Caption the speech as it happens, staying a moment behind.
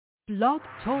Blog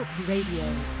Talk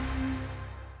Radio.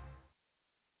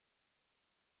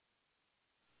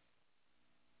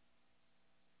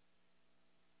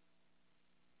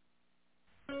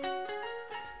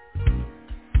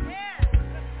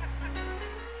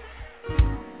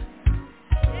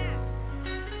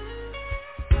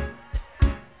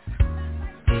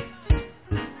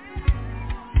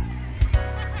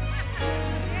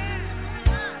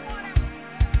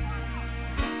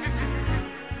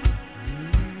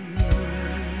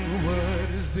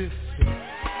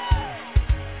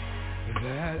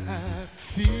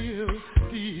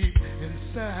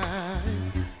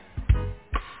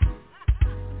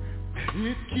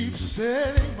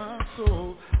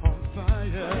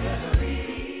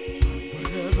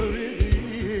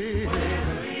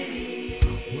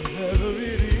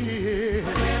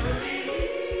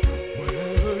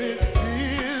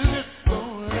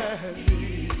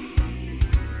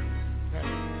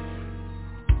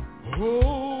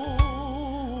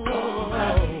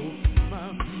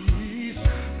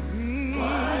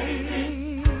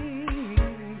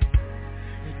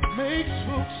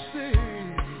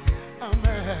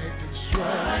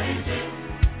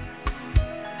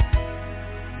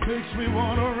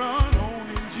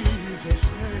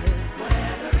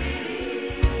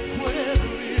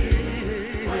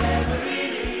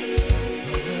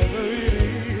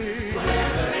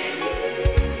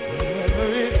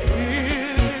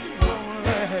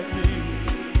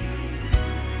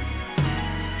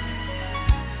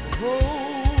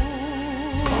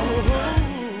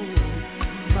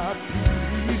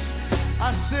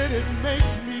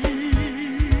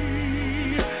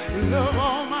 Love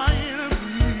all my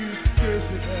enemies, yes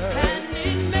it does.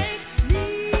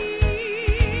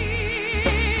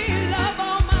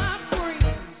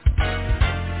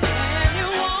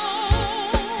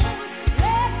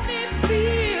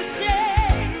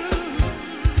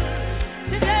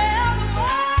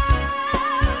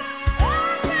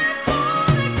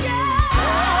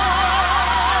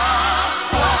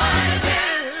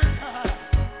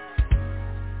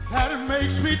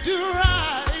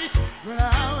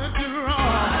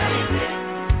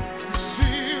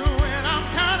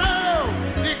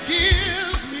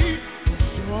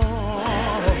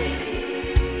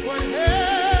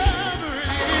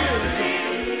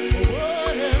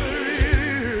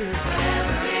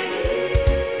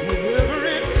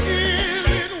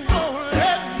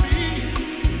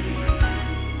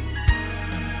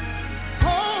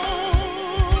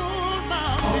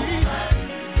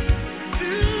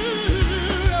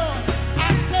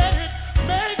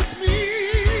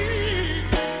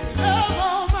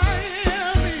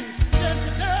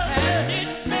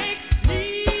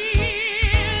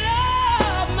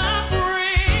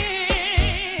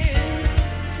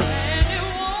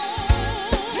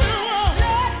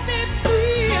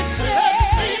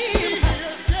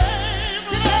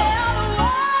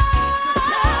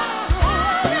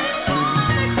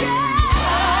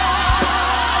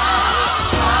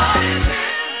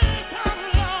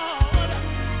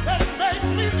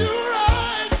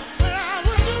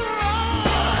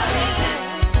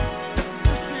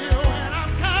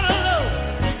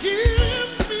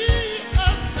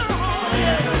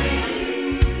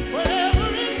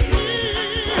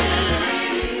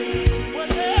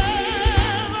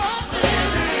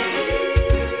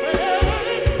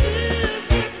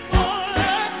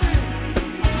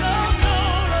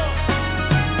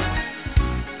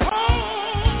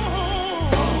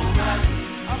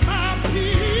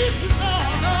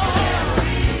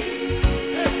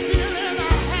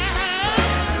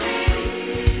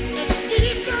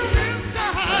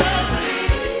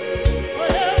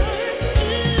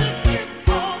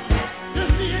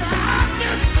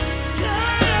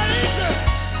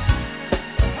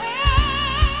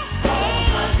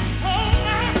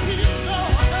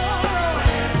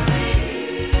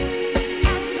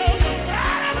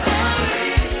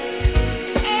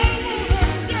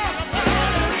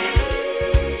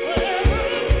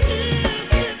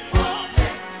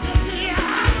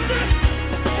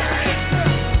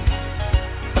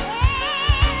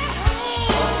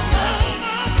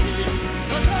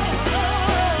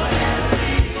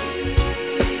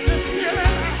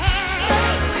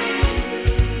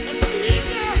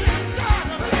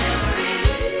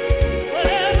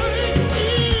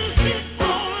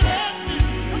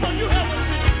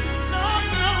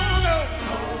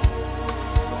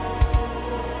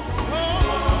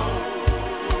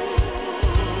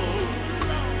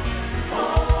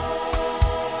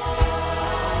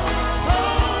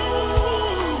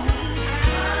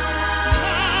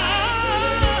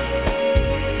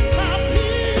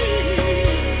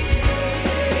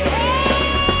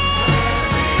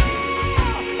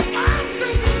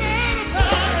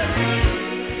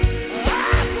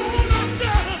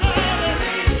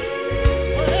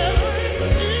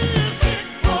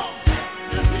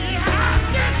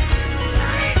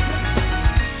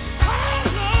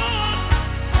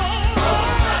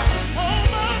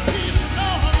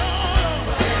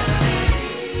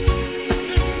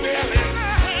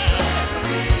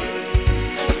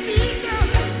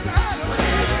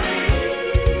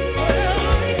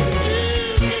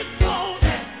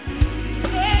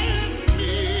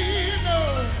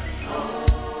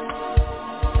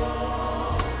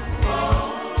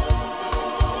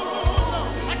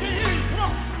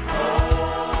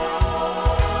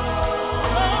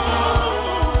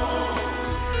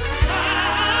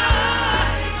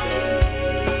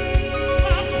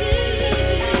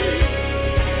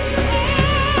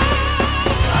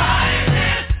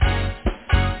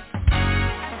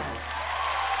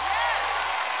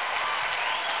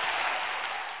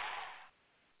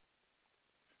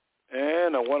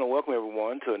 again, I want to welcome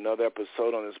everyone to another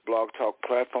episode on this Blog Talk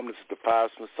platform. This is the Five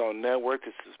Smithsonian Network.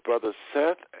 This is Brother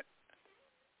Seth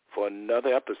for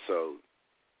another episode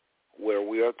where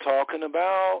we are talking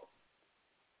about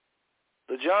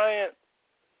the giant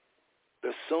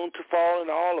that's soon to fall in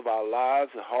all of our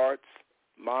lives, hearts,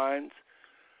 minds.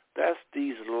 That's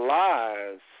these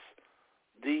lies,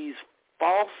 these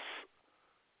false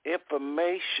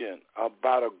information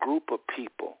about a group of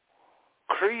people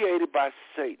created by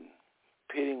Satan,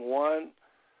 pitting one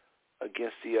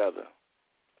against the other.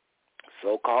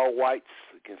 So-called whites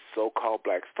against so-called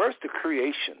blacks. First, the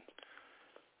creation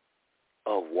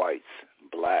of whites,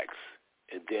 blacks,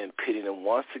 and then pitting them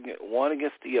one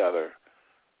against the other.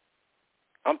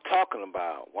 I'm talking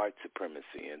about white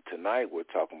supremacy, and tonight we're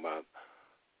talking about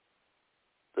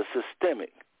the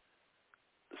systemic,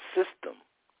 the system,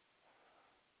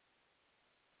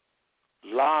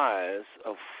 lies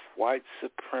of white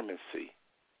supremacy,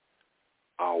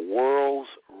 our world's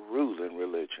ruling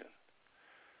religion.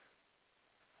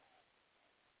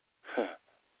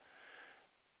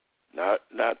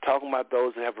 Not talking about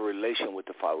those that have a relation with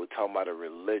the Father. We're talking about a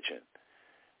religion.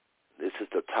 This is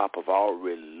the top of all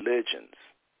religions.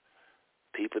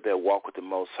 People that walk with the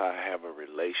Most High have a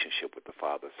relationship with the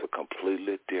Father. It's a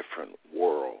completely different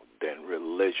world than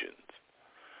religions.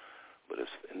 But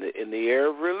it's in the area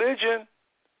of religion,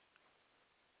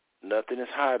 nothing is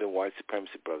higher than white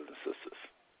supremacy, brothers and sisters.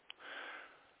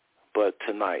 But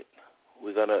tonight,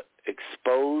 we're going to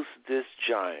expose this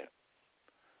giant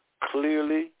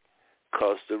clearly,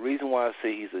 because the reason why I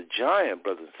say he's a giant,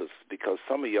 brothers and sisters, is because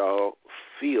some of y'all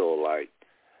feel like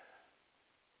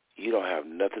you don't have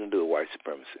nothing to do with white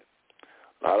supremacy.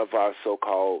 A lot of our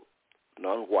so-called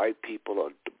non-white people or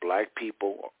the black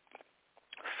people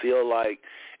feel like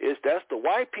that's the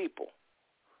white people.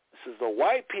 This is the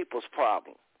white people's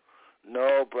problem.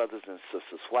 No, brothers and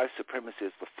sisters, white supremacy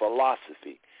is the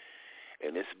philosophy,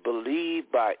 and it's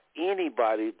believed by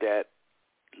anybody that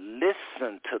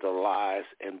listen to the lies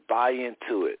and buy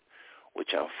into it,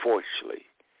 which unfortunately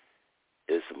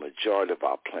is the majority of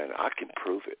our planet. I can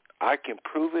prove it. I can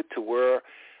prove it to where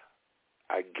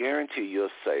I guarantee you'll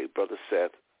say, Brother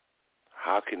Seth,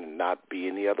 how can it not be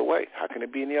any other way? How can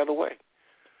it be any other way?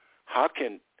 How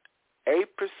can 8%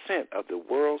 of the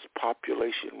world's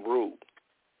population rule?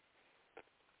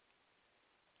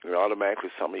 And automatically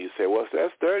some of you say, well, there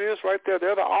it is right there.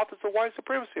 They're the authors of white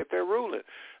supremacy if they're ruling.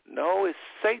 No, it's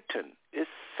Satan. It's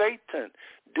Satan.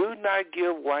 Do not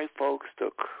give white folks the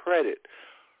credit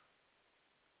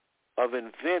of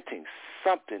inventing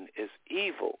something as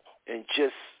evil and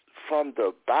just from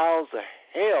the bowels of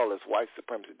hell as white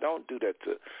supremacy. Don't do that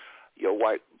to your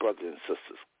white brothers and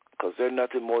sisters, because they're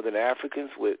nothing more than Africans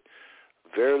with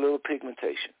very little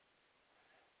pigmentation.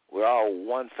 We're all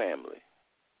one family,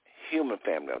 human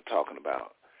family I'm talking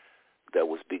about, that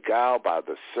was beguiled by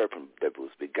the serpent, that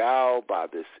was beguiled by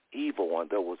this evil one,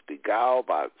 that was beguiled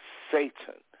by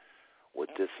Satan with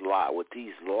this lie, with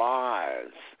these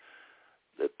lies,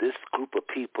 that this group of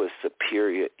people is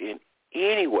superior in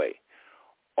any way,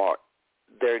 or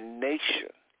their nation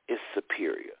is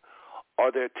superior,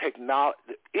 or their technology,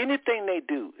 anything they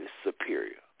do is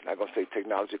superior. I'm not going to say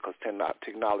technology, because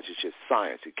technology is just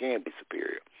science. It can be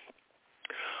superior.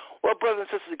 Well, brothers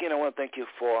and sisters, again, I want to thank you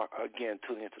for, again,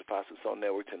 tuning into the Five Smithsonian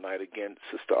Network tonight. Again,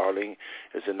 Sister Arlene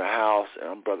is in the house, and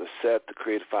I'm Brother Seth, the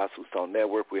creator of Five Smithsonian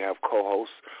Network. We have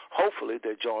co-hosts. Hopefully,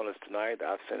 they'll join us tonight.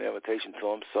 I've sent an invitation to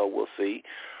them, so we'll see.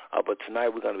 But tonight,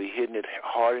 we're going to be hitting it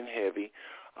hard and heavy.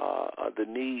 The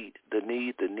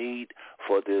need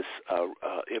for this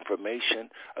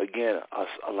information. Again,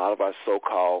 a lot of our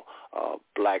so-called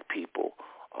black people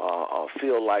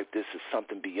feel like this is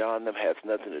something beyond them, has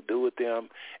nothing to do with them,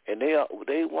 and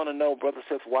they want to know, Brother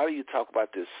Seth, why do you talk about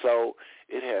this? So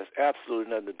it has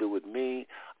absolutely nothing to do with me.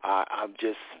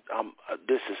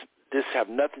 This have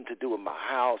nothing to do with my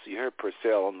house. You heard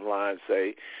Purcell on the line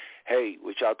say, "Hey,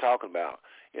 what y'all talking about?"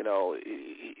 You know,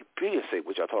 he didn't say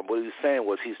what y'all talking about. What he was saying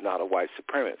was he's not a white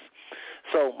supremacist.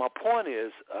 So my point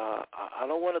is, I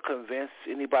don't want to convince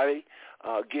anybody.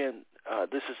 Again,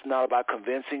 this is not about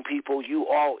convincing people. You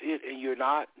all it and you're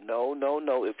not. No.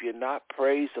 If you're not,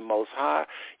 praise the Most High.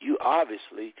 You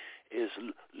obviously is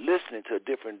listening to a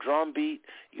different drum beat.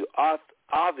 You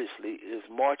obviously is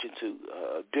marching to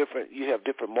you have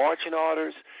different marching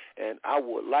orders, and I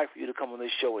would like for you to come on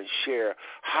this show and share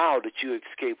how did you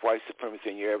escape white supremacy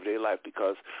in your everyday life,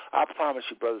 because I promise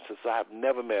you, brothers and sisters, I have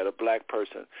never met a black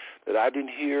person that I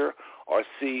didn't hear or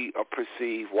see or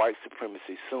perceive white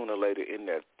supremacy sooner or later in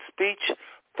their speech,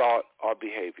 thought, or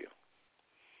behavior.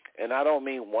 And I don't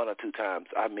mean one or two times.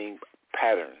 I mean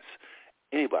patterns.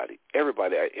 Anybody,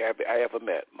 everybody I ever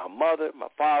met, my mother, my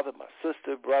father, my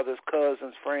sister, brothers,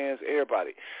 cousins, friends,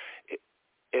 everybody.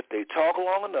 If they talk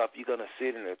long enough, you're going to see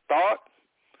it in their thought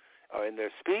or in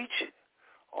their speech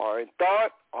or in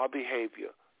thought or behavior.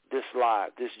 This lie,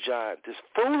 this giant, this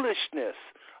foolishness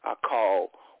I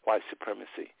call white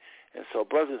supremacy. And so,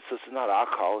 brothers and sisters, not I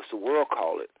call, it's the world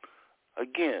call it.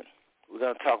 Again, we're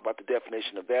going to talk about the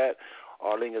definition of that.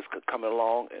 Arlene is coming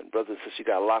along, and brothers and sisters, you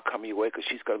got a lot coming your way because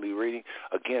she's going to be reading,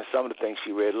 again, some of the things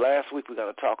she read last week. We're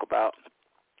going to talk about,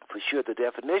 for sure, the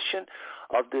definition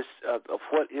of this, of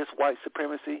what is white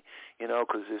supremacy,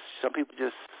 because some people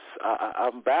just,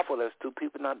 I'm baffled as to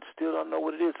people still don't know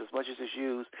what it is as much as it's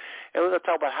used. And we're going to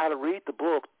talk about how to read the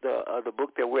book, the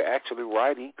book that we're actually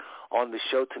writing on the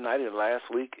show tonight and last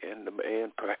week and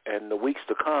the weeks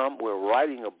to come. We're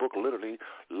writing a book literally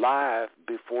live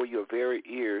before your very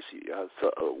ears.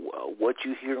 What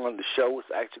you hear on the show is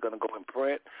actually going to go in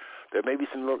print. There may be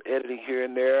some little editing here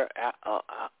and there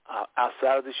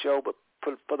outside of the show, but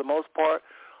for the most part,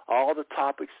 all the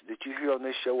topics that you hear on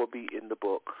this show will be in the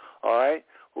book. All right?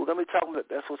 We're going to be talking about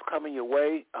that's what's coming your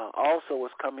way. Also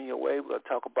what's coming your way, we're going to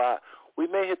talk about, we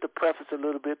may hit the preface a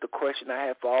little bit, the question I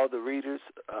have for all the readers,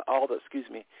 all the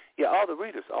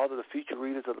readers, all of the future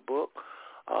readers of the book.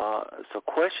 It's a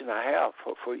question I have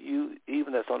for you,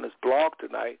 even that's on this blog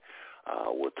tonight.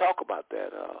 We'll talk about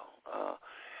that.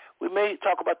 We may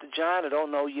talk about the giant. I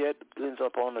don't know yet. It depends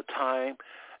upon the time.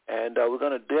 And we're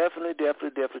going to definitely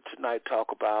tonight talk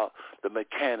about the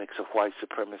mechanics of white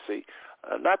supremacy.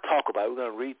 Not talk about it. We're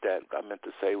going to read that. I meant to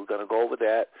say we're going to go over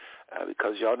that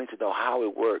because y'all need to know how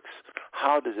it works.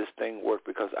 How does this thing work?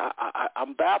 Because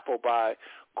I'm baffled by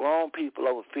grown people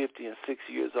over 50 and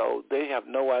 60 years old. They have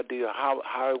no idea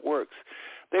how it works.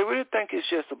 They really think it's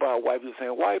just about white people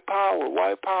saying, white power,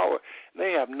 white power. And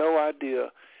they have no idea.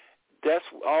 That's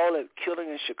all that killing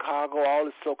in Chicago, all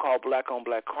this so-called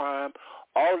black-on-black crime.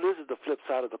 All this is the flip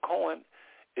side of the coin.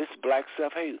 It's black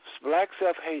self-hate. Black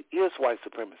self-hate is white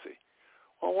supremacy.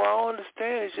 Well, what I don't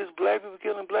understand is just black people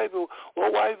killing black people.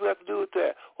 Well, why do you have to do with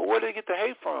that? Well, where do they get the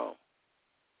hate from?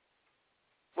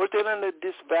 Where do they learn to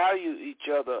disvalue each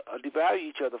other, or devalue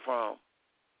each other from?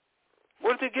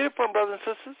 Where did they get it from, brothers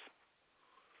and sisters?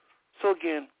 So,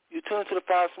 again, you tune to the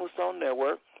Five Smooth Stone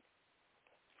Network.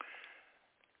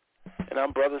 And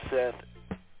I'm Brother Seth.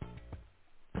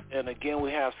 And again,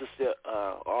 we have Sister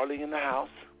Arlene in the house.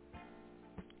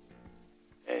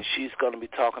 And she's going to be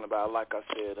talking about, like I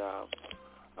said,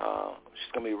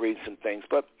 she's going to be reading some things.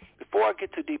 But before I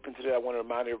get too deep into that, I want to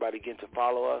remind everybody again to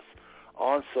follow us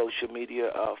on social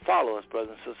media. Follow us,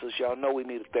 brothers and sisters. Y'all know we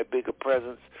need that bigger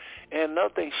presence. And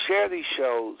another thing, share these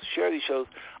shows.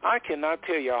 I cannot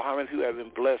tell y'all how many people have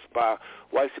been blessed by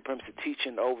white supremacy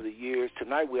teaching over the years.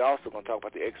 Tonight we're also going to talk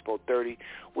about the Expo 30,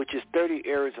 which is 30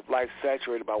 areas of life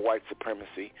saturated by white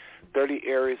supremacy. 30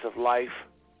 areas of life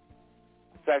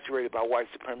saturated by white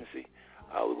supremacy.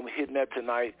 We're going to be hitting that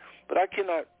tonight. But I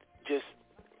cannot just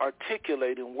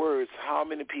articulate in words how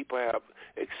many people have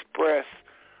expressed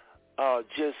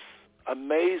just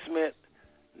amazement,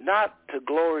 not to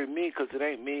glory me because it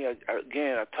ain't me.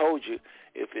 Again, I told you,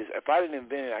 if I didn't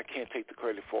invent it, I can't take the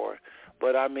credit for it.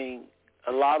 But, I mean,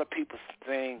 a lot of people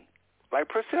saying, like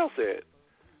Purcell said,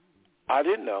 I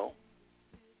didn't know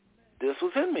this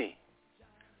was in me.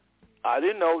 I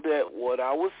didn't know that what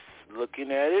I was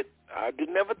looking at it, I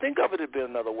didn't ever think of it had been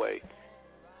another way.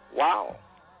 Wow.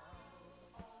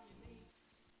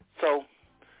 So,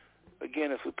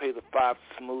 again, as we play the Five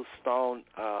Smooth Stone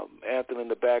anthem in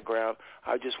the background,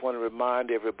 I just want to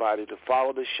remind everybody to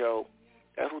follow the show.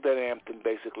 That's what that anthem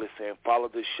basically is saying. Follow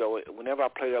this show. Whenever I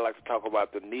play that, I like to talk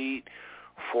about the need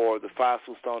for the Five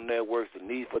Smooth Stone Networks, the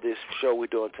need for this show we're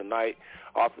doing tonight.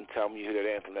 Oftentimes when you hear that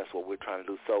anthem, that's what we're trying to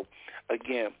do. So,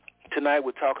 again, tonight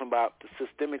we're talking about the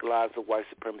systemic lies of white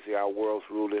supremacy, our world's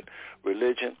ruling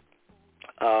religion.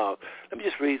 Let me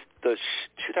just read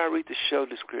should I read the show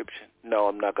description? No,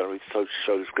 I'm not going to read the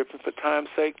show description for time's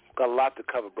sake. Got a lot to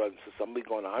cover, brothers and sisters. I'm going to be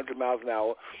going 100 miles an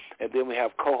hour, and then we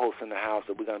have co-hosts in the house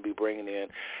that we're going to be bringing in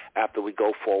after we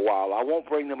go for a while. I won't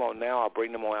bring them on now. I'll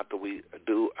bring them on after we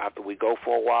go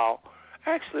for a while.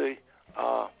 Actually,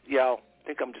 I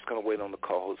think I'm just going to wait on the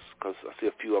co-hosts because I see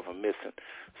a few of them missing.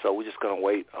 So we're just going to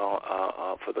wait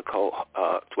for the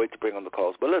to bring on the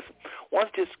co-hosts. But listen, once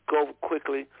just go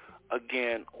quickly.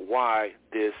 Again, why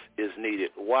this is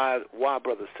needed. Why,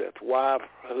 Brother Seth? Why,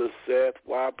 Brother Seth?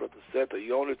 Why, Brother Seth? Are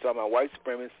you only talking about white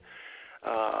supremacists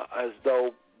as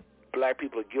though black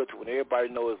people are guilty when everybody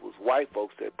knows it was white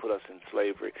folks that put us in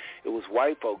slavery. It was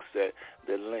white folks that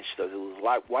lynched us. It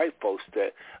was white folks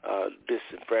that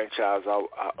disenfranchised us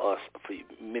for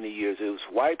many years. It was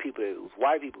white people. It was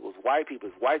white people. It was white people.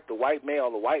 It was the white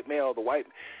male, the white male, the white.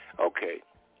 Okay,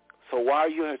 so why are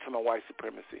you here talking about white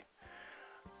supremacy?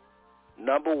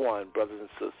 Number one, brothers and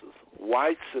sisters,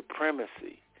 white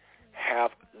supremacy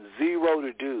have zero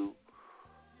to do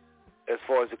as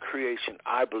far as the creation,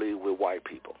 I believe, with white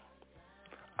people.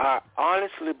 I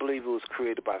honestly believe it was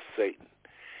created by Satan.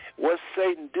 What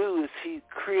Satan do is he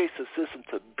creates a system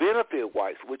to benefit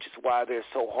whites, which is why it's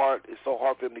so hard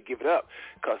for them to give it up,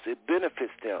 because it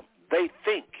benefits them. They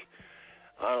think.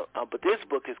 But this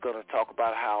book is going to talk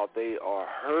about how they are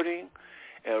hurting.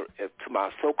 And to my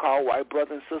so-called white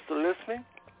brother and sister listening,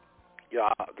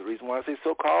 the reason why I say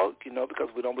so-called, because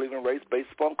we don't believe in race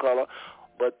based upon color.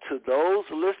 But to those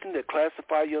listening that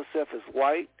classify yourself as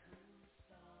white,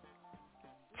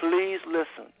 please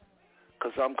listen,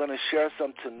 because I'm going to share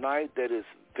something tonight that is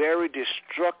very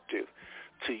destructive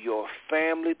to your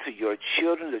family, to your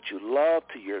children that you love,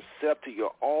 to yourself, to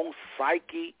your own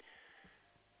psyche.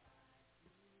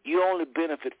 You only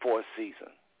benefit for a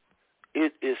season.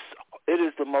 It is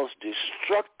the most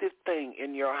destructive thing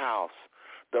in your house,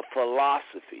 the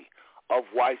philosophy of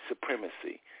white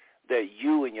supremacy that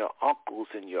you and your uncles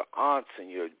and your aunts and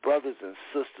your brothers and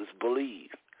sisters believe.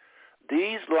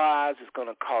 These lies is going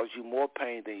to cause you more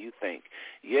pain than you think.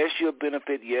 Yes, you'll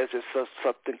benefit. Yes, there's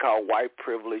something called white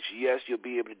privilege. Yes, you'll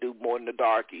be able to do more than the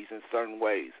darkies in certain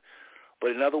ways.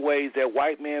 But in other ways, that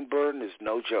white man burden is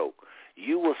no joke.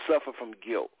 You will suffer from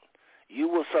guilt. You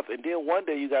will suffer. And then one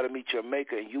day you got to meet your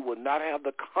maker, and you will not have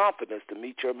the confidence to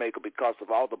meet your maker because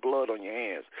of all the blood on your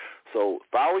hands. So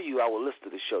if I were you, I would listen to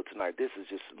the show tonight. This is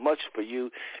just as much for you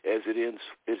as it is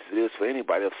for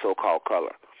anybody of so-called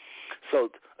color.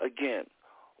 So, again,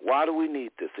 why do we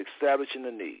need this? Establishing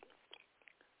the need.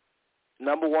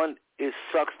 Number one, it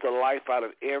sucks the life out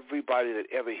of everybody that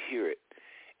ever hear it.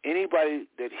 Anybody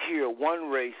that hear one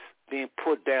race being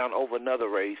put down over another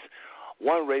race,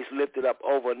 one race lifted up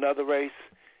over another race,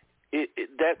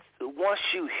 that's once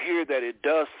you hear that, it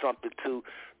does something to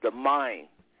the mind,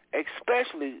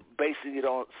 especially basing it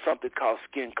on something called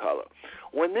skin color.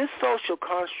 When this social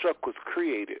construct was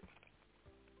created,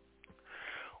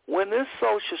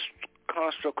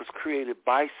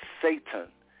 by Satan,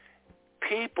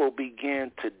 people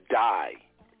began to die.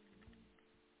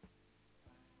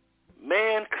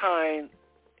 Mankind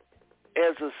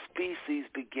as a species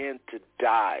began to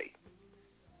die.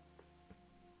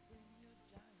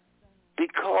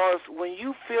 Because when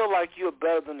you feel like you're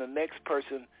better than the next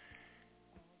person,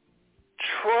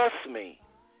 trust me,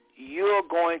 you're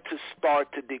going to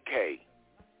start to decay.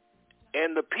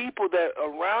 And the people that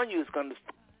around you is going to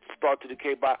start to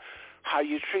decay by how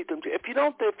you treat them. If you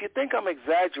think I'm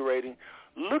exaggerating,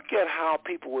 look at how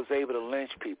people was able to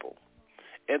lynch people.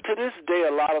 And to this day,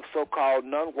 a lot of so-called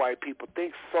non-white people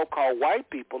think so-called white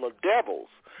people are devils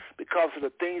because of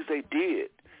the things they did,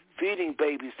 feeding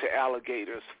babies to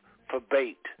alligators for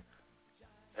bait.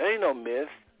 It ain't no myth.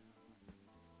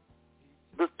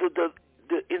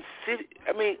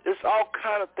 It's all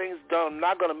kind of things done. I'm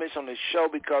not going to mention on this show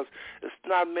because it's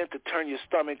not meant to turn your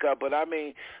stomach up, but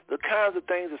the kinds of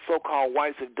things that so-called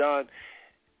whites have done,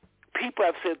 people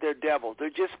have said they're devils. They're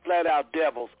just flat-out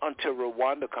devils until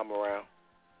Rwanda come around.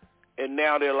 And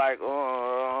now they're like, I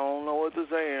don't know what to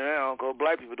say now because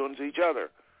black people doing it to each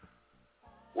other.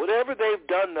 Whatever they've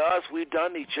done to us, we've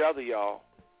done to each other, y'all.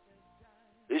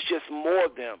 It's just more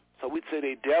of them. So we'd say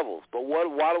they're devils. But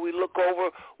why do we look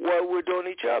over what we're doing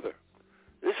to each other?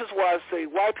 This is why I say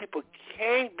white people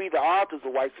can't be the authors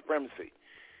of white supremacy.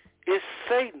 It's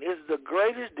Satan. It's the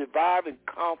greatest divide and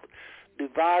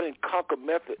conquer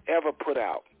method ever put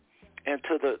out. And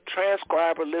to the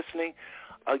transcriber listening,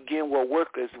 again, we'll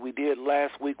work as we did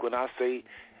last week when I say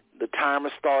the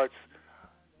timer starts.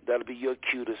 That'll be your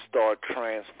cue to start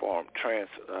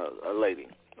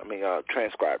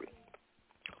transcribing.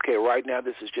 Okay, right now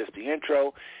this is just the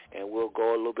intro, and we'll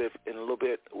go in a little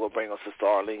bit. We'll bring us to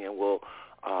Arlene, and we'll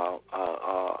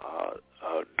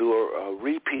do a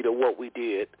repeat of what we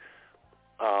did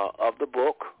of the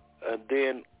book, and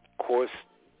then, of course,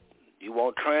 you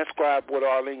won't transcribe what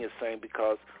Arlene is saying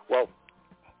because, let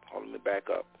me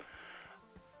back up.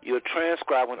 You'll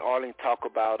transcribe when Arlene talk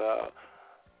about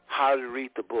how to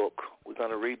read the book. We're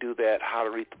going to redo that, how to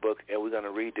read the book, and we're going to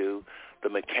redo the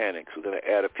mechanics. We're going to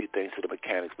add a few things to the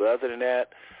mechanics. But other than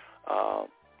that,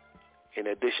 in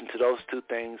addition to those two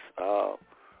things,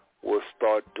 we'll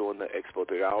start doing the expo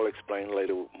theory. I'll explain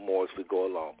later more as we go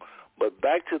along. But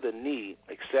back to the need,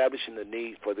 establishing the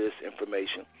need for this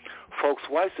information. Folks,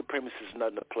 white supremacy is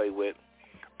nothing to play with.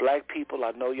 Black people,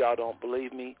 I know y'all don't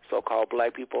believe me, so-called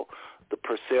black people, the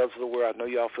Purcells of the world, I know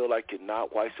y'all feel like you're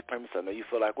not white supremacists. I know you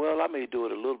feel like, well, I may do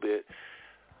it a little bit.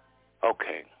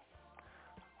 Okay.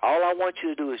 All I want you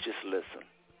to do is just listen.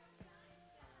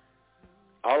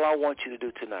 All I want you to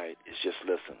do tonight is just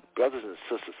listen. Brothers and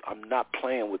sisters, I'm not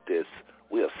playing with this.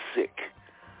 We are sick.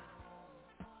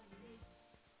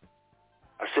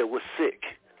 I said we're sick.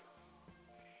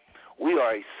 We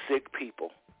are a sick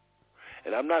people.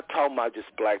 And I'm not talking about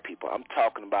just black people. I'm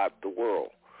talking about the world.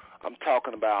 I'm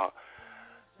talking about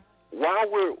while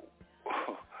we're,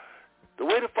 the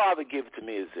way the Father gave it to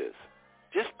me is this.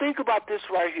 Just think about this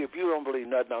right here if you don't believe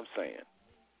nothing I'm saying.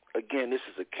 Again, this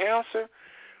is a cancer.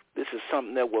 This is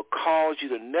something that will cause you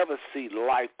to never see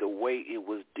life the way it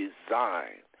was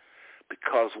designed.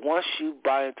 Because once you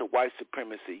buy into white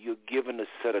supremacy, you're given a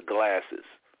set of glasses.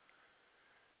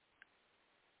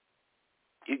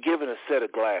 You're given a set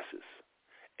of glasses.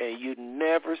 And you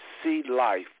never see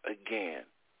life again.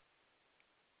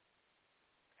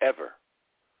 Ever.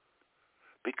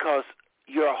 Because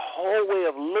your whole way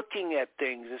of looking at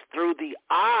things is through the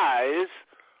eyes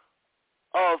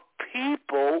of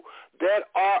people that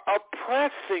are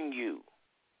oppressing you.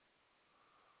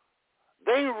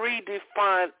 They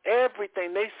redefine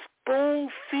everything. They spoon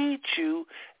feed you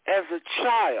as a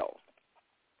child,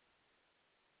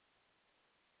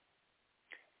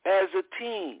 as a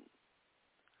teen,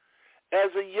 as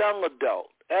a young adult,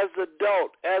 as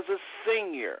a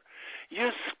senior. You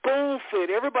spoon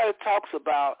feed. Everybody talks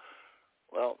about,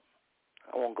 well,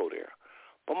 I won't go there.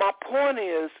 But my point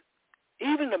is,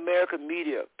 even the American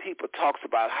media people talks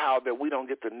about how that we don't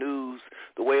get the news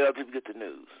the way other people get the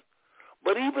news.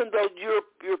 But even though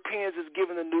Europeans is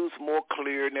giving the news more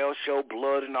clear and they'll show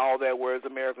blood and all that, whereas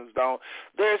Americans don't,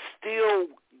 they're still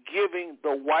giving the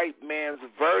white man's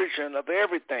version of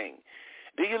everything.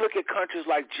 Then you look at countries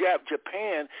like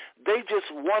Japan, they just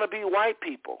want to be white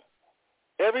people.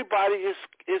 Everybody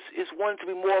is wanting to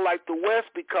be more like the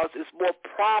West because it's more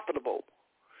profitable.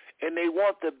 And they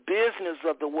want the business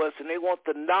of the West, and they want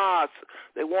the nods.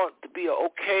 They want to be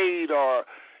okayed or,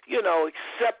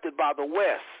 accepted by the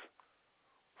West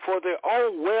for their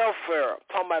own welfare. I'm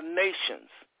talking about nations.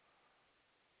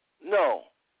 No,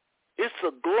 it's a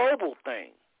global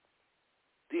thing.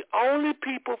 The only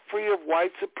people free of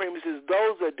white supremacy is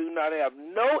those that do not have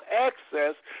no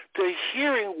access to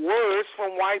hearing words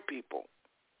from white people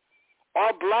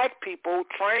or black people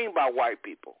trained by white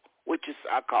people, which is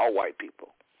I call white people.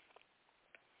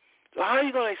 So how are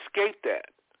you going to escape that?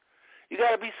 You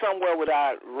got to be somewhere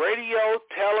without radio,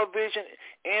 television,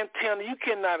 antenna. You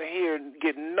cannot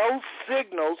get no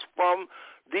signals from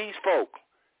these folk.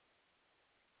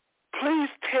 Please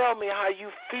tell me how you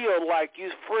feel like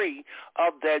you're free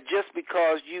of that just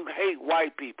because you hate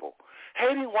white people.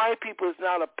 Hating white people is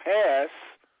not a pass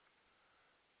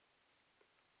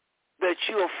that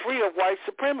you are free of white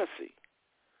supremacy.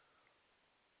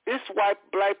 It's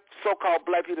black, so-called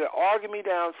black people that argue me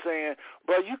down saying,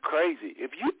 bro, you crazy.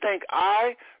 If you think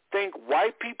I think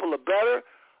white people are better,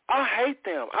 I hate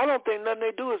them. I don't think nothing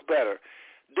they do is better.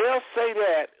 They'll say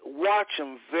that. Watch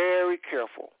them very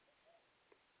careful.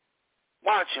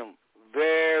 Watch them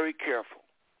very careful.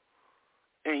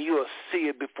 And you'll see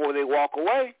it before they walk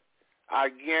away. I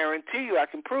guarantee you I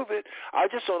can prove it. I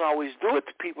just don't always do it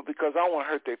to people because I don't want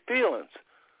to hurt their feelings.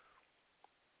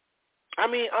 I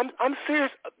mean, I'm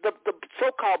serious. The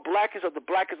so-called blackest of the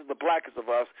blackest of the blackest of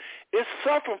us is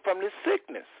suffering from this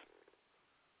sickness.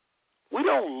 We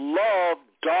don't love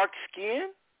dark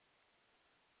skin.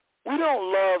 We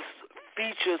don't love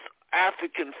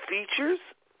African features.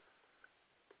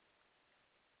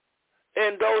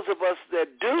 And those of us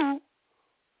that do,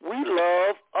 we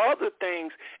love other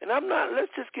things. And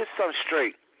let's just get something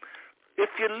straight. If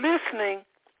you're listening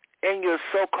and you're a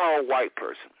so-called white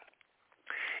person,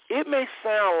 it may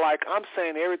sound like I'm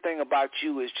saying everything about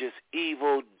you is just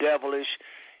evil, devilish,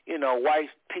 white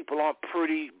people aren't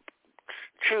pretty,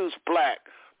 choose black.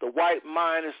 The white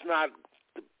mind is not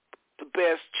the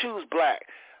best, choose black.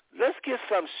 Let's get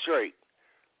something straight.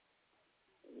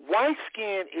 White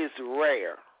skin is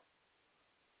rare.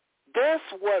 That's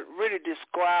what really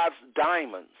describes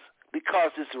diamonds,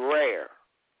 because it's rare.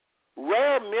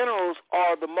 Rare minerals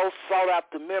are the most sought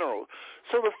after minerals.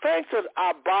 So the fact that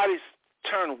our bodies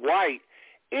turn white,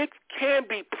 it can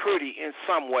be pretty in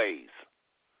some ways.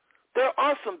 There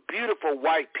are some beautiful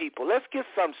white people. Let's get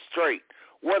some straight,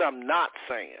 what I'm not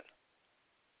saying.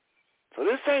 So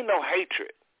this ain't no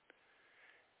hatred.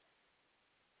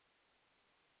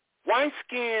 White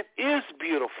skin is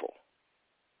beautiful.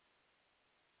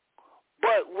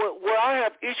 But where I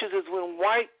have issues is when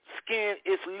white skin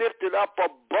is lifted up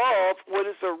above where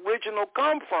its original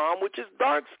come from, which is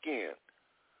dark skin.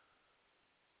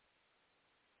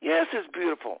 Yes, it's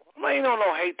beautiful. I ain't on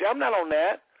no hate there. I'm not on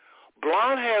that.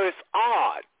 Blonde hair is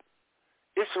odd.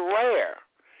 It's rare.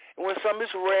 And when something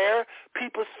is rare,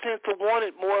 people tend to want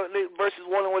it more versus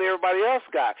wanting what everybody else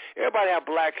got. Everybody have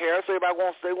black hair, so everybody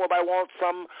wants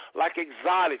something like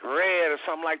exotic, red or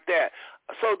something like that.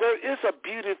 So there is a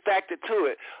beauty factor to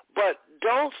it. But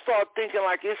don't start thinking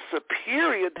like it's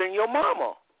superior than your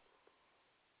mama.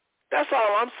 That's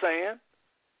all I'm saying.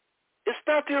 It's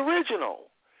not the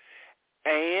original.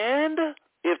 And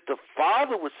if the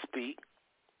father would speak,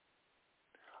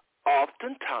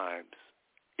 oftentimes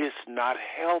it's not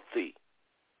healthy.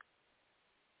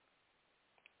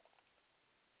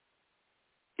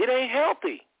 It ain't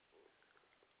healthy.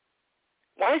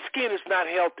 White skin is not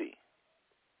healthy.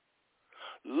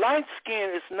 Light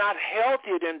skin is not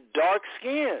healthier than dark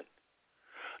skin.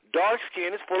 Dark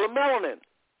skin is full of melanin.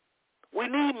 We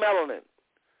need melanin.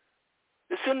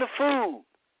 It's in the food.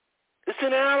 It's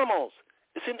in animals.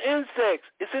 It's in insects.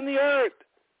 It's in the earth.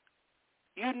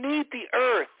 You need the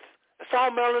earth. That's all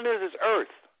melanin is earth.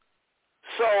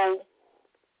 So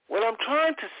what I'm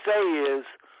trying to say is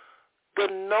the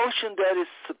notion that it's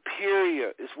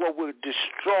superior is what we're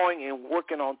destroying and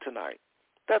working on tonight.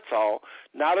 That's all.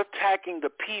 Not attacking the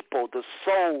people, the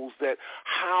souls that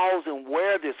house and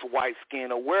wear this white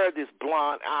skin or wear this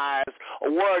blonde eyes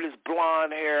or wear this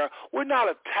blonde hair. We're not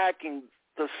attacking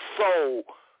the soul.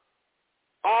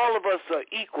 All of us are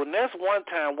equal, and that's one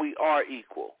time we are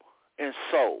equal in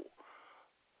soul.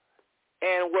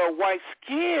 And where white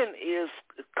skin is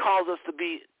cause us to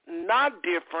be not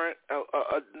different,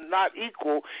 not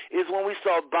equal, is when we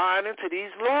start buying into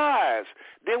these lies.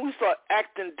 Then we start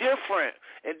acting different.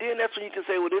 And then that's when you can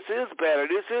say, well, this is better,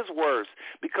 this is worse,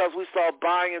 because we start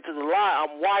buying into the lie.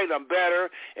 I'm white, I'm better.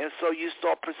 And so you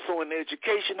start pursuing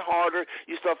education harder.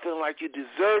 You start feeling like you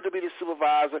deserve to be the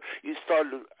supervisor. You start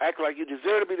to act like you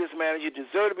deserve to be this manager. You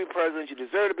deserve to be president. You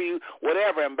deserve to be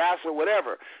whatever, ambassador,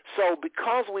 whatever. So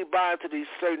because we buy into these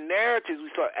certain narratives, we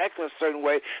start acting a certain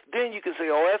way, then you can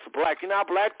say, oh, that's black. You know how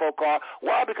black folk are?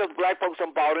 Well, because black folks are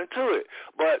bought into it.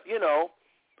 But, you know,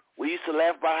 we used to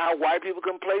laugh about how white people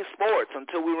can play sports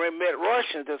until we met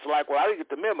Russians. It's like, well, I didn't get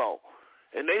the memo.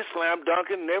 And they slam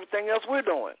dunking and everything else we're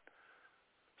doing.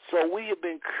 So we have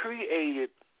been created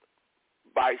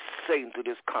by Satan through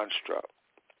this construct.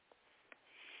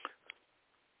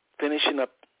 Finishing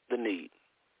up the need.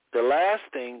 The last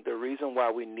thing, the reason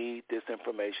why we need this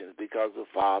information is because the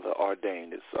Father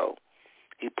ordained it so.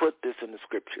 He put this in the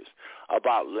scriptures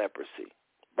about leprosy,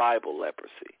 Bible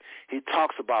leprosy. He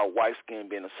talks about white skin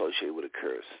being associated with a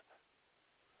curse.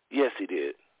 Yes, he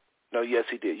did. No, yes,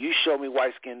 he did. You show me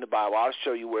white skin in the Bible, I'll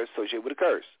show you where it's associated with a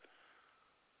curse.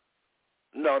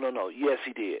 No. Yes,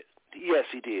 he did. Yes,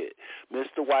 he did.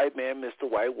 Mr. White Man, Mr.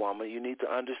 White Woman, you need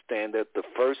to understand that the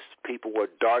first people were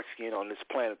dark skinned on this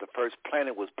planet. The first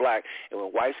planet was black, and when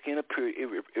white skin appeared,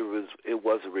 it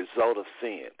was a result of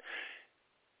sin.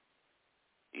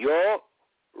 Your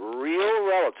real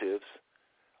relatives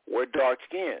were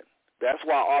dark-skinned. That's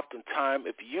why oftentimes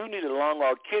if you need a lung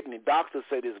or a kidney, doctors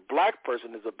say this black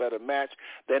person is a better match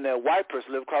than that white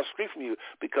person live across the street from you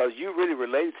because you're really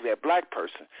related to that black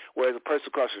person, whereas a person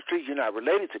across the street, you're not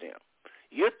related to them.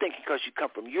 You're thinking because you come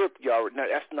from Europe,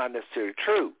 that's not necessarily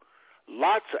true.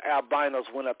 Lots of albinos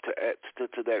went up to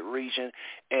that region,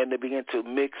 and they began to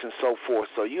mix and so forth.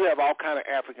 So you have all kind of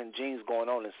African genes going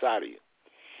on inside of you.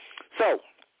 So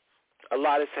a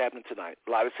lot is happening tonight.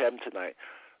 Brothers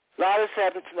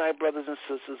and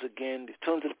sisters. Again,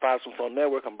 tuned to the Five Phone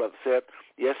Network. I'm Brother Seth.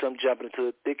 Yes, I'm jumping into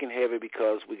it thick and heavy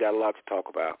because we got a lot to talk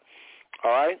about.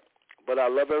 All right? But I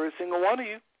love every single one of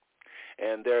you.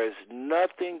 And there is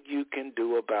nothing you can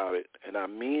do about it. And I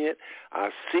mean it.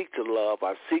 I seek to love.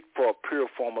 I seek for a pure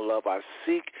form of love.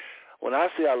 When I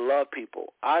say I love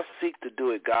people, I seek to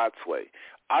do it God's way.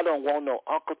 I don't want no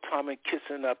Uncle Tommy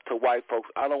kissing up to white folks.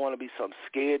 I don't want to be some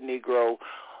scared Negro,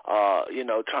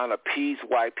 trying to appease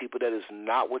white people. That is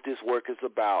not what this work is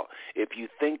about. If you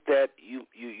think that,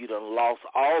 you done lost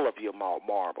all of your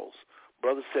marbles.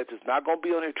 Brother said it's not going to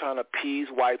be on here trying to appease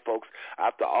white folks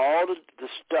after all the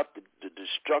stuff, the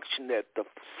destruction that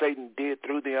Satan did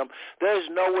through them. There's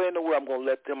no way in the world I'm going to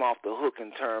let them off the hook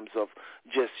in terms of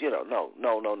just, no.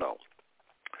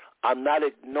 I'm not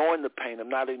ignoring the pain. I'm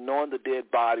not ignoring the dead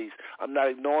bodies. I'm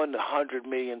not ignoring the 100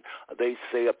 million, they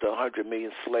say up to 100 million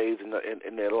slaves in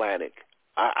the Atlantic.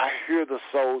 I hear the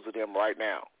souls of them right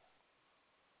now.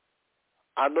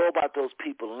 I know about those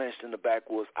people lynched in the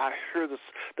backwoods. I hear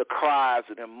the cries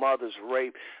of their mothers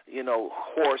raped,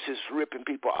 horses ripping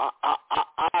people.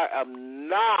 I am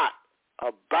not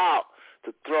about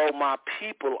to throw my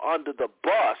people under the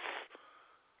bus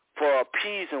for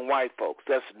appeasing white folks.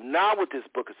 That's not what this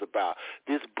book is about.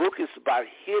 This book is about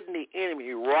hitting the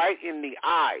enemy right in the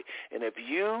eye. And if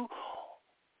you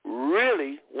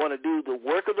really want to do the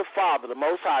work of the Father, the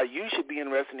Most High, you should be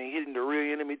interested in hitting the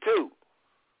real enemy too.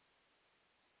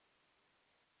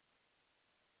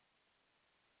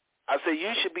 I say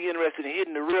you should be interested in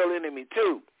hitting the real enemy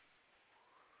too.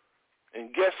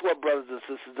 And guess what, brothers and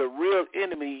sisters? The real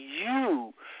enemy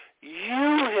you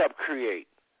help create.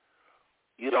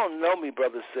 You don't know me,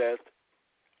 Brother Seth.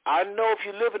 I know if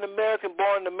you live in America and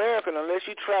born in America, unless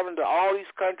you're traveling to all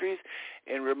these countries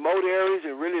in remote areas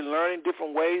and really learning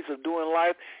different ways of doing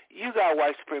life, you got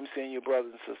white supremacy in your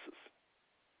brothers and sisters.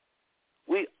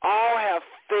 We all have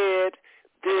fed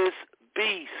this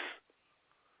beast.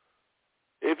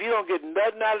 If you don't get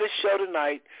nothing out of this show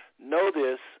tonight, know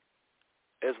this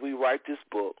as we write this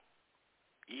book.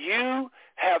 You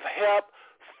have helped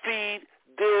feed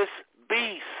this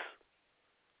beast.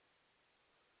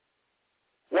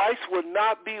 Whites would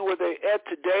not be where they're at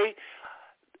today.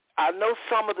 I know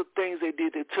some of the things they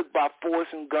did, they took by force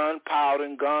and gunpowder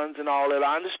and guns and all that.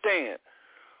 I understand.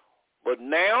 But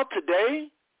now, today,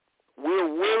 we're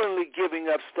willingly giving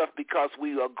up stuff because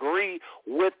we agree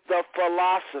with the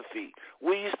philosophy.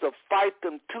 We used to fight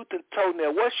them tooth and toe.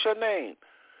 Now, what's your name?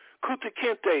 Kuta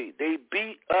Kinte. They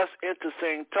beat us into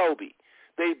saying Toby.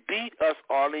 They beat us,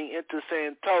 Arlene, into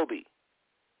saying Toby.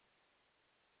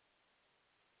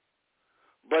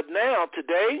 But now,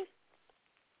 today,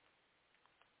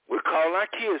 we're calling our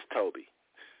kids Toby.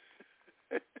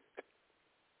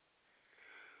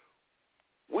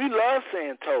 We love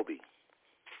saying Toby.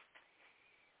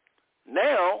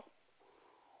 Now,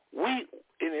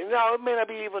 and now it may not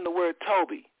be even the word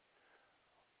Toby.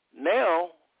 Now,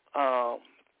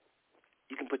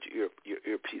 you can put your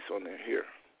earpiece on there here.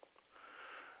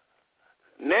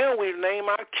 Now we name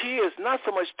our kids not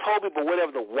so much Toby, but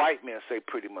whatever the white men say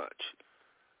pretty much.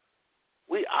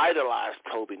 We idolize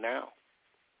Toby now,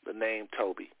 the name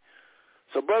Toby.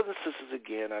 So brothers and sisters,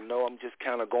 again, I know I'm just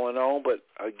kind of going on, but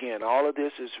again, all of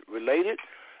this is related,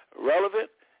 relevant,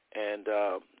 and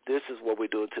this is what we're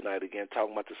doing tonight, again,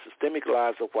 talking about the systemic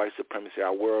lies of white supremacy,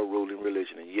 our world-ruling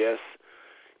religion. And yes.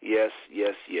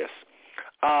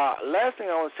 Last thing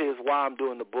I want to say is why I'm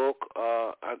doing the book.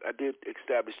 I did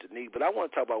establish the need, but I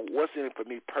want to talk about what's in it for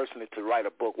me personally to write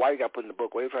a book. Why you got to put in the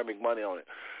book? Why you trying to make money on it?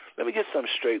 Let me get something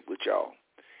straight with y'all.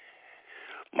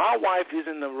 My wife is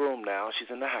in the room now. She's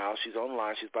in the house. She's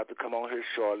online. She's about to come on here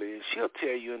shortly, and she'll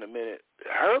tell you in a minute.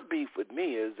 Her beef with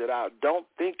me is that I don't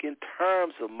think in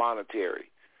terms of monetary.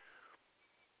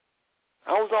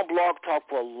 I was on Blog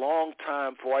Talk for a long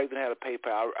time before I even had a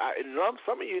PayPal.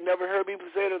 Some of you never heard me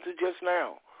say it until just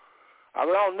now. I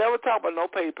don't never talk about no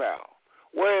PayPal.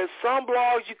 Whereas some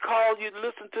blogs you call, you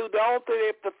listen to,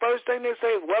 the first thing they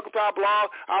say is, welcome to our blog,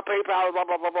 our PayPal, blah,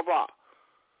 blah, blah, blah, blah.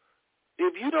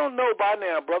 If you don't know by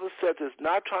now, Brother Seth is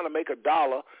not trying to make $1,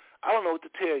 I don't know what to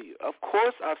tell you. Of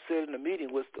course, I've said in the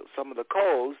meeting with some of the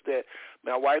codes that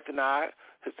my wife and I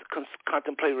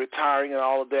contemplate retiring and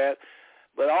all of that.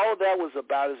 But all of that was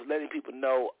about is letting people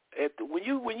know when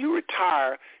you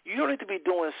retire, you don't need to be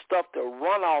doing stuff to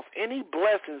run off any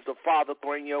blessings the Father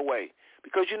bring your way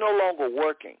because you're no longer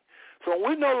working. So when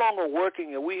we're no longer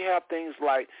working and we have things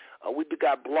like we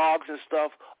got blogs and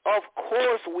stuff, of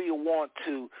course we want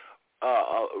to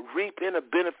reap in the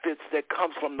benefits that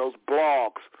comes from those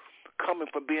blogs coming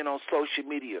from being on social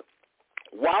media.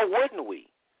 Why wouldn't we?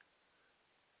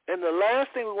 And the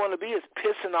last thing we want to be is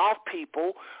pissing off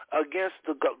people against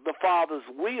the Father's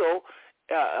will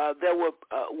that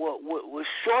will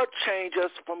shortchange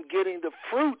us from getting the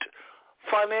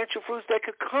financial fruits that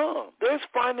could come. There's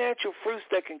financial fruits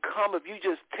that can come if you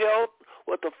just tell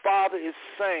what the Father is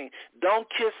saying. Don't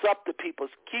kiss up to people.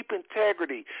 Keep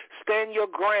integrity. Stand your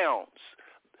grounds.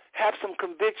 Have some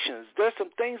convictions. There's some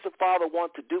things the Father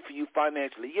wants to do for you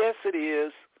financially. Yes, it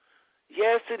is.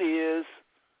 Yes, it is.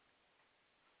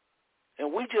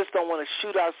 And we just don't want to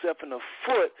shoot ourselves in the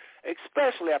foot,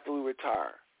 especially after we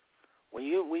retire. When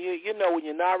when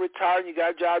you're not retired and you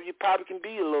got a job, you probably can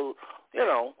be a little,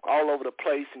 all over the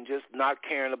place and just not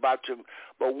caring about your.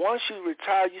 But once you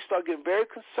retire, you start getting very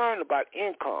concerned about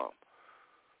income.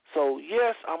 So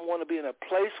yes, I want to be in a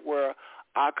place where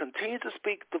I continue to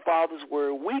speak the Father's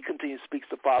word. We continue to speak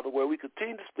the Father's word. We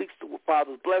continue to speak the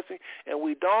Father's blessing. And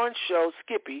we darn sure,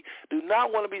 Skippy, do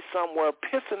not want to be somewhere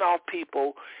pissing off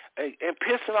people and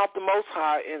pissing off the Most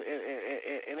High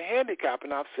and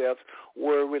handicapping ourselves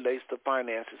where it relates to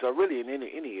finances or really in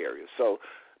any area. So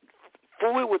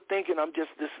fully with thinking this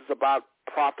is about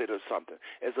profit or something.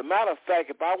 As a matter of fact,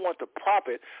 if I want to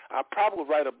profit, I'd probably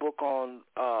write a book on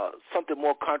something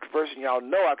more controversial. Y'all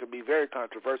know I can be very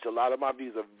controversial. A lot of my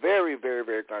views are very, very,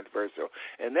 very controversial.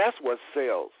 And that's what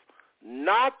sells.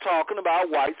 Not talking about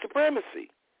white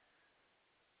supremacy.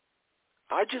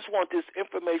 I just want this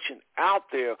information out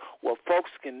there where folks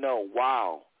can know,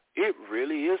 wow, it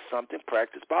really is something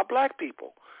practiced by black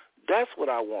people. That's what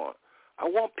I want. I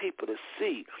want people to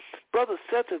see. Brother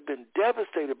Seth has been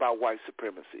devastated by white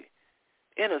supremacy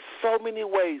in so many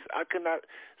ways.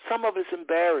 Some of it's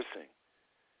embarrassing.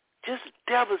 Just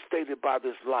devastated by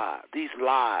these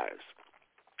lies.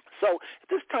 So at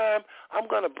this time, I'm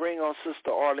going to bring on Sister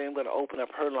Arlene. I'm going to open up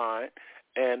her line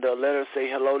and let her say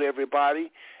hello to everybody.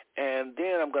 And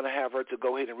then I'm going to have her to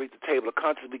go ahead and read the table of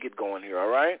contents as we get going here, all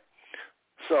right?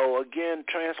 So, again,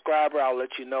 transcriber, I'll let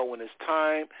you know when it's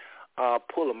time.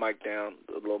 Pull the mic down,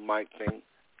 the little mic thing.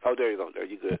 Oh, there you go. There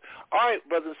you good. All right,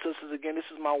 brothers and sisters, again, this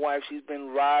is my wife. She's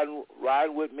been riding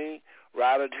with me.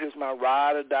 Here's my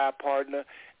ride or die partner.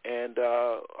 And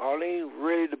Arlene,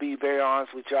 ready to be very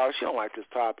honest with y'all, she don't like this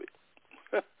topic.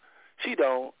 She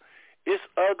don't. It's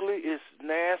ugly. It's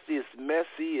nasty. It's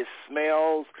messy. It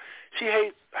smells. She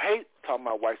hate talking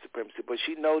about white supremacy, but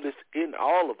she knows this in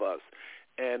all of us.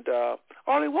 And,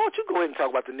 Arlene, why don't you go ahead and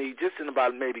talk about the need just in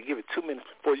about maybe give it 2 minutes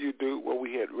before you do what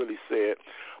we had really said.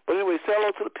 But anyway, say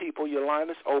hello to the people. Your line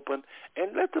is open.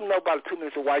 And let them know about 2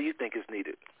 minutes of why you think it's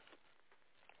needed.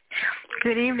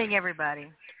 Good evening,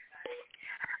 everybody.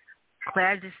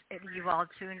 Glad you've all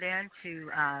tuned in to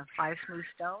Five Smooth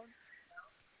Stones.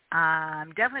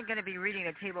 I'm definitely going to be reading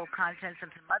a table of contents and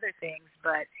some other things,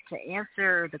 but to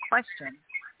answer the question,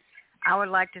 I would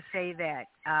like to say that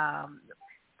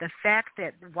the fact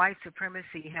that white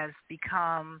supremacy has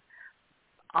become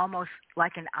almost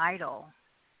like an idol,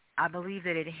 I believe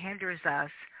that it hinders us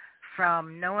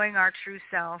from knowing our true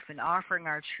self and offering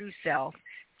our true self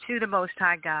to the Most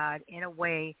High God in a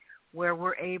way where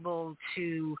we're able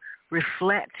to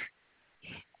reflect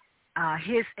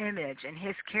His image and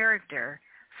His character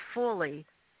fully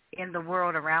in the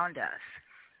world around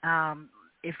us.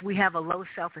 If we have a low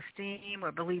self-esteem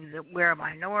or believe that we're a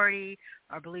minority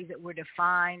or believe that we're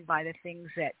defined by the things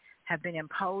that have been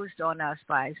imposed on us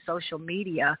by social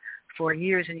media for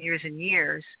years and years and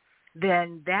years,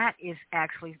 then that is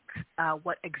actually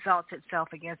what exalts itself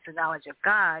against the knowledge of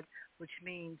God, which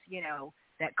means,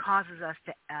 that causes us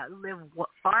to live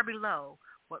far below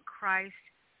what Christ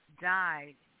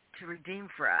died to redeem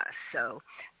for us. So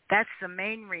that's the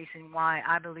main reason why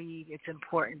I believe it's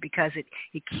important, because it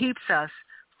keeps us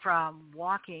from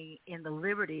walking in the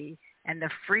liberty and the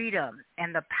freedom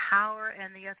and the power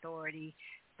and the authority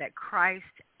that Christ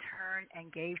turned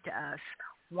and gave to us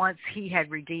once He had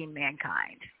redeemed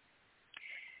mankind.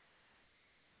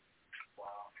 Wow.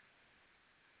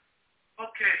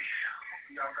 Okay.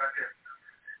 Y'all got that.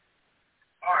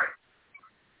 All right.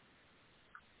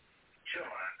 Chill on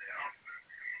now.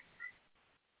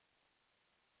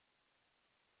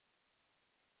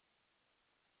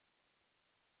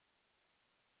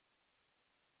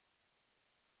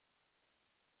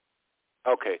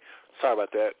 Okay, sorry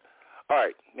about that. All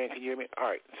right, man, can you hear me? All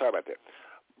right, sorry about that.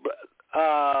 But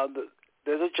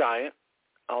there's a giant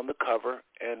on the cover,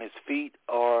 and his feet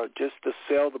are just to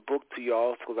sell the book to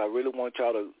y'all, because I really want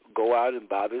y'all to go out and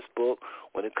buy this book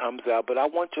when it comes out. But I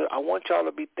want y'all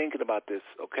to be thinking about this,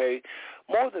 okay?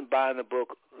 More than buying the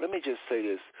book, let me just say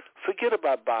this: forget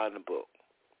about buying the book.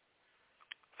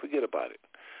 Forget about it.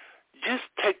 Just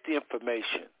take the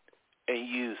information and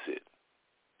use it.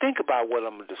 Think about what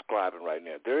I'm describing right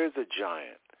now. There is a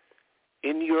giant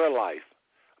in your life.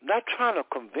 I'm not trying to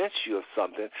convince you of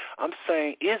something. I'm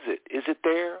saying, is it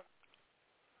there?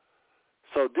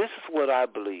 So this is what I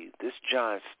believe. This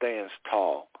giant stands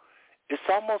tall. It's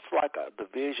almost like the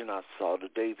vision I saw, the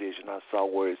day vision I saw,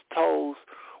 where his toes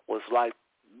was like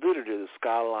literally the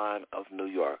skyline of New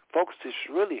York. Folks, this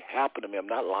really happened to me. I'm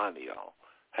not lying to y'all.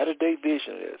 Had a day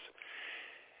vision of this.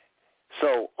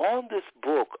 So on this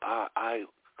book, I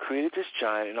created this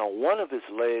giant, and on one of his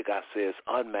legs I says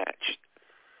unmatched.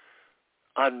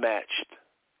 Unmatched.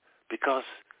 Because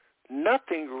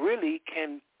nothing really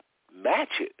can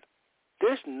match it.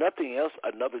 There's nothing else,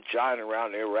 another giant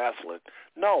around there wrestling.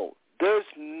 No, there's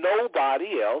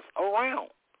nobody else around.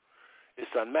 It's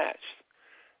unmatched.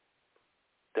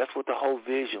 That's what the whole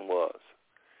vision was.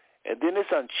 and then it's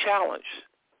unchallenged.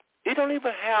 It don't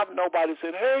even have nobody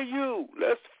saying, hey, you,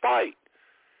 let's fight.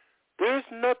 There's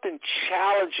nothing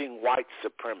challenging white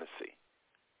supremacy.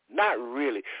 Not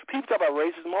really. People talk about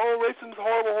racism. Oh, racism is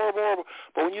horrible, horrible, horrible.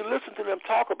 But when you listen to them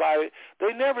talk about it,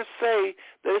 they never say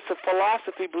that it's a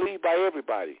philosophy believed by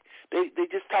everybody. They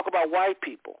just talk about white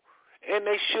people. And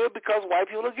they should, because white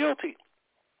people are guilty.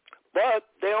 But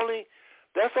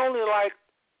that's only like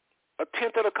a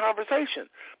tenth of the conversation,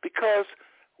 because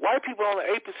white people are only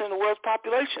 8% of the world's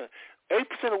population. 8%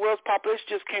 of the world's population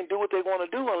just can't do what they want to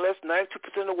do unless 92%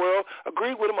 of the world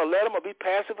agree with them or let them or be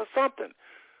passive or something.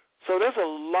 So there's a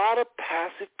lot of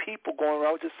passive people going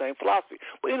around with the same philosophy.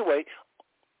 But anyway,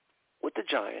 with the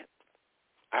giant,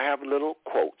 I have little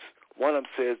quotes. One of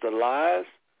them says, the lies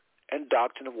and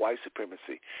doctrine of white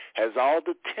supremacy has all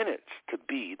the tenets to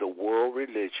be the world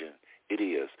religion it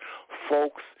is.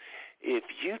 Folks, if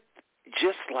you,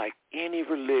 just like any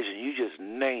religion, you just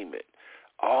name it,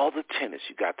 all the tenets,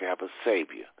 you got to have a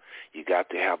savior. You got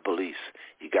to have beliefs.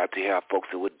 You got to have folks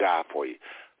that would die for you,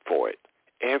 for it.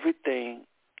 Everything,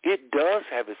 it does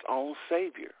have its own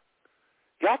savior.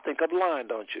 Y'all think I'm lying,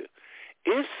 don't you?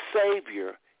 Its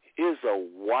savior is a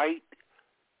white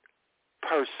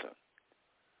person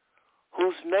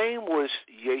whose name was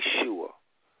Yeshua.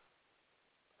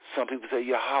 Some people say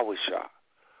Yahweh Shah.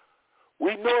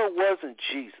 We know it wasn't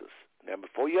Jesus. Now,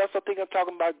 before you also think I'm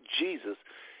talking about Jesus,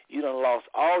 you done lost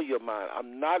all your mind.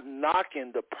 I'm not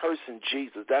knocking the person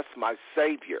Jesus. That's my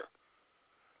Savior.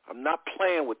 I'm not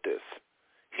playing with this.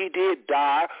 He did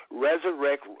die,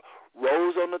 resurrect,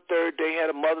 rose on the third day, had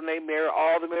a mother named Mary,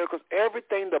 all the miracles,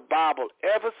 everything the Bible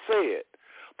ever said.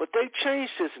 But they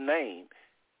changed his name,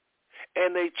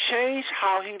 and they changed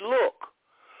how he looked.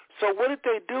 So what did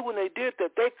they do when they did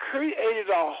that? They created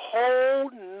a whole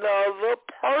nother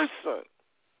person.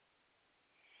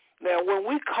 Now, when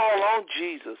we call on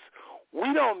Jesus,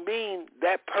 we don't mean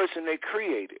that person they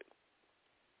created.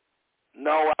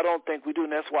 No, I don't think we do,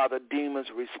 and that's why the demons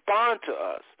respond to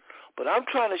us. But I'm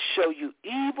trying to show you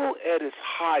evil at its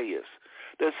highest,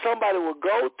 that somebody will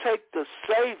go take the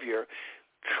Savior,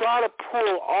 try to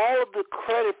pull all of the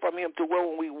credit from him to where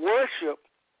when we worship,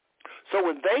 so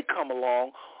when they come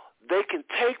along, they can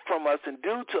take from us and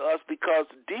do to us, because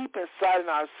deep inside in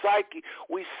our psyche,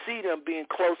 we see them being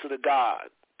closer to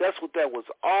God. That's what that was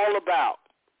all about.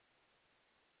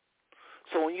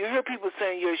 So when you hear people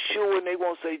saying Yeshua and they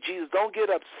won't say Jesus, don't get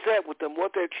upset with them.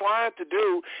 What they're trying to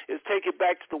do is take it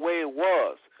back to the way it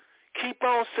was. Keep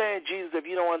on saying Jesus if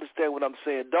you don't understand what I'm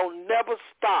saying. Don't never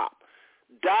stop.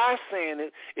 Die saying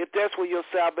it if that's where you're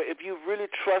salvation. If you really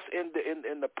trust in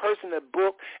the person, that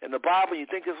book, and the Bible, you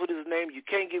think that's what his name, you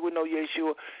can't get with no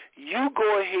Yeshua, you go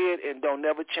ahead and don't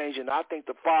never change it. And I think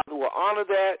the Father will honor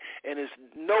that, and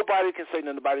nobody can say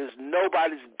nothing about it. It's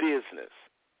nobody's business.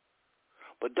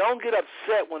 But don't get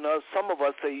upset when some of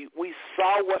us say we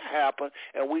saw what happened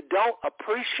and we don't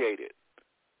appreciate it.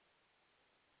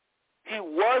 He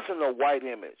wasn't a white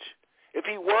image. If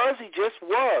he was, he just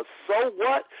was. So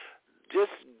what? Just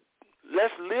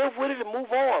let's live with it and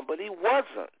move on. But he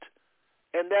wasn't.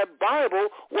 And that Bible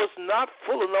was not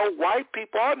full of no white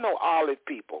people or no olive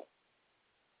people.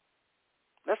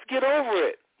 Let's get over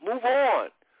it. Move on.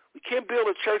 We can't build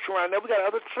a church around that. We got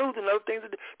other truth and other things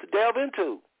to delve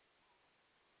into.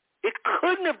 It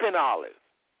couldn't have been olive.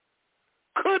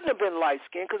 Couldn't have been light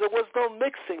skin, because there was no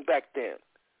mixing back then.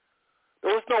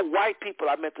 There was no white people,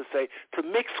 I meant to say, to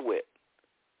mix with.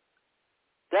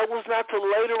 That was not till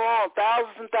later on,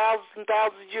 thousands and thousands and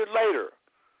thousands of years later.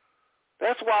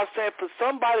 That's why I'm saying for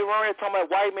somebody around here talking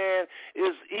about white man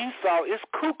is Esau, it's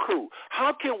cuckoo. How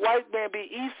can white man be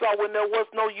Esau when there was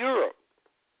no Europe?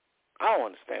 I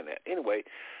don't understand that. Anyway,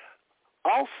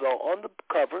 also on the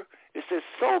cover, it says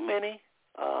so many,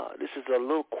 this is a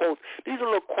little quote, these are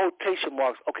little quotation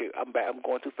marks. Okay, I'm back. I'm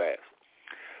going too fast.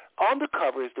 On the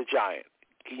cover is the giant.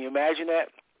 Can you imagine that?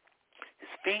 His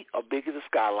feet are big as a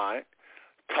skyline,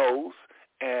 toes,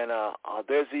 and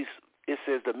there's these, it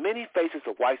says the many faces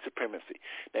of white supremacy.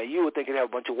 Now, you would think it have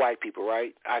a bunch of white people,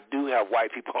 right? I do have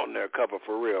white people on their cover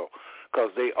for real, because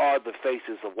they are the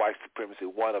faces of white supremacy,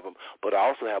 one of them. But I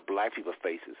also have black people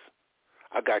faces.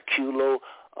 I got cute little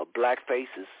black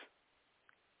faces,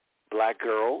 black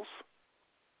girls,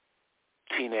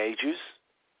 teenagers.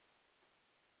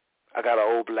 I got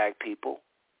old black people.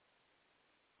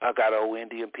 I got old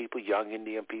Indian people, young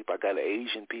Indian people. I got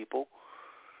Asian people.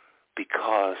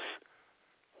 Because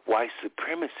white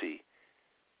supremacy,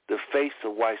 the face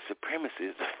of white supremacy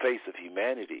is the face of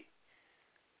humanity.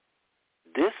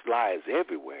 This lie is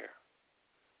everywhere.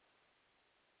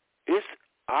 It's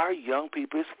our young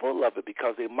people is full of it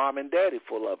because their mom and daddy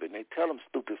full of it, and they tell them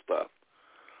stupid stuff.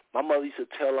 My mother used to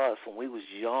tell us when we was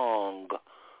young,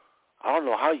 I don't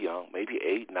know how young, maybe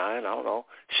 8, 9, I don't know,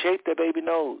 shape their baby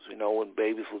nose. You know, when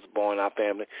babies was born in our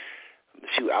family,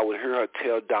 I would hear her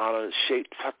tell Donna to shape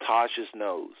Tasha's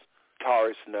nose,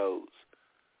 Taurus nose.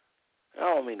 I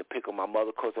don't mean to pick on my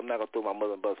mother, because I'm not going to throw my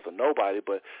mother in bus for nobody,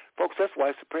 but, folks, that's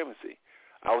white supremacy.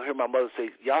 I would hear my mother say,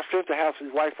 y'all strip the house for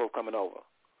these white folk coming over.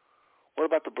 What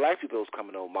about the black people that's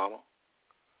coming over, Mama?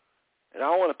 And I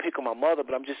don't want to pick on my mother,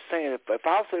 but I'm just saying, if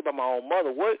I was say about my own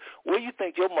mother, what do you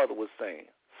think your mother was saying?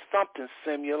 Something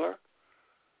similar.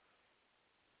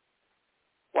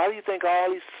 Why do you think all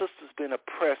these sisters been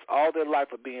oppressed all their life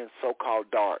of being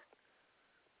so-called dark?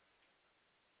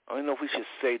 I don't know if we should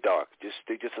say dark, just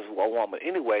as a woman.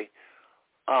 Anyway,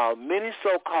 many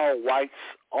so-called whites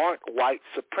aren't white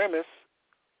supremacists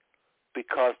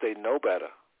because they know better.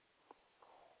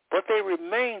 But they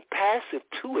remain passive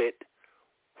to it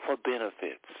for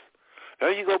benefits.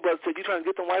 There you go, brother. Said you trying to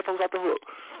get them white folks out the hook.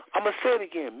 I'm going to say it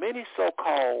again. Many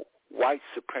so-called white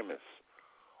supremacists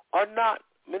are not,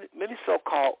 many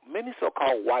so-called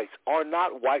whites are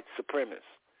not white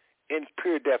supremacists in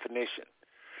pure definition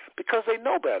because they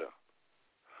know better,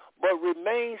 but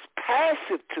remains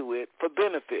passive to it for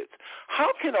benefits.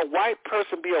 How can a white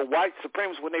person be a white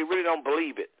supremacist when they really don't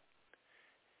believe it?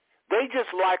 They just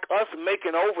like us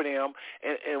making over them,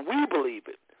 and we believe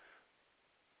it.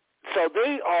 So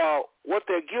they are, what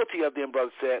they're guilty of, then,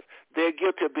 Brother Seth, they're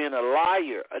guilty of being a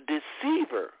liar, a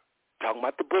deceiver. Talking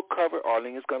about the book cover,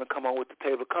 Arlene is going to come on with the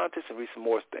table of contents and read some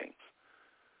more things.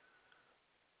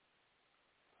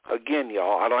 Again,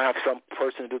 y'all, I don't have some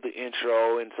person do the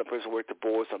intro and some person work the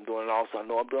board, so I'm doing it also. I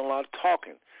know I'm doing a lot of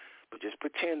talking, but just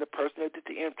pretend the person that did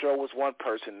the intro was one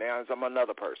person. Now I'm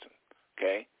another person,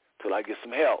 okay, till I get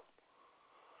some help.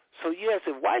 So, yes,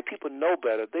 if white people know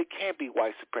better, they can't be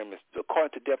white supremacists.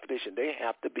 According to definition, they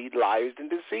have to be liars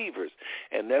and deceivers.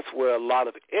 And that's where a lot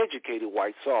of educated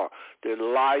whites are. They're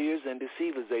liars and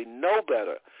deceivers. They know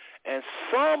better. And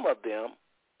some of them,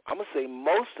 I'm going to say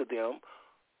most of them,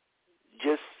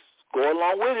 just go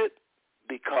along with it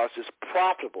because it's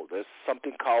profitable. There's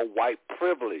something called white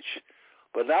privilege.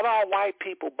 But not all white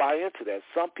people buy into that.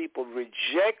 Some people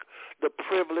reject the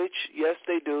privilege. Yes,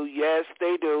 they do. Yes,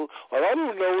 they do. Well, I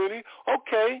don't know any.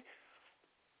 Okay.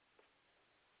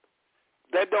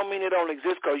 That don't mean it don't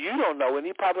exist because you don't know any.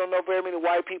 You probably don't know very many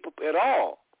white people at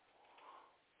all.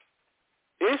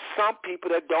 There's some people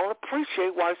that don't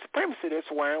appreciate white supremacy that's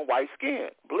wearing white skin.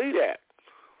 Believe that.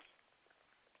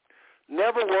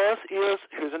 Never was, is,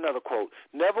 here's another quote,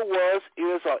 never was,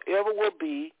 is, or ever will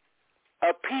be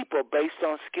a people based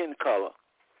on skin color,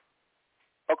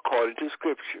 according to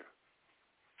Scripture.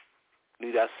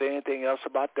 Need I say anything else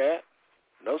about that?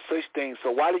 No such thing.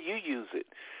 So why do you use it?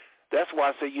 That's why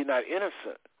I say you're not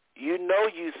innocent. You know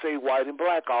you say white and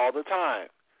black all the time.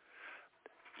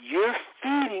 You're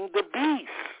feeding the beast.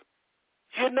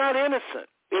 You're not innocent.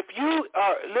 If you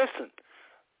are, listen,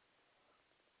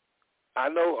 I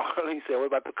know Arlene said, what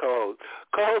about the co-host?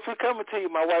 Co-host, we're coming to you.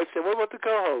 My wife said, what about the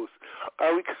co-host?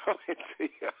 Are we coming to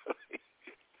you?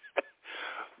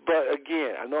 But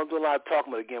again, I know I'm doing a lot of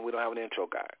talking, but again, we don't have an intro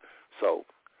guy. So,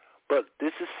 but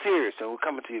this is serious, and we're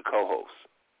coming to you, co-host.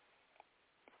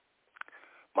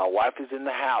 My wife is in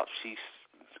the house. She's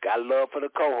got love for the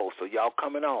co-host, so y'all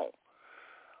coming on.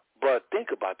 But think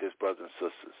about this, brothers and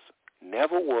sisters.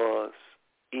 Never was,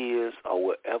 is, or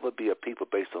will ever be a people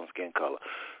based on skin color.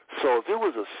 So if it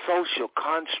was a social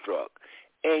construct,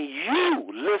 and you,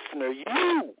 listener,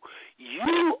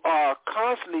 you are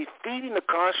constantly feeding the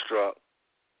construct,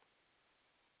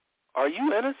 are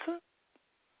you innocent?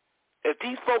 If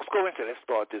these folks go into, let's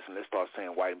start this and let's start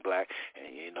saying white and black,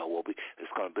 and you know what,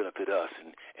 it's going to benefit us,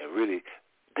 and really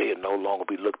they'll no longer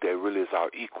be looked at really as our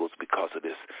equals because of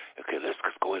this. Okay, let's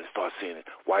just go ahead and start seeing it,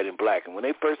 white and black. And when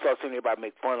they first start seeing everybody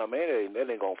make fun of them, that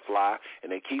ain't going to fly.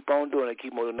 And they keep on doing it,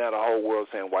 keep on doing that, the whole world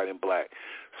saying white and black.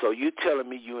 So you telling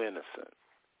me you innocent.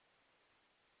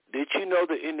 Did you know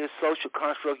that in this social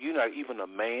construct, you're not even a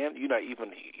man? You're not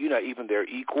even their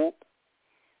equal?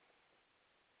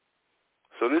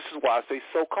 So this is why I say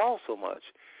so-called so much.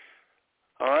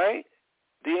 All right?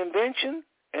 The invention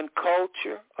and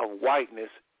culture of whiteness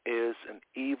is an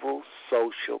evil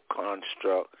social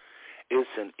construct. It's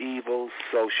an evil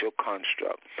social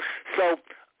construct. So,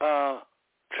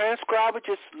 transcriber,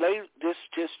 just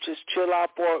chill out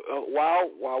for a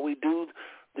while we do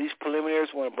these preliminaries.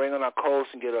 We want to bring on our co-host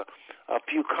and get a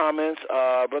few comments.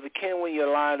 Brother Ken, when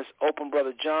your line is open,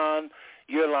 Brother John,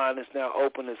 your line is now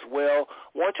open as well.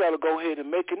 I want y'all to go ahead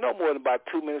and make it no more than about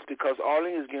 2 minutes because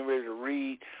Arlene is getting ready to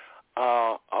read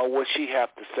or what she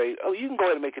have to say. Oh, you can go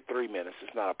ahead and make it 3 minutes.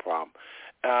 It's not a problem.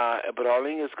 But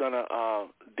Arlene is going to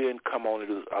then come on and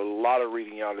do a lot of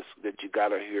reading, y'all, that you got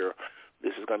to hear.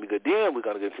 This is going to be good. Then we're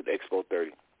going to get into the Expo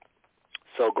 30.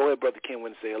 So go ahead, Brother Kenwin,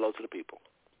 and say hello to the people.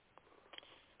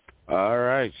 All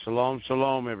right. Shalom,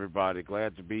 shalom, everybody.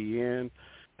 Glad to be in.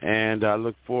 And I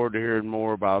look forward to hearing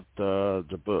more about the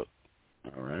book.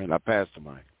 All right. I pass the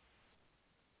mic.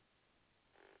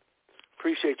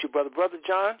 Appreciate you, brother. Brother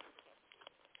John?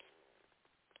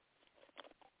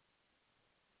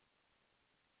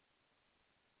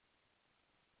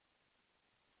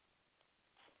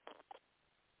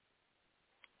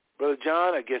 Brother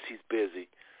John, I guess he's busy.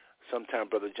 Sometimes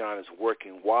Brother John is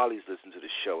working while he's listening to the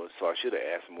show, and so I should have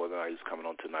asked him whether or not he was coming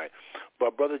on tonight.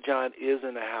 But Brother John is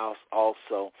in the house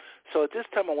also. So at this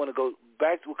time I want to go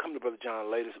back. We'll come to Brother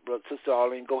John later. Sister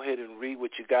Arlene, go ahead and read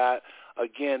what you got.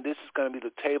 Again, this is going to be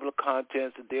the table of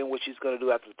contents, and then what she's going to do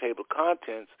after the table of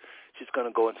contents, she's going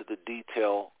to go into the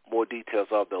more details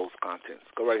of those contents.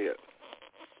 Go right ahead.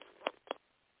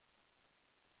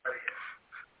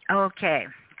 Okay.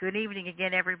 Good evening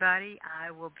again, everybody. I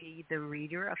will be the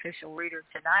official reader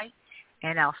tonight,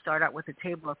 and I'll start out with the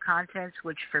table of contents,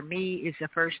 which for me is the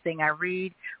first thing I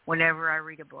read whenever I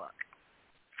read a book.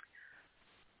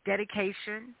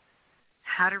 Dedication,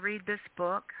 how to read this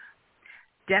book,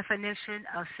 definition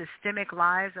of systemic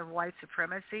lies of white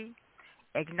supremacy,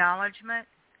 acknowledgement,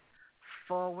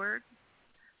 forward,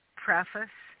 preface,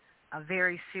 a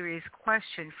very serious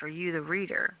question for you, the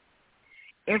reader,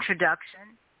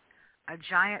 introduction, a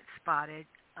giant spotted,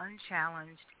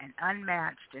 unchallenged, and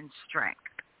unmatched in strength.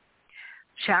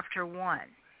 Chapter 1.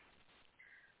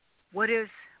 What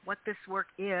this work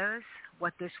is,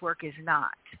 what this work is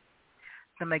not.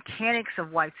 The mechanics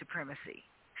of white supremacy,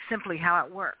 simply how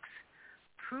it works.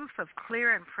 Proof of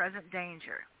clear and present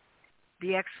danger.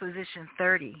 The exposition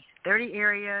 30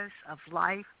 areas of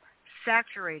life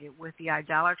saturated with the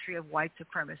idolatry of white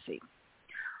supremacy.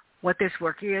 What this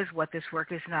work is, what this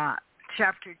work is not.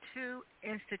 Chapter 2,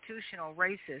 institutional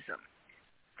racism,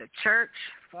 the church,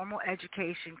 formal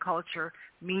education, culture,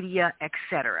 media,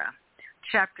 etc.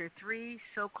 Chapter 3,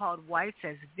 so-called whites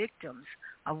as victims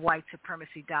of white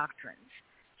supremacy doctrines.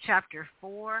 Chapter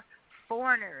 4,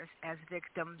 foreigners as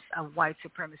victims of white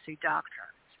supremacy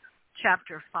doctrines.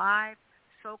 Chapter 5,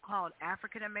 so-called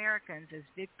African Americans as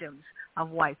victims of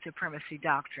white supremacy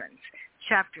doctrines.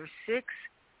 Chapter 6,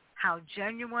 how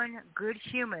genuine, good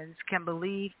humans can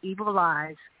believe evil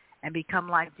lies and become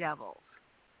like devils.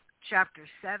 Chapter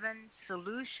 7,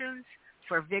 solutions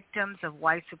for victims of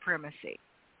white supremacy.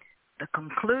 The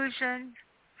conclusion,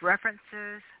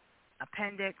 references,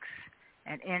 appendix,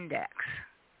 and index.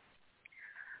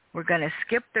 We're going to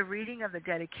skip the reading of the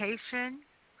dedication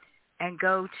and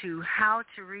go to how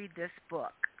to read this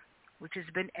book, which has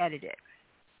been edited.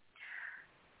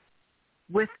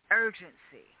 With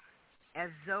urgency, as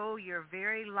though your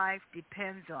very life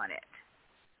depends on it,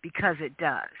 because it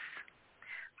does.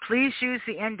 Please use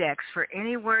the index for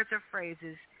any words or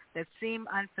phrases that seem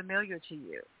unfamiliar to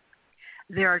you.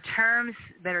 There are terms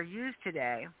that are used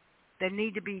today that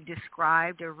need to be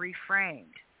described or reframed.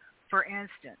 For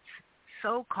instance,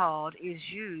 so-called is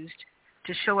used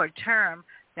to show a term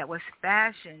that was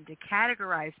fashioned to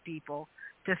categorize people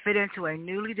to fit into a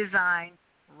newly designed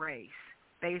race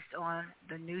based on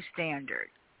the new standard.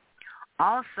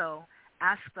 Also,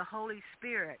 ask the Holy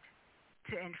Spirit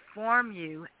to inform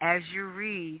you as you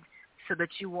read so that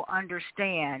you will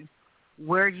understand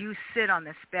where you sit on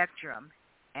the spectrum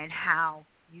and how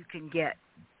you can get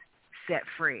set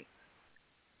free.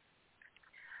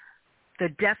 The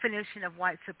definition of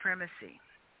white supremacy.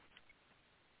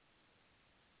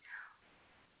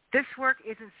 This work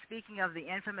isn't speaking of the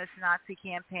infamous Nazi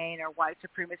campaign or white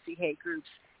supremacy hate groups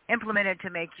implemented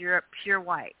to make Europe pure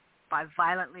white by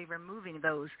violently removing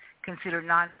those considered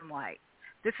non-white.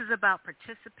 This is about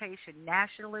participation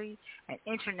nationally and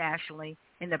internationally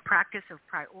in the practice of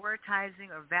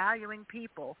prioritizing or valuing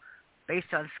people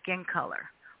based on skin color,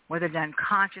 whether done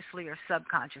consciously or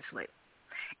subconsciously.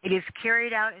 It is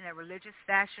carried out in a religious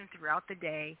fashion throughout the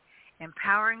day,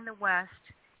 empowering the West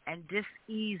and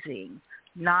diseasing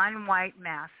non-white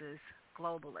masses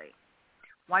globally.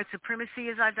 White supremacy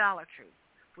is idolatry,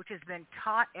 which has been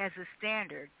taught as a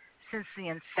standard since the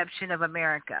inception of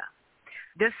America.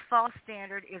 This false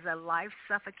standard is a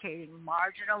life-suffocating,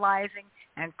 marginalizing,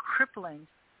 and crippling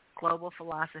global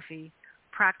philosophy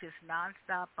practiced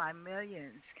nonstop by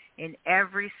millions in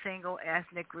every single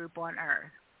ethnic group on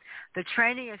earth. The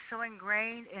training is so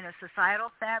ingrained in a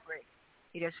societal fabric,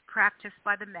 it is practiced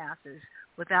by the masses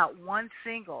without one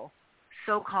single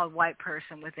so-called white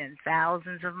person within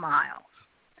thousands of miles.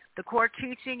 The core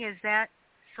teaching is that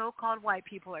so-called white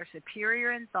people are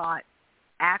superior in thought,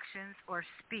 actions, or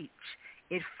speech.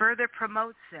 It further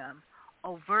promotes them,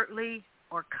 overtly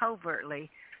or covertly,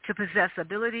 to possess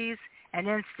abilities and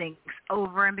instincts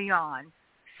over and beyond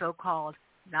so-called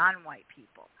non-white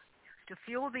people. To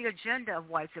fuel the agenda of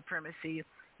white supremacy,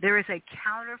 there is a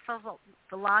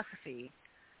counter-philosophy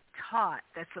taught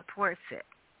that supports it.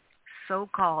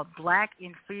 So-called black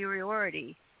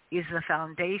inferiority is the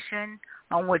foundation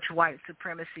on which white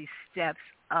supremacy steps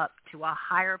up to a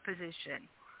higher position.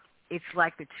 It's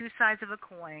like the two sides of a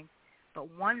coin, but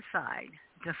one side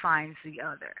defines the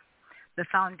other. The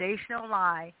foundational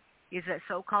lie is that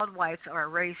so-called whites are a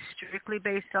race strictly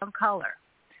based on color.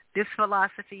 This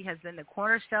philosophy has been the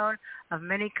cornerstone of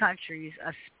many countries,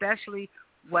 especially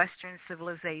Western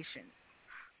civilizations.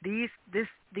 These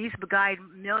beguiled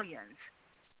millions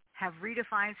have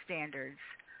redefined standards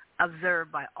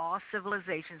observed by all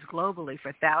civilizations globally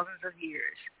for thousands of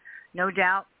years. No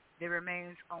doubt there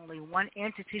remains only one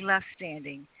entity left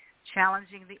standing,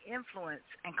 challenging the influence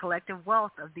and collective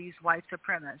wealth of these white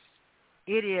supremacists.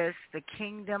 It is the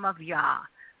kingdom of Yah,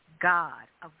 God,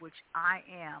 of which I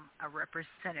am a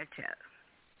representative.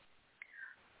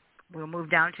 We'll move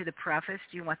down to the preface.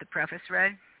 Do you want the preface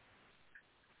read?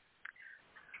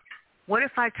 What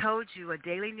if I told you a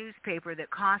daily newspaper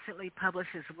that constantly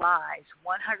publishes lies,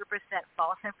 100%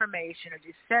 false information or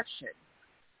deception,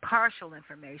 partial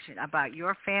information about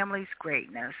your family's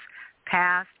greatness,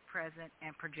 past, present,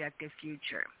 and projected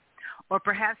future? Or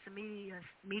perhaps the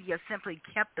media simply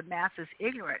kept the masses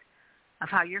ignorant of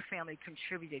how your family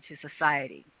contributed to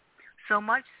society. So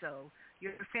much so,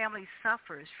 your family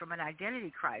suffers from an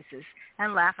identity crisis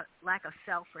and lack of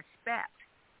self-respect.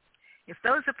 If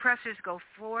those oppressors go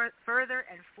further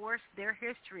and force their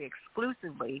history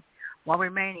exclusively while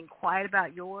remaining quiet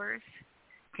about yours,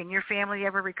 can your family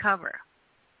ever recover?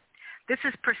 This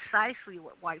is precisely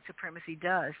what white supremacy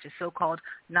does to so-called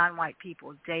non-white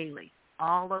people daily,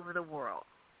 all over the world.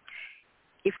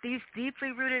 If these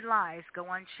deeply rooted lies go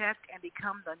unchecked and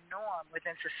become the norm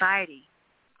within society,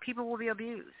 people will be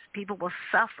abused. People will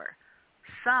suffer.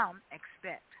 Some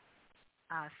expect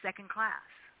second class.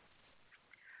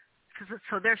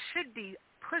 So there should be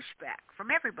pushback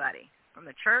from everybody, from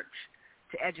the church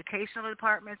to educational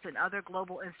departments and other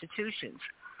global institutions.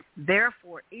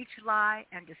 Therefore, each lie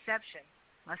and deception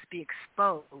must be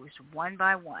exposed one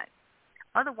by one.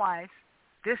 Otherwise,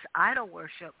 this idol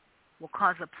worship will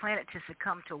cause the planet to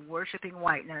succumb to worshiping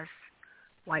whiteness,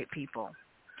 white people.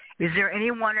 Is there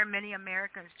anyone or many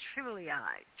Americans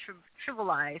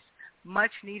trivialize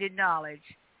much-needed knowledge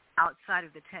outside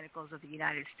of the tentacles of the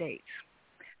United States?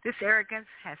 This arrogance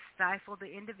has stifled the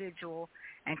individual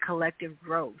and collective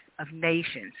growth of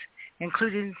nations,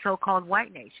 including so-called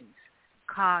white nations,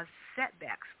 caused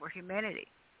setbacks for humanity.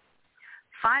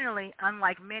 Finally,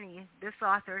 unlike many, this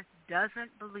author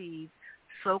doesn't believe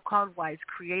so-called whites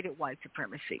created white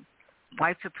supremacy.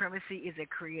 White supremacy is a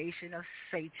creation of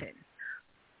Satan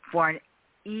for an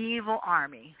evil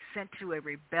army sent to a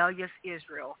rebellious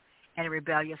Israel and a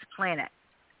rebellious planet.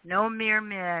 No mere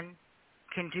men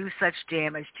can do such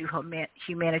damage to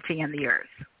humanity and the earth.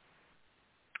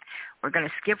 We're going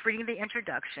to skip reading the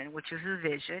introduction, which is a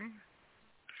vision,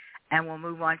 and we'll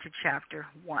move on to chapter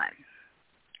 1.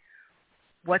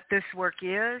 What this work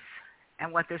is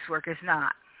and what this work is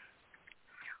not.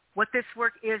 What this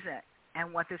work isn't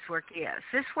and what this work is.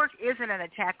 This work isn't an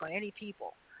attack on any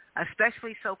people,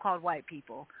 especially so-called white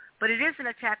people, but it is an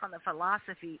attack on the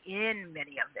philosophy in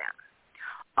many of them.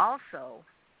 Also,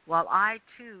 while I,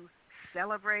 too,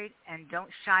 celebrate and don't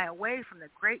shy away from the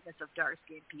greatness of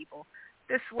dark-skinned people,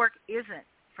 this work isn't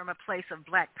from a place of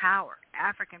black power,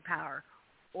 African power,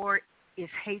 or is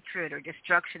hatred or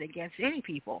destruction against any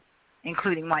people,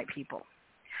 including white people.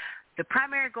 The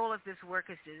primary goal of this work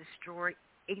is to destroy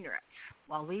ignorance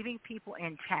while leaving people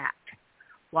intact.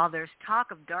 While there's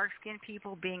talk of dark-skinned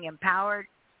people being empowered,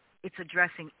 it's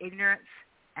addressing ignorance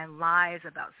and lies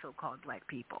about so-called black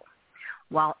people.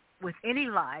 While with any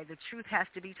lie, the truth has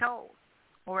to be told,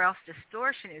 or else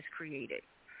distortion is created.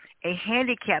 A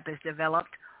handicap is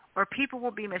developed, or people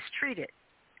will be mistreated.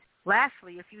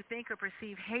 Lastly, if you think or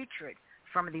perceive hatred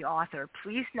from the author,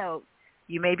 please note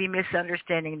you may be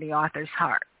misunderstanding the author's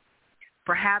heart.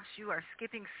 Perhaps you are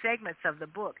skipping segments of the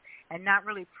book and not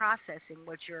really processing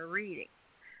what you're reading.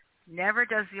 Never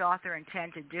does the author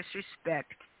intend to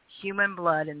disrespect human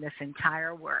blood in this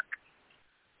entire work.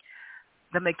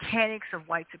 The mechanics of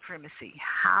white supremacy,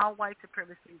 how white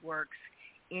supremacy works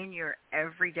in your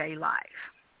everyday life.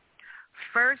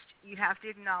 First, you have to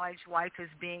acknowledge whites as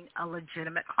being a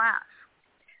legitimate class.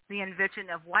 The invention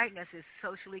of whiteness is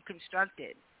socially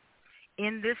constructed.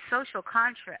 In this social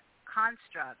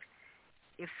construct,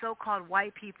 if so-called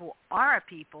white people are a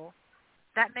people,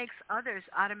 that makes others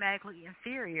automatically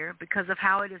inferior because of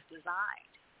how it is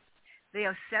designed. They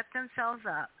have set themselves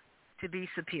up to be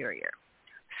superior.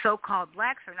 So-called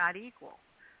blacks are not equal,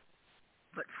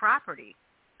 but property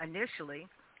initially,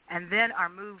 and then are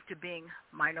moved to being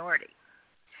minority.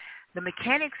 The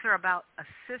mechanics are about a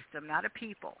system, not a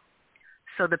people.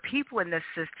 So the people in this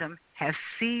system have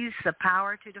seized the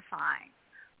power to define,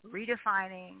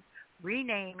 redefining,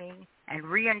 renaming, and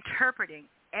reinterpreting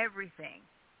everything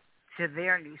to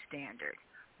their new standard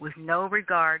with no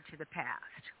regard to the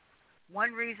past.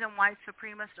 One reason white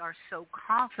supremacists are so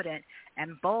confident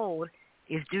and bold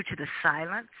is due to the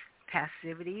silence,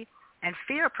 passivity, and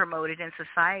fear promoted in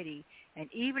society and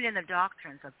even in the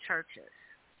doctrines of churches.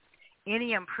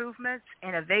 Any improvements,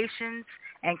 innovations,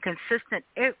 and consistent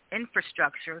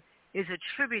infrastructure is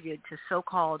attributed to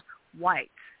so-called whites,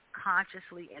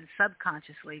 consciously and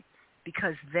subconsciously,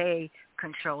 because they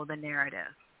control the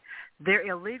narrative. Their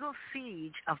illegal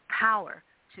siege of power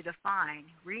to define,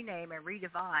 rename, and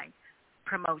redefine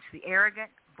promotes the arrogant,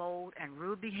 bold, and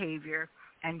rude behavior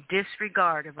and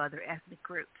disregard of other ethnic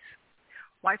groups.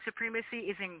 White supremacy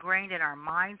is ingrained in our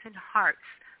minds and hearts,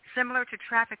 similar to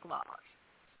traffic laws.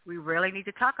 We rarely need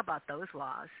to talk about those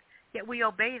laws, yet we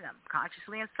obey them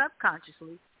consciously and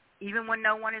subconsciously, even when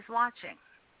no one is watching.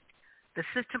 The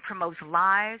system promotes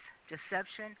lies,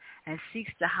 deception, and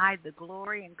seeks to hide the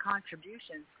glory and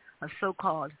contributions of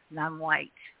so-called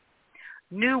non-white.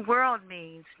 New world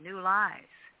means new lies,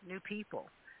 new people,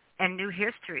 and new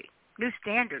history, new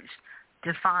standards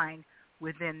defined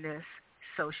within this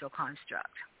social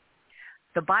construct.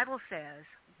 The Bible says,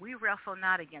 we wrestle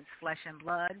not against flesh and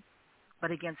blood, but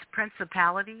against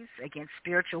principalities, against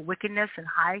spiritual wickedness in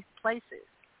high places.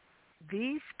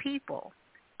 These people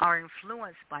are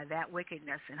influenced by that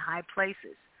wickedness in high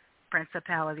places,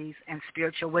 principalities, and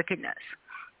spiritual wickedness.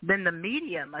 Then the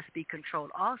media must be controlled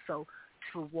also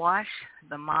to wash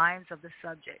the minds of the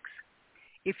subjects.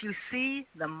 If you see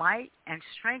the might and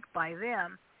strength by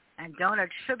them and don't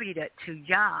attribute it to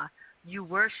Yah, you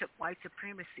worship white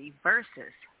supremacy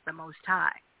versus the Most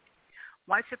High.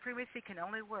 White supremacy can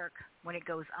only work when it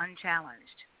goes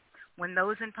unchallenged. When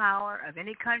those in power of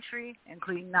any country,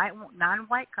 including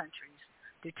non-white countries,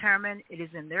 determine it is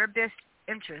in their best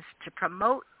interest to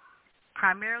promote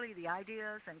primarily the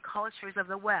ideas and cultures of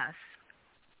the West,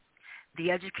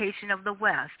 the education of the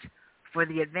West, for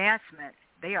the advancement,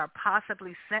 they are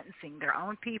possibly sentencing their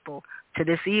own people to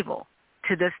this evil,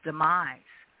 to this demise,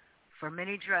 for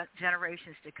many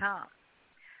generations to come.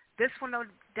 This will no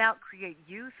doubt create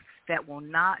youth that will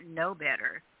not know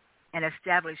better and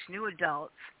establish new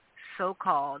adults,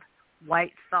 so-called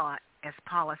white thought as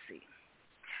policy.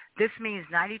 This means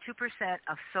 92%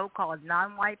 of so-called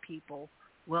non-white people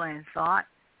will in thought,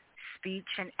 speech,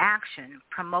 and action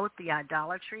promote the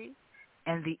idolatry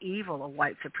and the evil of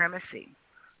white supremacy.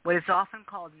 What is often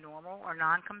called normal or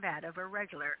non-combative or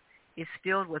regular is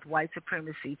filled with white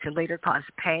supremacy to later cause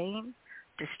pain,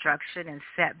 destruction, and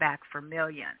setback for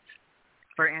millions.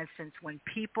 For instance, when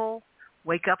people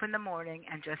wake up in the morning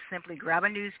and just simply grab a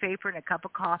newspaper and a cup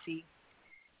of coffee,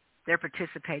 they're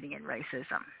participating in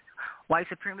racism. White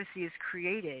supremacy is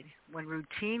created when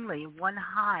routinely one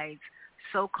hides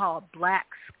so-called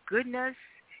blacks' goodness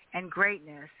and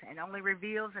greatness and only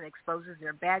reveals and exposes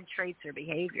their bad traits or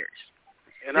behaviors.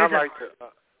 And I'd like to,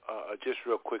 just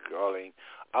real quick, Arlene,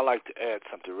 I'd like to add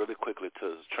something really quickly to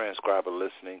the transcriber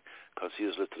listening, because he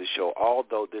was listening to the show.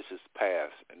 Although this is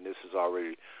past and this is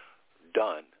already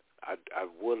done, I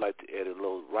would like to add a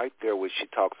little right there where she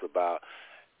talks about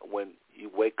when you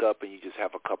wake up and you just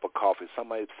have a cup of coffee. Some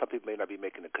people may not be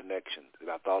making the connection, and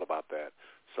I thought about that.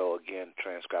 So, again,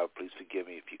 transcriber, please forgive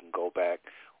me if you can go back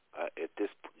at this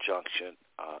junction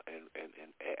and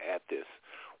add this.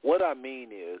 What I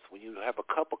mean is when you have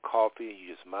a cup of coffee and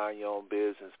you just mind your own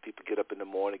business, people get up in the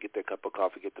morning, get their cup of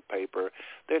coffee, get the paper.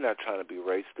 They're not trying to be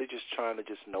racist. They're just trying to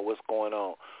just know what's going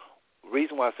on. The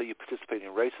reason why I say you participate in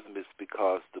racism is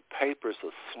because the papers are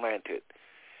slanted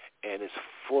and it's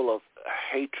full of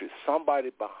hatred. Somebody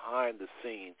behind the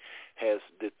scene has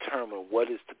determined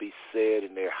what is to be said,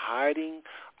 and they're hiding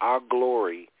our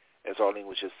glory, as Arlene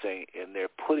was just saying, and they're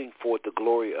putting forth the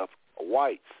glory of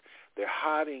whites. They're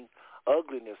hiding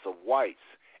ugliness of whites,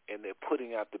 and they're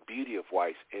putting out the beauty of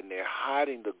whites, and they're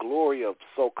hiding the glory of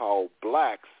so-called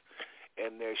blacks,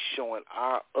 and they're showing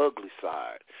our ugly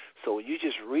side. So when you're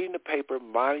just reading the paper,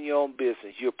 minding your own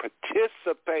business, you're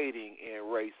participating in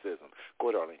racism. Go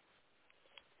ahead, Arlene.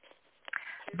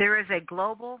 There is a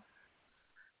global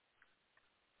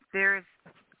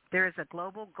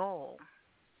goal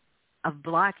of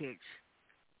blockage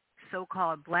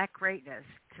so-called black greatness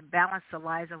to balance the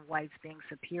lies of whites being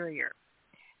superior.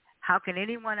 How can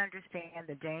anyone understand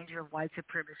the danger of white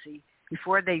supremacy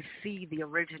before they see the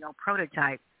original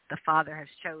prototype the Father has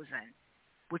chosen,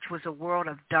 which was a world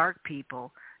of dark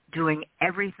people doing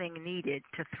everything needed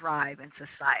to thrive in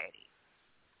society?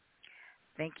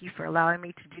 Thank you for allowing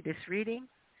me to do this reading,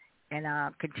 and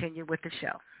continue with the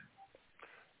show.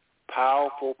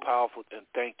 Powerful, powerful, and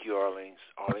thank you, Arlene.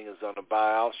 Arlene is on a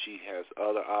buyout. She has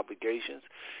other obligations,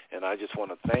 and I just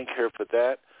want to thank her for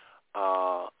that.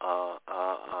 I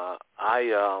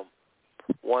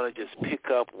want to just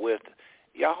pick up with,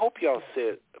 I hope y'all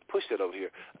said, push that over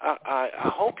here. I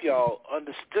hope y'all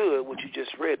understood what you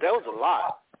just read. That was a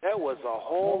lot. That was a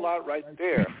whole lot right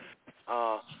there.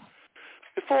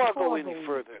 Before I go any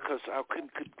further, because I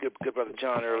couldn't get Brother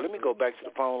John earlier, let me go back to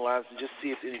the phone lines and just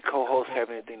see if any co-hosts have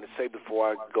anything to say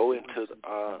before I go into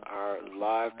our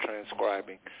live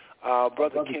transcribing.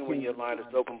 Brother Kenwin, your line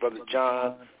is open. Brother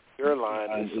John, your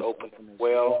line is open as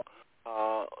well.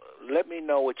 Let me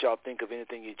know what y'all think of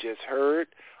anything you just heard.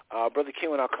 Brother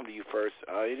Kenwin, I'll come to you first.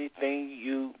 Anything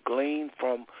you gleaned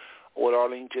from what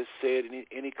Arlene just said?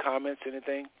 Any comments,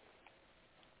 anything?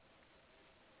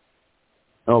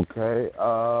 Okay.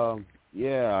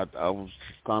 Yeah, I was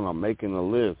kind of making a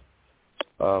list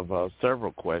of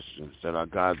several questions that I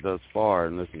got thus far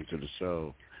and listening to the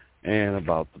show and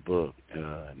about the book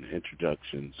and the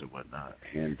introductions and whatnot.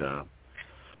 And,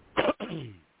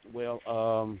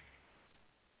 well,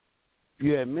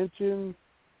 you had mentioned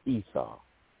Esau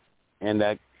and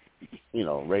that,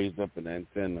 raised up an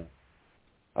antenna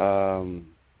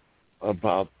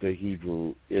about the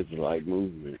Hebrew Israelite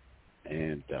movement.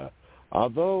 And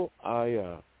although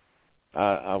I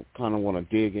kind of want to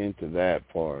dig into that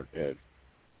part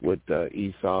with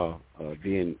Esau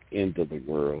being end of the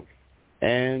world.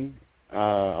 And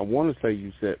I want to say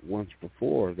you said once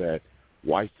before that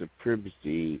white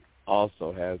supremacy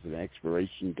also has an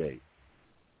expiration date.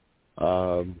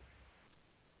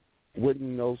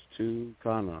 Wouldn't those two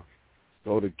kind of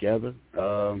go together?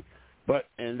 And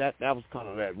that was kind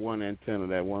of that one antenna,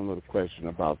 that one little question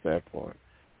about that part.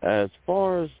 As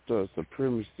far as the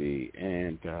supremacy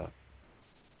and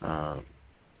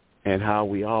how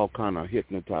we all kind of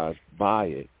hypnotized by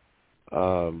it,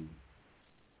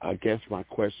 I guess my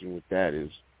question with that is,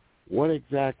 what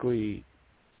exactly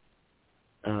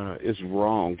is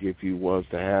wrong if you was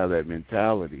to have that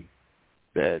mentality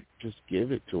that just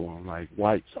give it to them, like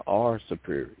whites are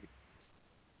superior?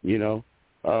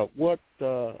 What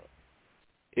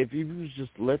if you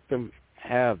just let them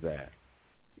have that?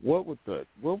 What would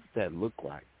that look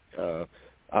like?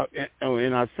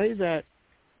 And I say that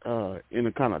in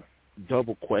a kind of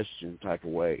double question type of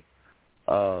way.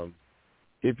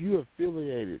 If you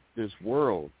affiliated this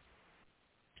world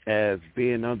as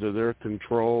being under their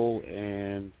control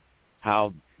and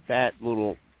how that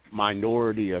little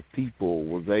minority of people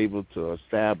was able to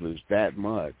establish that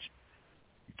much,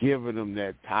 giving them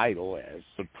that title as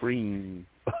supreme,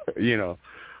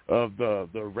 of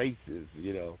the races,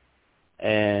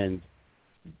 and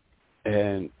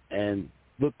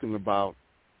looking about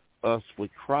us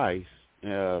with Christ,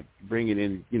 bringing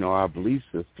in, our belief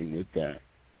system with that.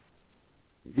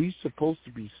 We're supposed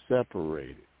to be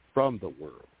separated from the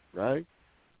world, right?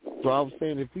 So I was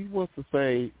saying, if we was to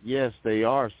say, yes, they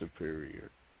are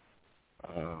superior,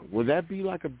 would that be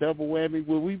like a double whammy?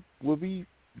 Would we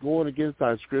going against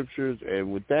our scriptures,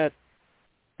 and would that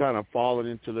kind of falling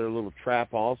into their little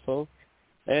trap also?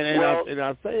 And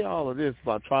I say all of this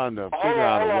by trying to figure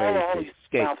out a way to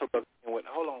escape.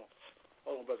 Hold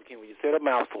on, Brother King. When you said a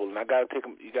mouthful, and we got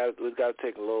to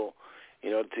take a little,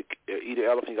 to eat an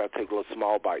elephant, you got to take a little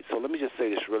small bite. So let me just say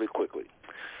this really quickly.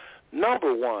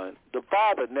 Number one, the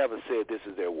Bible never said this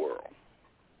is their world.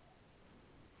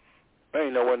 There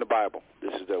ain't nowhere in the Bible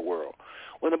this is their world.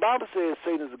 When the Bible says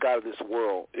Satan is the god of this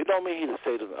world, it don't mean he's the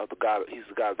Satan of the God. He's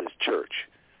the god of this church.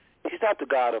 He's not the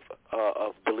God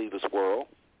of believers' world.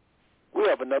 We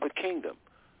have another kingdom.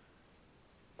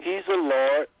 He's the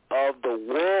Lord of the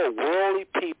world, worldly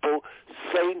people.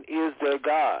 Satan is their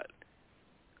God.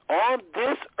 On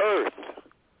this earth,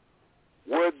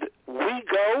 where we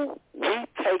go, we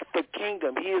take the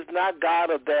kingdom. He is not God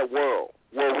of that world.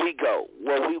 Where we go,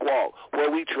 where we walk,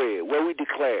 where we tread, where we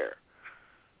declare.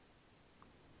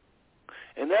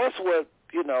 And that's what,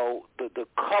 the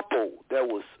couple that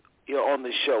was on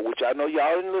the show, which I know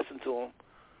y'all didn't listen to them,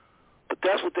 but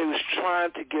that's what they was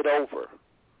trying to get over.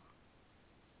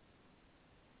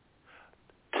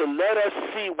 To let us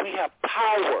see we have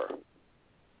power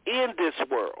in this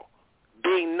world,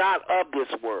 being not of this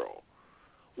world.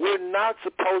 We're not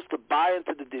supposed to buy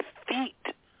into the defeat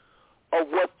of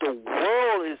what the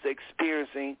world is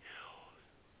experiencing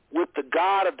with the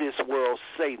God of this world,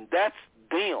 Satan. That's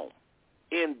them.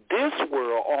 In this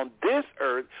world, on this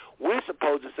earth, we're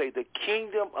supposed to say the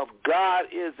kingdom of God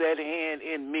is at hand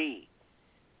in me.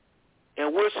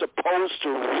 And we're supposed to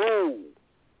rule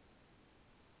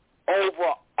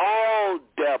over all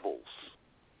devils,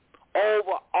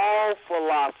 over all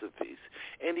philosophies.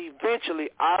 And eventually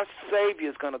our Savior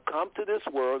is going to come to this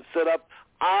world, set up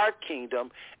our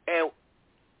kingdom, and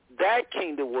that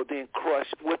kingdom will then crush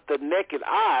with the naked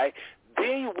eye.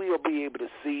 Then we'll be able to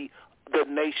see the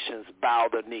nations bow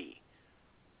the knee.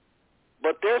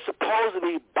 But they're supposed to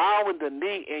be bowing the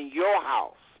knee in your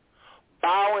house,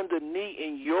 bowing the knee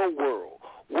in your world.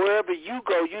 Wherever you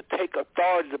go, you take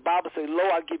authority. The Bible says, "Lo,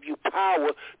 I give you power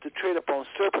to tread upon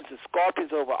serpents and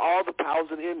scorpions over all the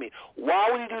powers of the enemy." Why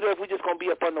would you do that if we're just going to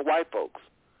be up on the white folks?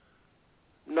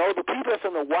 No, the people that's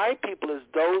on the white people is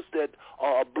those that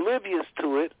are oblivious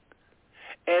to it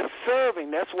and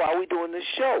serving. That's why we're doing this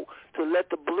show, to let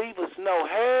the believers know,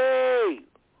 hey,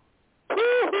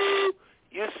 woo-hoo,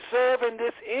 you're serving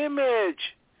this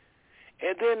image.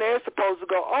 And then they're supposed to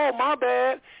go, oh, my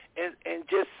bad, and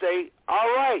just say,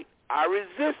 all right, I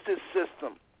resist this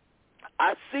system.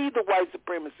 I see the white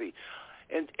supremacy.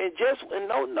 And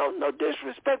no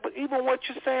disrespect, but even what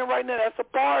you're saying right now, that's a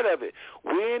part of it.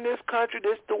 We're in this country,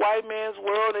 this is the white man's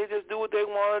world, they just do what they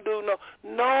want to do.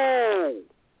 No.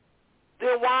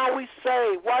 Then why are we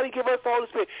saved? Why do you give us the Holy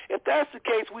Spirit? If that's the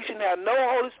case, we shouldn't have no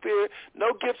Holy Spirit,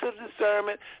 no gifts of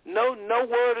discernment, no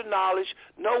word of knowledge,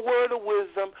 no word of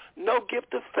wisdom, no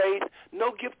gift of faith,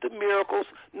 no gift of miracles,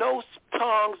 no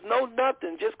tongues, no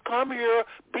nothing. Just come here,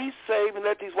 be saved, and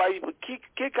let these white people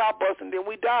kick our butts, and then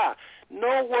we die.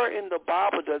 Nowhere in the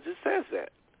Bible does it say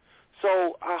that.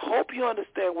 So I hope you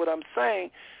understand what I'm saying.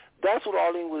 That's what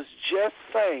Arlene was just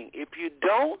saying. If you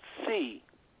don't see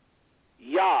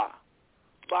Yah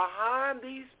behind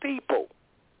these people,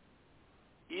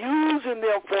 using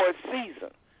them for a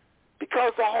season,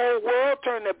 because the whole world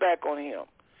turned their back on him.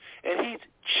 And he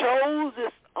chose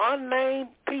this unnamed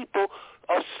people,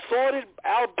 assorted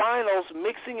albinos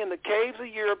mixing in the caves of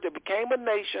Europe that became a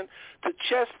nation, to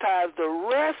chastise the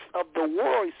rest of the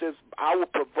world. He says, I will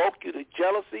provoke you to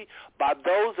jealousy by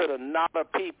those that are not a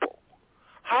people.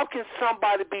 How can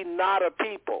somebody be not a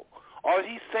people? Or is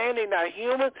he saying they're not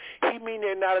human? He mean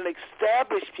they're not an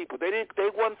established people. They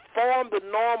weren't formed the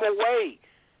normal way.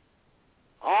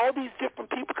 All these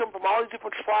different people come from all these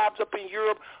different tribes up in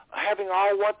Europe, having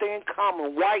all one thing in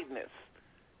common, whiteness.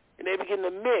 And they begin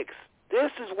to mix. This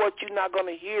is what you're not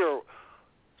going to hear.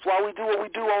 That's why we do what we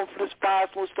do on this Five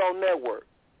Smooth Stone Network.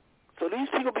 So these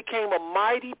people became a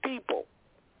mighty people.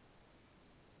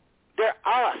 They're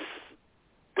us.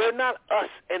 They're not us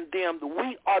and them.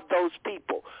 We are those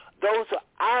people. Those are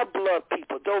our blood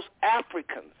people, those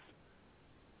Africans.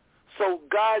 So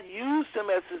God used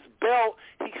them as his belt.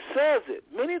 He says it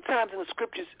many times in the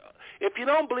scriptures. If you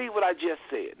don't believe what I just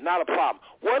said, not a problem.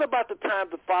 What about the time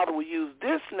the Father will use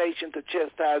this nation to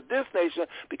chastise this nation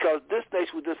because this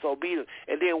nation was disobedient?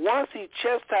 And then once he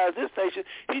chastised this nation,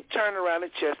 he turned around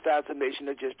and chastised the nation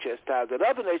that just chastised that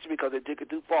other nation because they took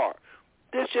it too far.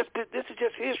 This is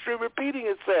just history repeating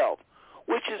itself,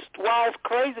 which is why it's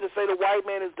crazy to say the white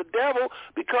man is the devil,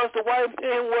 because the white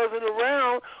man wasn't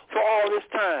around for all this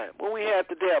time when we had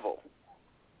the devil.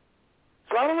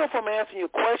 So I don't know if I'm answering your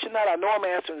question or not. I know I'm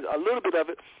answering a little bit of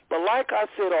it, but like I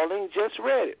said, Arlene just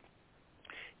read it.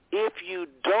 If you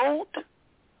don't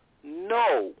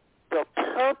know the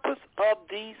purpose of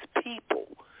these people,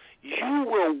 you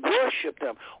will worship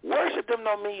them. Worship them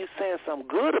don't mean you're saying something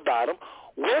good about them.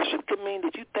 Worship can mean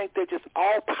that you think they're just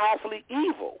all-powerfully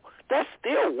evil. That's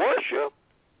still worship.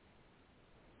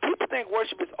 People think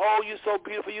worship is, oh, you're so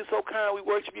beautiful, you're so kind, we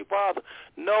worship you, Father.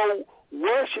 No,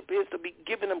 worship is to be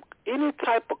giving them any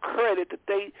type of credit that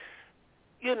they,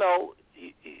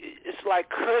 it's like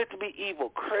credit to be evil,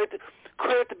 credit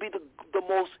to be the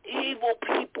most evil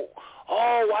people.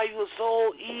 Oh, why you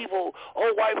so evil?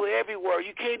 Oh, why you everywhere?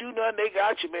 You can't do nothing. They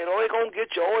got you, man. Oh, they going to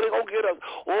get you. Oh, they going to get us.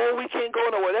 Oh, we can't go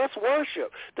nowhere. That's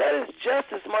worship. That is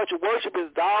just as much worship as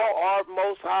thou art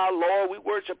most high, Lord. We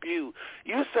worship you.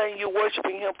 You're saying you're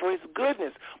worshiping him for his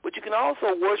goodness, but you can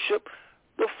also worship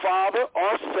the Father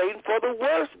or Satan for the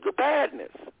worst, the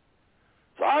badness.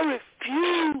 So I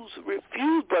refuse,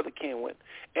 Brother Kenwin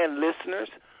and listeners,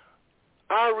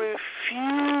 I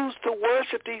refuse to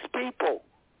worship these people.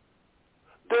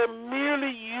 They're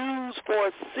merely used for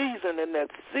a season, and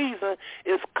that season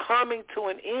is coming to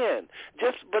an end.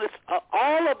 But it's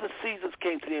all of the seasons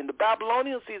came to an end. The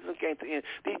Babylonian season came to an end.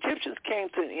 The Egyptians came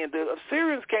to an end. The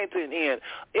Assyrians came to an end.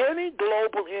 Any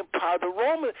global empire, the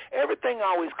Roman, everything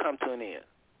always comes to an end.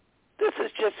 This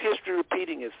is just history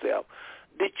repeating itself.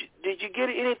 Did you get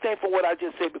anything from what I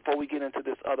just said before we get into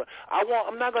this other?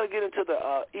 I'm not going to get into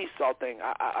the Esau thing.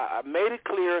 I made it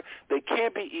clear they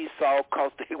can't be Esau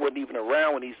because they weren't even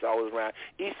around when Esau was around.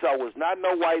 Esau was not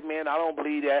no white man. I don't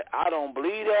believe that. I don't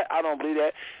believe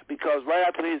that because right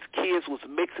after his kids was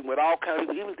mixing with all kinds of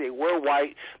people, even if they were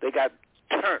white, they got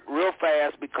turned real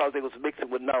fast because they was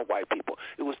mixing with non-white people.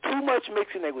 It was too much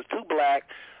mixing. They was too black.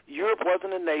 Europe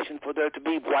wasn't a nation for there to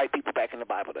be white people back in the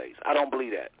Bible days. I don't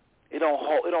believe that. It don't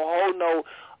hold no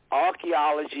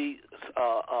archaeology,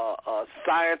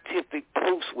 scientific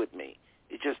proofs with me.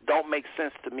 It just don't make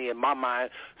sense to me in my mind,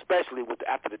 especially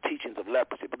after the teachings of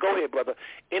leprosy. But go ahead, brother.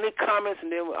 Any comments,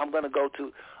 and then I'm going to go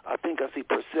to, I think I see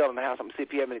Purcell in the house. I'm going to see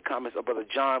if you have any comments. Or Brother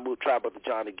John, we'll try Brother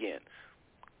John again.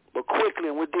 But quickly,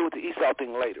 and we'll deal with the Esau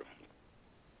thing later.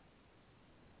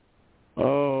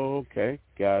 Oh, okay.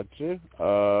 Gotcha.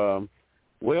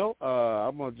 Well,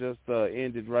 I'm going to just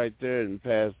end it right there and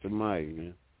pass the mic,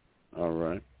 man. All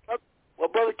right. Well,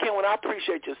 Brother Ken, I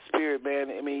appreciate your spirit,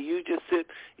 man. I mean, you just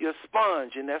you're a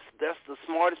sponge, and that's the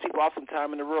smartest people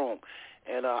oftentimes in the room.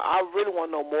 And I really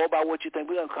want to know more about what you think.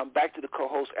 We're going to come back to the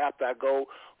co-host after I go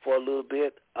for a little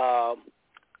bit.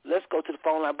 Let's go to the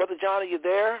phone line. Brother John, are you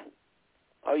there?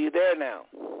 Are you there now?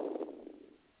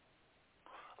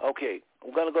 Okay.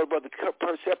 I'm going to go to Brother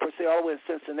Purcell all the way in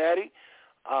Cincinnati.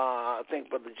 I think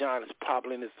Brother John is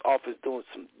probably in his office doing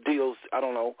some deals, I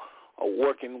don't know, or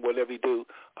working, whatever he do.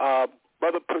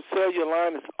 Brother Purcell, your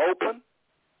line is open.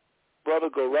 Brother,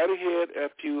 go right ahead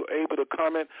if you're able to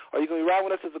comment. Are you going to be riding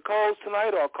with us as a co-host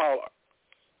tonight or a caller?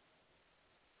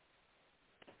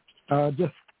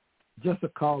 Just a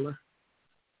caller.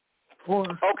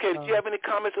 Okay, did you have any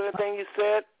comments on anything you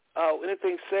said?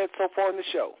 Anything said so far in the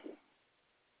show?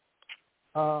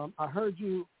 I heard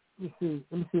you. Let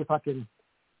me see if I can.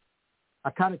 I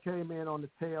kind of came in on the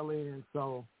tail end,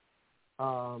 so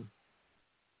I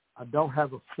don't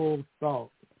have a full thought.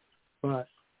 But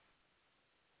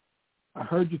I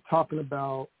heard you talking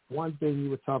about, one thing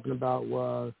you were talking about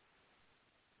was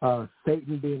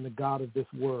Satan being the god of this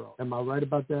world. Am I right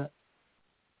about that?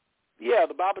 Yeah,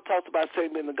 the Bible talks about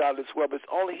Satan being the god of this world, but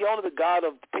he's only the god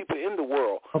of the people in the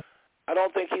world. I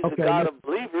don't think he's the god of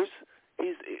believers.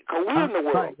 Because we're in the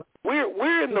world.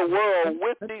 We're in the world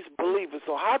with these believers.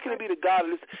 So how can he be the God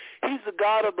of this? He's the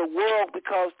God of the world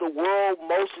because the world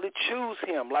mostly choose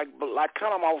him, like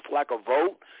kind of almost like a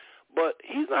vote. But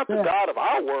he's not the God of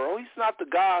our world. He's not the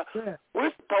God. Yeah.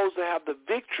 We're supposed to have the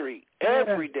victory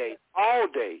every day, all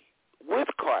day, with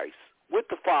Christ, with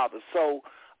the Father. So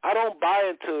I don't buy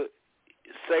into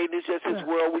Satan is just his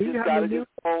world. We just got to get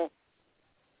on.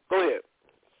 Go ahead.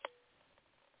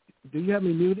 Do you have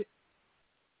me muted?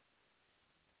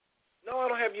 No, I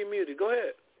don't have you muted. Go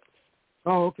ahead.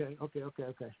 Oh, okay.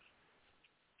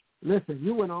 Listen,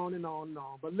 you went on and on and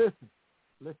on, but listen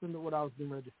to what I was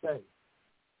getting ready to say.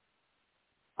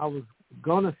 I was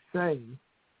going to say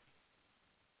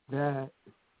that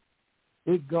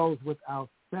it goes without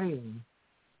saying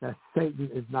that Satan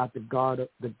is not the God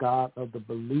of the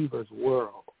believer's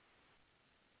world.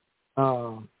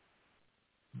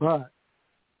 But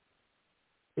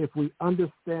if we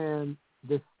understand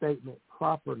this statement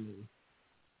properly,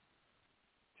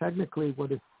 technically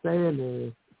what it's saying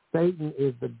is Satan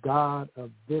is the god of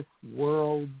this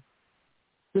world's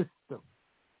system.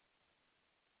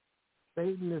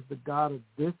 Satan is the god of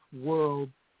this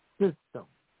world's system.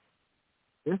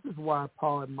 This is why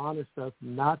Paul admonished us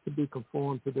not to be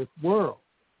conformed to this world,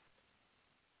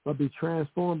 but be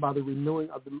transformed by the renewing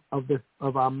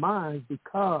of our minds,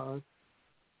 because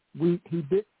he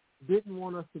didn't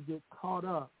want us to get caught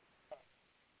up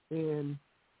in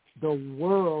the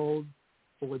world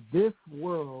or this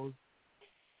world's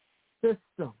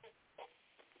system.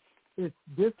 It's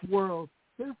this world's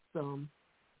system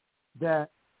that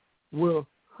will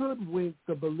hoodwink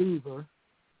the believer,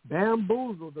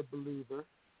 bamboozle the believer,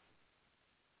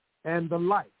 and the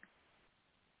like.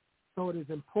 So it is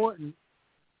important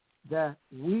that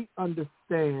we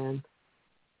understand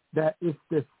that it's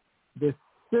this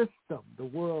system, the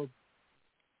world's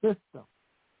system.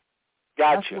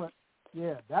 Gotcha.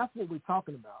 That's what we're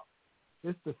talking about.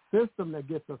 It's the system that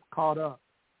gets us caught up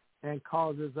and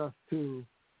causes us to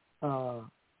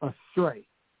astray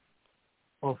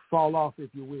or fall off, if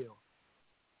you will,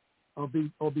 or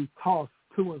be tossed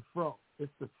to and fro.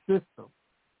 It's the system.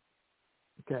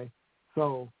 Okay,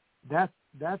 so that's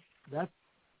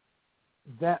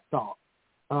that thought.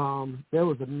 There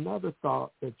was another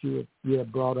thought that you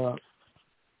had brought up,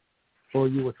 or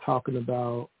you were talking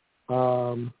about.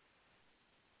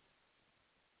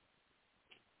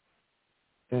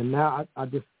 And now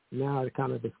now it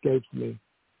kind of escapes me.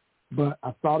 But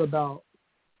I thought about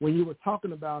when you were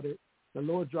talking about it, the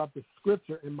Lord dropped a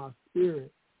scripture in my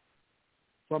spirit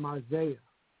from Isaiah,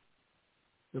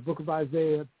 the book of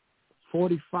Isaiah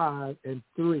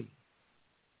 45:3.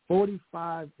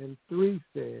 45:3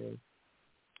 says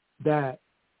that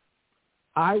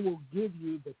I will give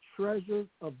you the treasures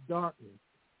of darkness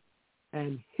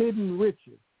and hidden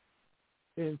riches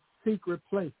in secret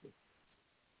places.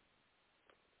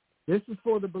 This is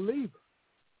for the believer.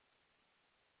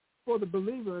 For the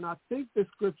believer, and I think this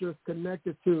scripture is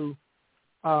connected to.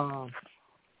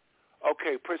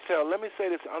 Okay, Purcell, let me say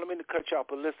this. I don't mean to cut you off,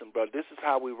 but listen, brother, this is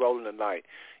how we rolling tonight.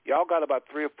 Y'all got about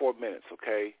 3 or 4 minutes,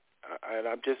 okay? And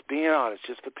I'm just being honest,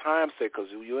 just for time's sake, because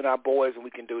you and I boys, and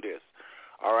we can do this.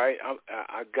 All right?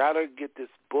 I got to get this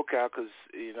book out because,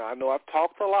 I know I've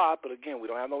talked a lot, but, again, we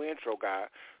don't have no intro guy.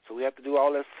 So we have to do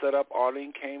all that setup.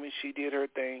 Arlene came and she did her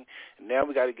thing. And now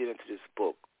we got to get into this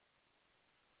book.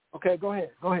 Okay, go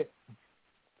ahead.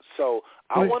 So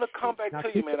I want to come back to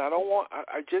you, man.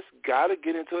 I just got to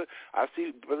get into it. I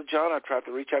see Brother John. I tried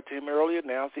to reach out to him earlier.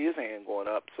 Now I see his hand going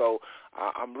up. So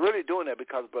I'm really doing that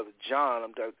because Brother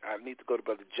John, I need to go to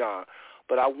Brother John.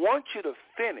 But I want you to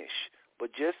finish,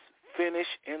 but just finish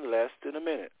in less than a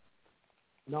minute.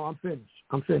 No, I'm finished.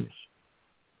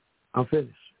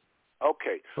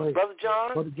 Okay. Brother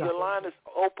John, your line is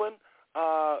open.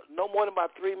 No more than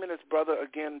about 3 minutes, brother.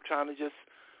 Again, trying to just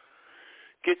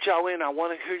get y'all in. I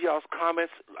want to hear y'all's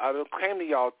comments. I came to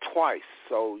y'all twice.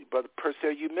 So, Brother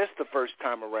Purcell, you missed the first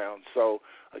time around. So,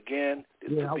 again,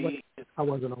 I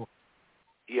wasn't on.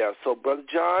 Yeah, so, Brother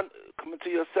John, coming to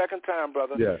your second time,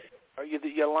 brother. Yes. Are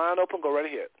your line open? Go right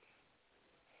ahead.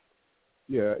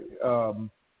 Yeah.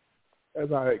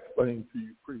 As I explained to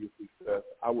you previously, Seth,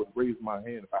 I would raise my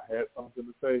hand if I had something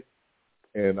to say,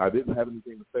 and I didn't have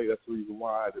anything to say. That's the reason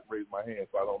why I didn't raise my hand,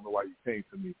 so I don't know why you came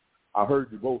to me. I heard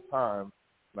you both times,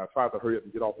 and I tried to hurry up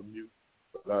and get off of mute,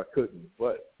 but I couldn't.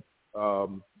 But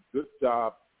good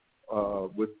job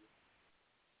with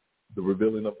the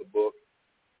revealing of the book,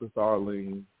 Sister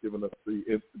Arlene, giving us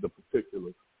the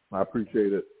particulars. I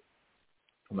appreciate it,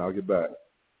 and I'll get back.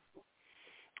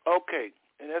 Okay.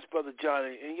 And that's Brother John.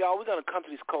 And, y'all, we're going to come to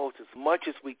these calls as much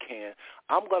as we can.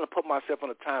 I'm going to put myself on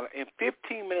a timer. In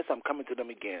 15 minutes, I'm coming to them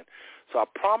again. So I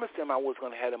promised them I was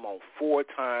going to have them on 4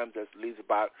 times. That leaves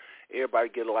about everybody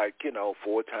get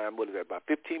 4 times. What is that, about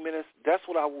 15 minutes? That's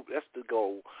the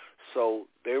goal. So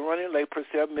they're running late.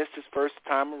 Purcell missed his first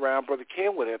time around. Brother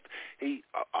Ken would have. He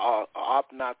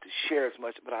opted not to share as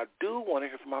much. But I do want to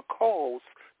hear from my calls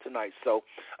tonight. So,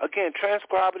 again,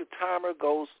 transcribe it. The timer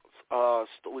goes.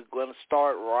 We're going to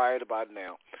start right about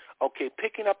now. Okay,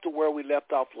 picking up to where we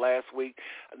left off last week.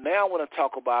 Now I want to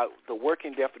talk about the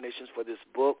working definitions for this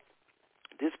book.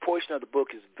 This portion of the book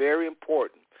is very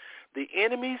important. The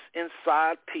enemies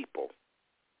inside people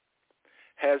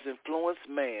has influenced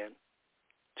man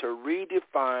to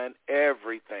redefine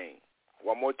everything.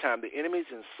 One more time. The enemies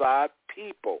inside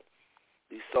people,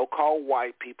 these so-called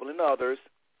white people and others,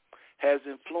 has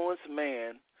influenced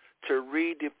man to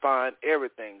redefine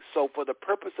everything. So for the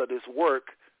purpose of this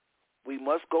work, we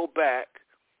must go back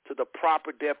to the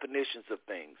proper definitions of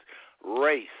things.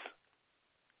 Race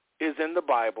is in the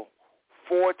Bible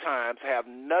 4 times, have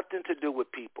nothing to do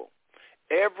with people.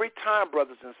 Every time,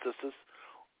 brothers and sisters,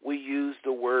 we use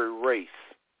the word race,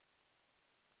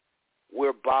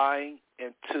 we're buying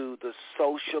into the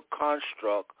social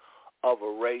construct of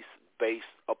a race based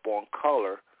upon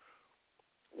color,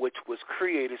 which was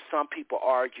created, some people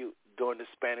argue, during the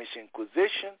Spanish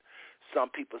Inquisition. Some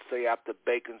people say after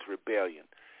Bacon's Rebellion.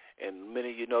 And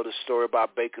many of you know the story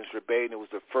about Bacon's Rebellion. It was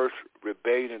the first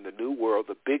rebellion in the New World,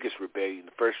 the biggest rebellion,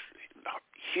 the first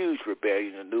huge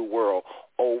rebellion in the New World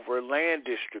over land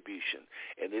distribution.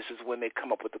 And this is when they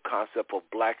come up with the concept of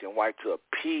black and white to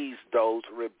appease those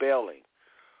rebelling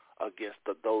against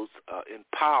those in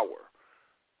power.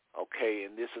 Okay,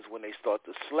 and this is when they start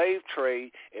the slave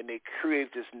trade, and they created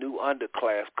this new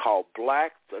underclass called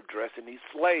blacks, addressing these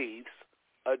slaves,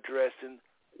 addressing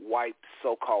white,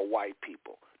 so-called white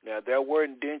people. Now, there were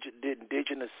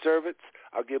indigenous servants.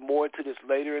 I'll get more into this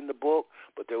later in the book,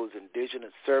 but there was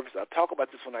indigenous servants. I'll talk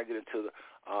about this when I get into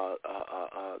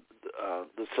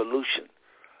the solution.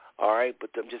 All right, but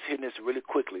I'm just hitting this really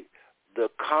quickly. The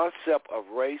concept of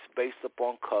race based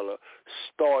upon color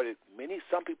started,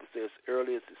 some people say as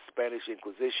early as the Spanish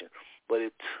Inquisition, but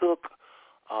it took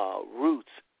roots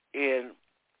in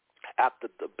after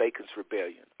the Bacon's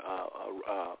Rebellion.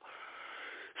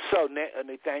 So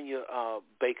Nathaniel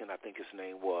Bacon, I think his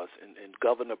name was, and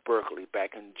Governor Berkeley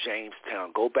back in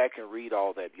Jamestown. Go back and read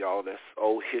all that, y'all. That's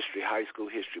old history, high school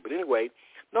history. But anyway,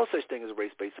 no such thing as a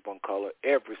race based upon color.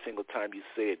 Every single time you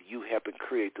say it, you help and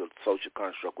create the social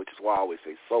construct, which is why I always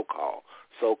say so-called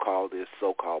this,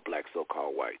 so-called black,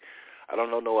 so-called white. I don't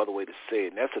know no other way to say it,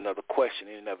 and that's another question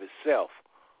in and of itself.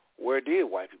 Where did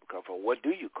white people come from? What do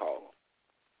you call them?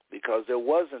 Because there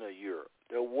wasn't a Europe.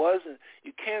 There wasn't.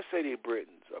 You can't say they're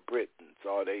Britons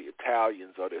or they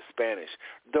Italians or they're Spanish.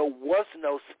 There was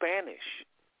no Spanish.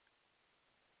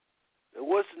 There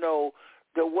was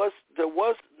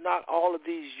not all of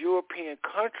these European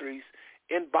countries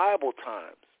in Bible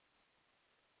times.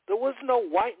 There was no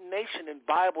white nation in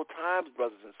Bible times,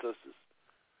 brothers and sisters.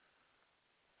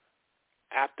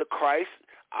 After Christ,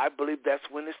 I believe that's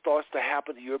when it starts to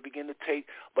happen. You begin to take,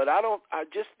 but I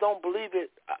just don't believe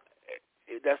it.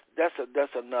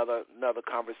 That's another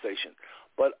conversation.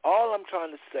 But all I'm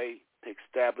trying to say to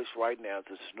establish right now is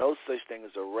there's no such thing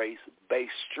as a race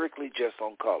based strictly just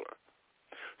on color.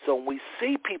 So when we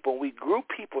see people, we group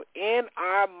people in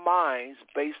our minds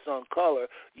based on color,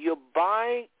 you're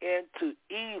buying into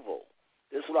evil.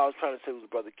 This is what I was trying to say with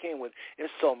Brother King in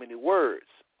so many words.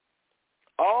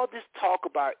 All this talk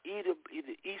about either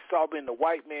Esau being the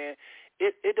white man,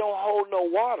 it don't hold no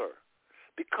water.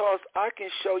 Because I can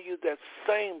show you that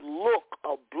same look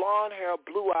of blonde-haired,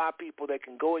 blue-eyed people that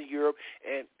can go in Europe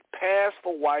and pass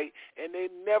for white, and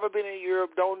they've never been in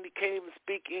Europe, can't even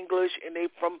speak English, and they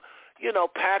from,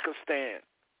 Pakistan.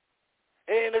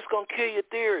 And it's going to kill your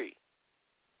theory.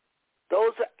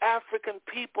 Those are African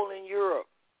people in Europe.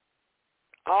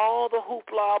 All the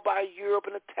hoopla about Europe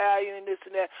and Italian and this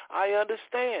and that, I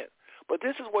understand. But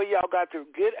this is where y'all got to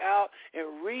get out and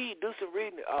do some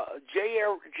reading.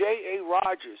 J.A.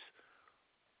 Rogers,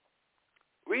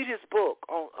 read his book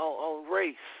on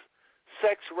race,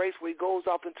 sex, race, where he goes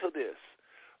off into this.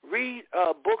 Read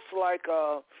books like,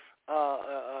 and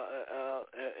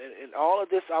all of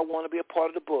this, I want to be a part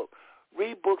of the book.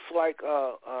 Read books like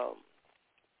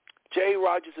J.A.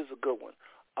 Rogers is a good one.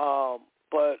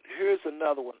 But here's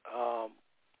another one.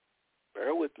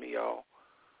 Bear with me, y'all.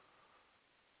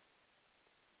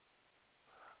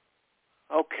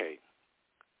 Okay,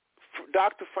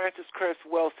 Dr. Francis Cress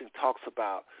Welsing talks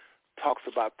about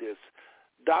this.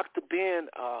 Dr. Ben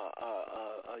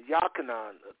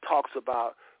Yakanan talks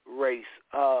about race.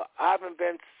 Ivan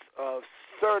Van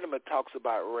Sertima talks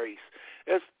about race.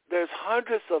 There's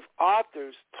hundreds of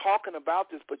authors talking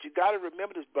about this, but you got to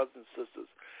remember this, brothers and sisters.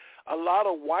 A lot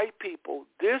of white people,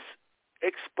 this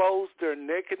exposed their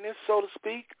nakedness, so to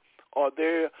speak, or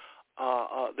their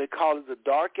they call it the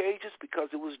Dark Ages because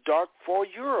it was dark for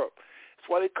Europe. That's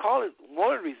why they call it,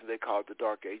 one of the reasons they call it the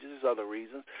Dark Ages. There's other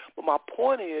reasons. But my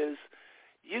point is,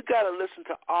 you got to listen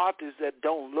to authors that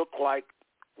don't look like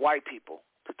white people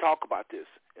to talk about this.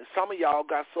 And some of y'all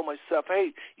got so much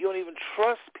self-hate, you don't even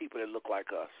trust people that look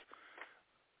like us.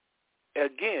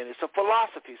 Again, it's a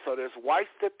philosophy. So there's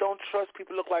whites that don't trust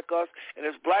people look like us, and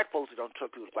there's black folks that don't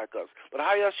trust people look like us. But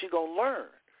how else you going to learn?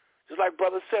 Just like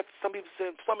Brother Seth, some of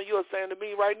you are saying to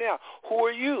me right now, who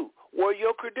are you? What are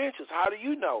your credentials? How do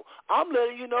you know? I'm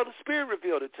letting you know the Spirit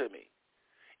revealed it to me.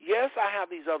 Yes, I have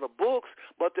these other books,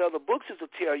 but the other books is to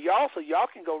tell y'all so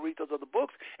y'all can go read those other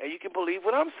books and you can believe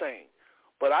what I'm saying.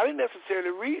 But I didn't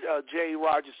necessarily read J.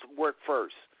 Rogers' work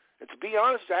first. And to be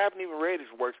honest, I haven't even read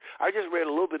his works. I just read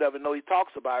a little bit of it, know he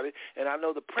talks about it, and I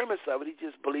know the premise of it. He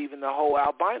just believes in the whole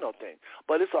albino thing.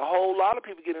 But it's a whole lot of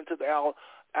people get into the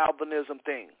albinism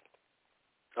thing.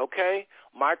 Okay?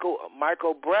 Michael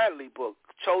Bradley book,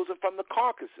 Chosen from the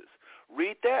Caucasus.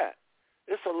 Read that.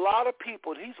 It's a lot of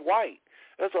people, and he's white.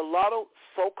 There's a lot of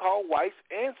so-called whites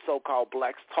and so-called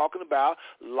blacks talking about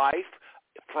life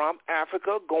from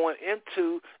Africa going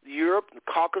into Europe, the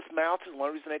Caucasus Mountains.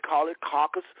 One reason they call it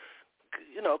Caucasus,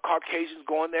 Caucasians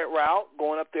going that route,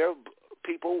 going up there,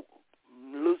 people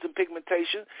losing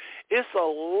pigmentation. It's a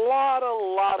lot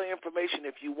of information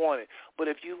if you want it. But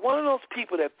if you're one of those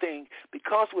people that think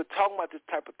because we're talking about this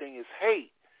type of thing is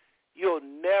hate, you'll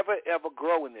never, ever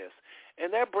grow in this.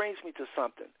 And that brings me to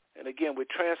something. And again, we're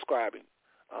transcribing,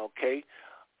 okay?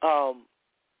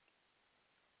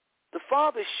 The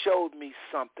Father showed me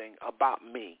something about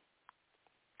me.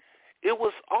 It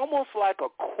was almost like a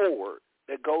cord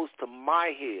that goes to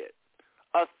my head,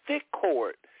 a thick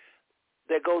cord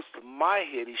that goes to my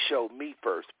head. He showed me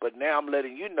first, but now I'm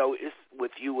letting you know it's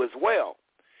with you as well.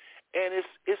 And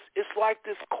it's like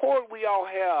this cord we all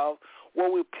have where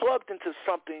we're plugged into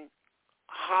something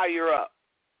higher up.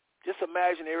 Just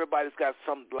imagine everybody's got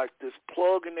something like this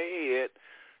plug in their head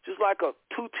just like a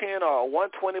 210 or a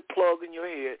 120 plug in your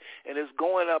head, and it's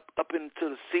going up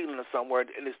into the ceiling or somewhere,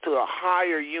 and it's to a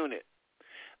higher unit.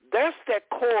 That's that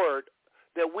cord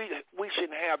that we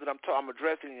shouldn't have that I'm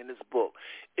addressing in this book.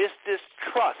 It's this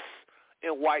trust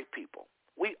in white people.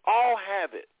 We all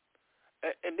have it.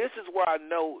 And this is where I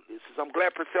know, I'm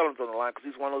glad Priscilla's on the line because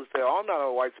he's one of those that say, oh, I'm not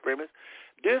a white supremacist.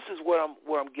 This is where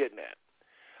I'm getting at.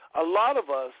 A lot of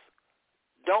us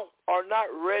are not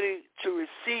ready to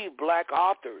receive black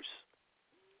authors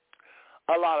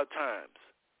a lot of times.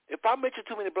 If I mention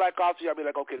too many black authors, I'll be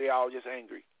like, okay, they all just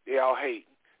angry. They all hate.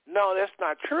 No, that's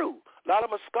not true. A lot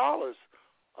of them are scholars.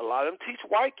 A lot of them teach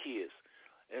white kids.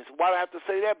 And so why do I have to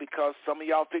say that? Because some of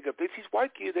y'all think if they teach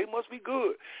white kids, they must be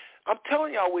good. I'm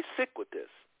telling y'all we're sick with this.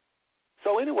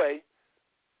 So anyway,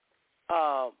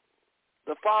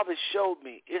 the Father showed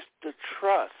me it's the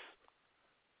trust.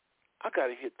 I got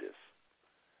to hit this.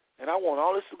 And I want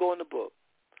all this to go in the book.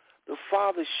 The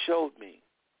Father showed me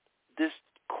this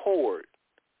cord.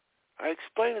 I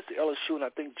explained this to Ella Shue and I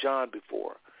think John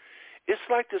before. It's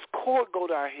like this cord go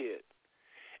to our head.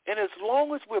 And as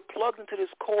long as we're plugged into this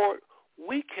cord,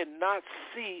 we cannot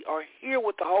see or hear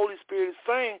what the Holy Spirit is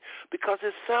saying because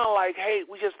it sounds like hate.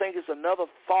 We just think it's another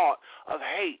thought of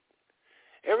hate.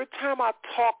 Every time I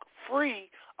talk free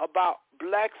about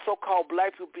so-called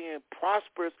black people being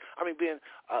prosperous,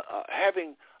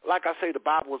 having, like I say, the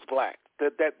Bible is black.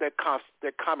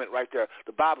 That comment right there,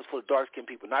 the Bible's for the dark-skinned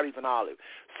people, not even olive.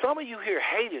 Some of you hear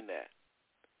hate in that.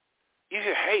 You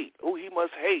hear hate. Oh, he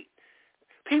must hate.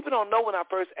 People don't know when I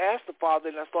first asked the Father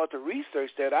and I started to research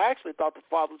that, I actually thought the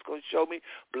Father was going to show me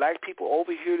black people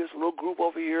over here, this little group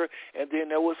over here, and then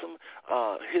there was some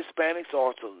Hispanics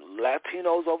or some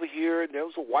Latinos over here, and there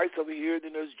was some whites over here, and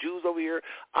then there's Jews over here.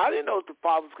 I didn't know if the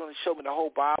Father was going to show me the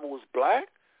whole Bible was black.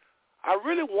 I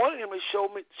really wanted him to show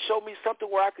me something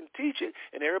where I can teach it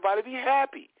and everybody be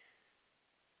happy.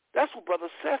 That's what Brother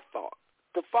Seth thought.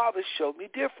 The Father showed me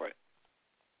different.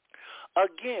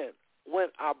 Again, when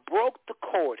I broke the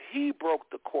cord, he broke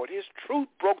the cord. His truth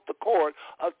broke the cord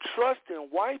of trust in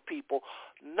white people.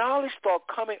 Knowledge started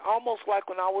coming almost like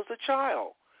when I was a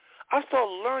child. I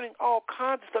started learning all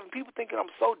kinds of stuff, and people thinking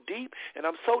I'm so deep and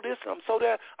I'm so this and I'm so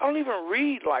that. I don't even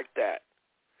read like that.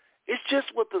 It's just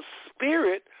what the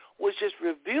Spirit was just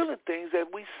revealing things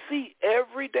that we see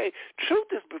every day.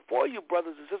 Truth is before you,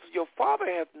 brothers and sisters. Your Father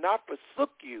hath not forsook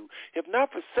you, have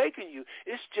not forsaken you.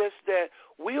 It's just that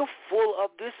we are full of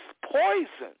this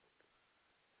poison.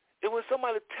 And when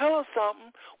somebody tells us something,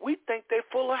 we think they're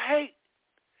full of hate.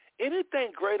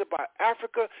 Anything great about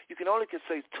Africa, you can only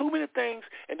say too many things,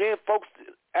 and then folks,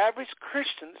 average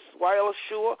Christians, while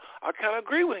sure, I kind of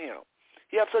agree with him.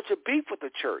 He has such a beef with the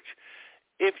church.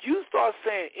 If you start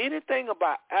saying anything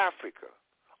about Africa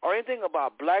or anything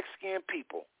about black-skinned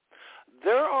people,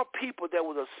 there are people that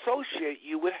would associate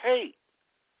you with hate.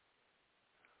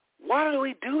 Why do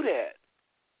we do that?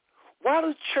 Why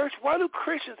do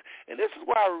Christians, and this is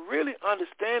why I really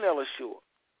understand Ella Shue,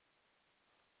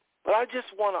 but I just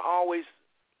want to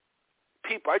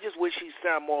I just wish he'd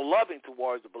sound more loving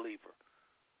towards the believer.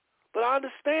 But I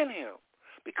understand him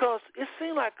because it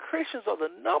seems like Christians are the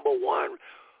number one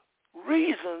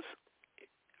reasons.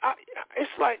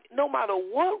 It's like no matter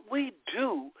what we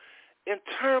do in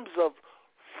terms of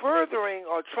furthering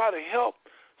or try to help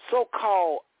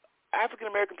so-called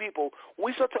African-American people,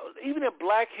 we start to, even in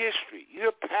black history, you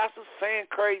hear pastors saying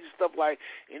crazy stuff like,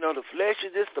 the flesh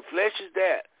is this, the flesh is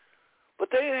that. But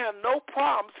they didn't have no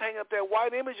problems hanging up that white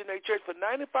image in their church for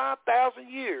 95,000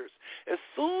 years. As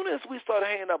soon as we start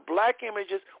hanging up black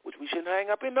images, which we shouldn't hang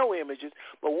up in no images,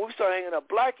 but when we start hanging up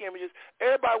black images,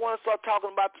 everybody wants to start talking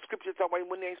about the scripture talking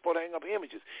about when they ain't supposed to hang up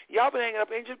images. Y'all been hanging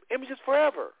up images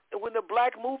forever. And when the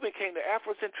black movement came, the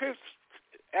Afrocentric,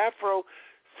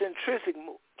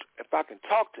 if I can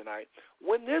talk tonight,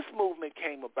 when this movement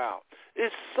came about,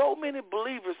 there's so many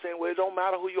believers saying, well, it don't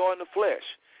matter who you are in the flesh.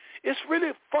 It's really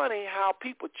funny how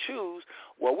people choose,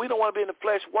 well, we don't want to be in the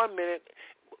flesh 1 minute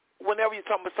whenever you're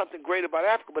talking about something great about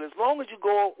Africa, but as long as you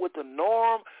go with the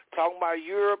norm, talking about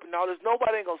Europe and all this,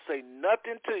 nobody ain't going to say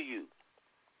nothing to you.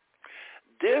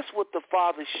 This, what the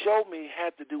Father showed me,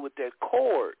 had to do with that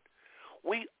cord.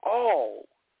 We all,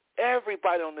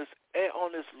 everybody on this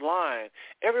line,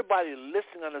 everybody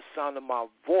listening on the sound of my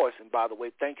voice, and by the way,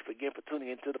 thank you again for tuning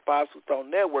into the Five Smooth Stone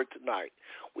Network tonight.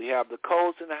 We have the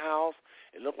codes in the house.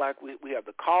 It looked like we have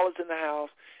the callers in the house.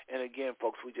 And again,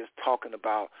 folks, we're just talking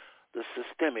about the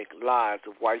systemic lies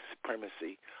of white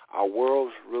supremacy, our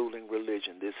world's ruling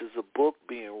religion. This is a book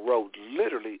being wrote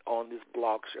literally on this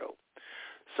blog show.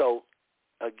 So,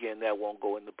 again, that won't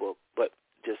go in the book, but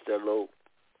just a little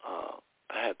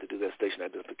I have to do that station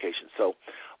identification. So,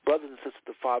 brothers and sisters,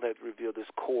 the Father had revealed this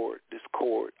chord.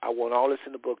 I want all this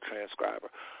in the book, transcriber.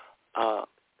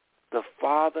 The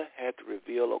Father had to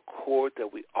reveal a chord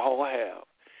that we all have.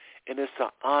 And it's an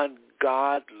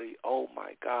ungodly, oh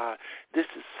my God, this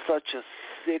is such a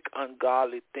sick,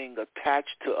 ungodly thing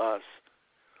attached to us.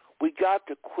 We got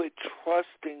to quit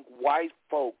trusting white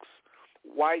folks,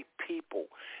 white people.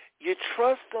 You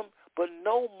trust them, but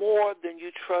no more than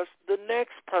you trust the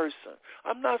next person.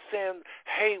 I'm not saying,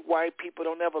 hey, white people,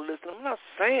 don't ever listen. I'm not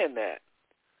saying that.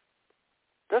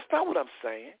 That's not what I'm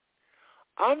saying.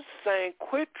 I'm saying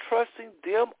quit trusting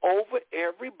them over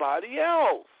everybody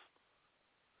else.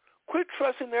 Quit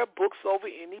trusting their books over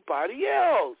anybody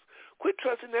else. Quit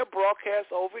trusting their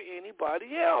broadcasts over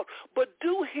anybody else. But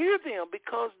do hear them,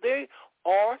 because they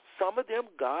are, some of them,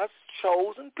 God's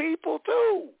chosen people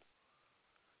too.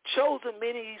 Chosen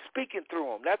meaning he's speaking through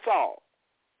them. That's all.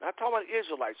 Not talking about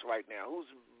Israelites right now, who's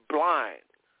blind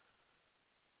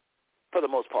for the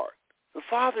most part. The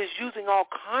Father is using all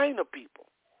kind of people,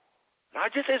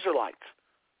 not just Israelites.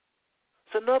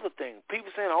 It's another thing.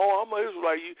 People saying, oh, I'm an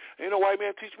Israelite. Ain't no white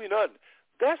man teach me nothing.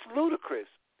 That's ludicrous.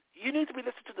 You need to be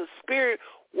listening to the Spirit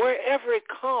wherever it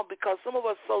comes, because some of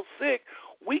us are so sick,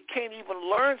 we can't even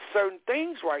learn certain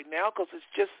things right now because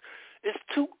it's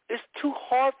too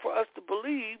hard for us to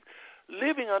believe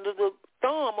living under the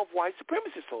thumb of white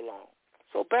supremacy so long.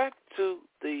 So back to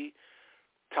the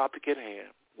topic at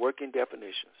hand, working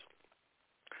definitions.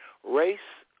 Race,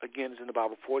 again, is in the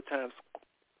Bible 4 times.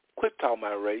 Quit talking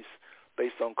about race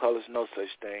based on colors, no such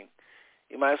thing.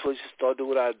 You might as well just start doing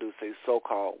what I do, say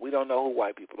so-called. We don't know who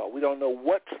white people are. We don't know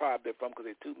what tribe they're from because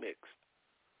they're too mixed.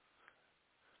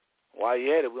 While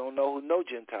you're at it, we don't know who no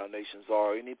Gentile nations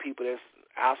are, any people that's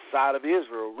outside of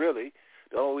Israel, really.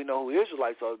 The only we know who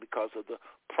Israelites are because of the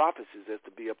prophecies that's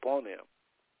to be upon them.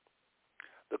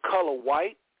 The color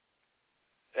white,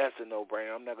 that's a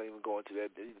no-brainer. I'm not going to even go into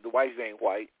that. The white ain't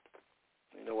white.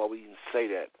 You know why we even say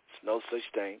that? There's no such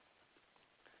thing.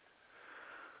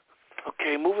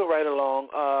 Okay, moving right along.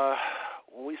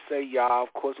 When we say Yah,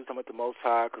 of course we're talking about the Most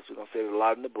High, because we're going to say it a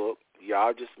lot in the book.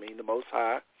 Yah just means the Most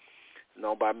High. It's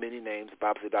known by many names. The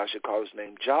Bible said, "Thou shalt call his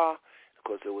name Jah." Of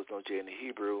course, there was no J in the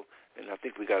Hebrew, and I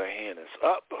think we got a hand that's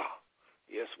up.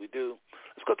 Yes, we do.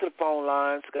 Let's go to the phone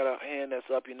lines. Got a hand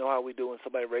that's up. You know how we do. When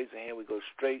somebody raises a hand, we go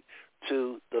straight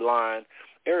to the line.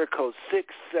 Area code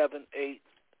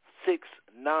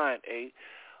 678-698.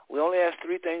 We only ask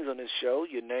 3 things on this show: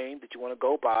 your name that you want to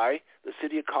go by, the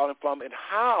city you're calling from, and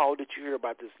how did you hear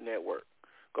about this network.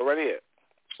 Go right ahead.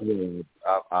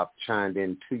 I've chimed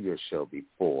into your show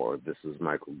before. This is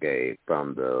Michael Gay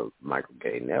from the Michael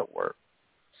Gay Network.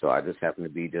 So I just happened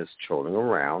to be just trolling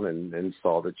around and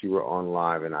saw that you were on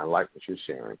live, and I like what you're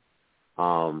sharing.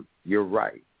 You're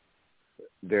right.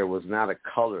 There was not a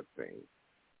color thing.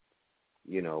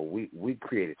 You know, we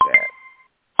created that.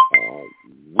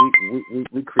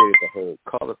 We created the whole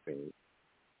color thing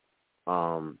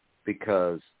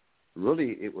because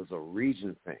really it was a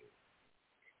region thing.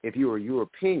 If you were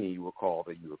European, you were called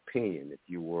a European. If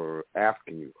you were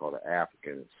African, you were called an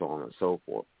African, and so on and so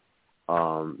forth.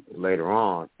 Later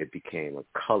on, it became a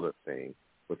color thing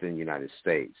within the United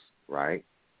States, right?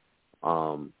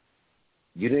 You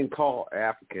didn't call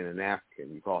African an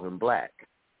African. You called him black.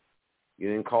 You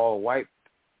didn't call a white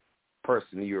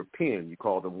person a European. You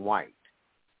called them white.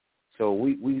 So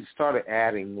we started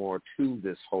adding more to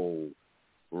this whole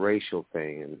racial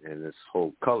thing and this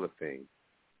whole color thing.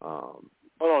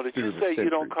 Hold on, did you say you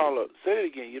don't call a, say it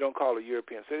again, you don't call a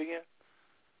European, say it again?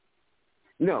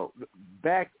 No,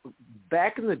 back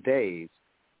in the days,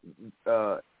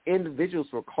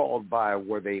 individuals were called by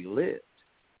where they lived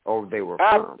or they were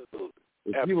from.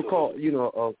 If you were called,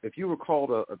 if you were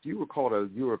called a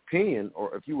European,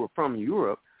 or if you were from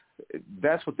Europe,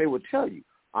 that's what they would tell you.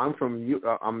 I'm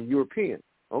European.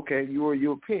 Okay, you are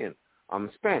European. I'm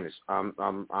Spanish. I'm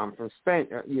from Spain.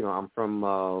 I'm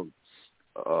from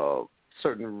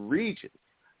certain region.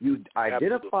 You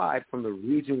identified from the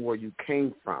region where you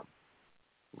came from,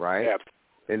 right?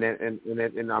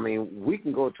 Absolutely. And I mean, we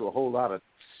can go to a whole lot of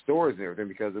stories and everything,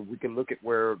 because if we can look at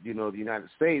where the United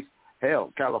States,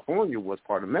 hell, California was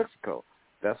part of Mexico.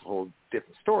 That's a whole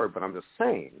different story. But I'm just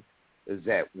saying is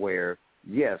that where,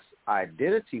 yes,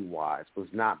 identity-wise was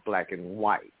not black and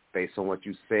white. Based on what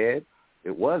you said,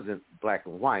 it wasn't black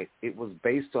and white. It was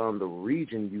based on the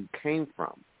region you came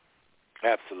from.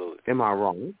 Absolutely. Am I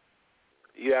wrong?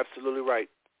 You're absolutely right.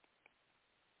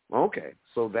 Okay,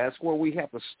 so that's where we have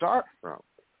to start from.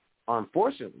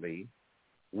 Unfortunately,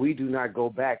 we do not go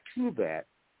back to that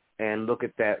and look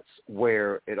at that's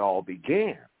where it all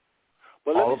began.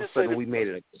 Well, all of a sudden, we made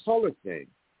it a color thing.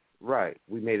 Right.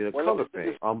 We made it a color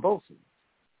thing on both sides.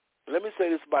 Let me say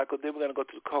this, Michael. Then we're going to go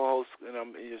to the co-host,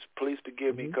 and just please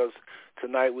forgive me because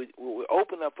tonight we're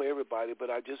open up for everybody, but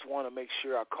I just want to make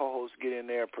sure our co-hosts get in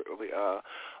there.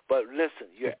 But listen,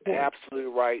 you're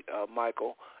absolutely right,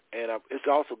 Michael, and it's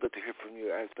also good to hear from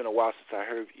you. It's been a while since I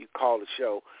heard you call the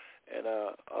show, and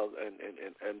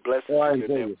blessings to your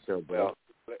network. Well,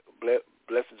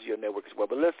 blessings to your network as well.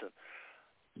 But listen,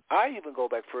 I even go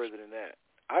back further than that.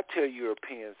 I tell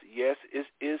Europeans, yes, it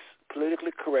is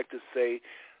politically correct to say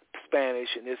Spanish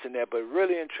and this and that, but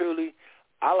really and truly,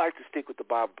 I like to stick with the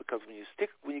Bible because when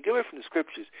you get away from the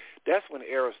scriptures, that's when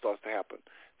error starts to happen.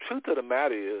 Truth of the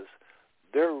matter is,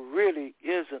 there really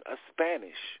isn't a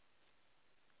Spanish.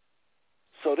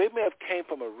 So they may have came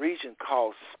from a region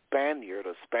called Spaniard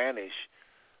or Spanish,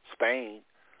 Spain.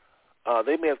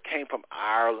 They may have came from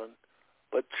Ireland,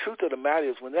 but truth of the matter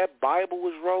is, when that Bible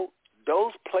was wrote,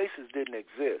 those places didn't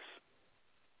exist.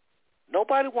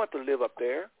 Nobody wanted to live up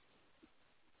there.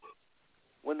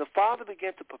 When the Father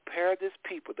began to prepare this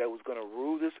people that was going to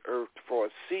rule this earth for a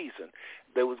season,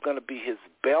 there was going to be his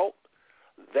belt,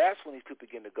 that's when these people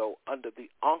began to go under the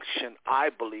unction, I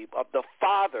believe, of the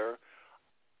Father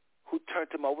who turned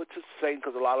them over to Satan,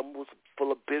 because a lot of them was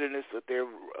full of bitterness of their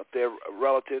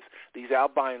relatives, these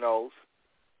albinos,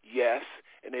 yes,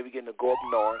 and they began to go up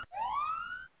north.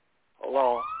 Hold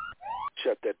on.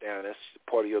 Shut that down. That's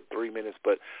part of your 3 minutes.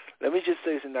 But let me just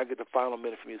say this, and I get the final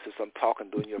minute from you since I'm talking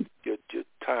during your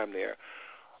time there.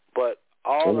 But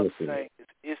all I'm saying is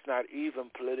it's not even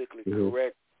politically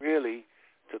correct, really,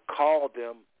 to call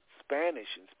them Spanish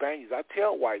and Spaniards. I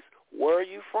tell whites, where are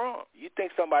you from? You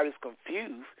think somebody's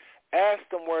confused, ask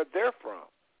them where they're from.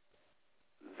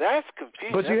 That's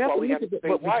confusing. But you That's have why to we look have at to say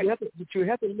but white. you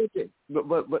have to look at.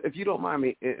 But if you don't mind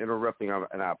me interrupting,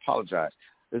 and I apologize,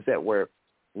 is that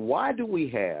why do we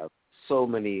have so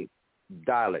many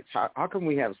dialects? How can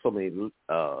we have so many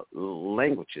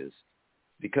languages?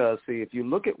 Because see, if you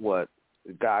look at what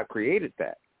God created,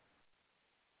 that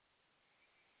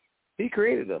He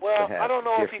created us. Well, to have I don't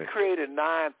know different. if He created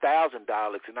 9,000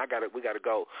 dialects, and we got to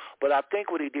go. But I think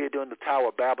what He did during the Tower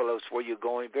of Babel is where you're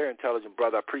going. Very intelligent,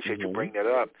 brother. I appreciate you bringing that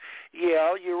up.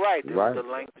 Yeah, you're right. The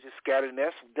language is scattered, and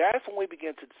that's when we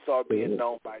begin to start being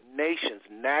known by nations,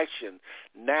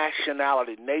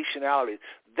 nationality.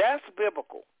 That's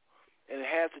biblical. And it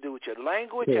has to do with your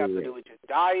language, have to do with your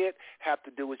diet, have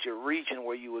to do with your region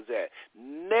where you was at.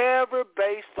 Never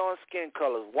based on skin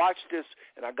colors. Watch this,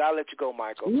 and I got to let you go,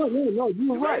 Michael. No,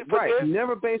 you're right. Right.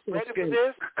 Never based on skin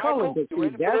color. But see,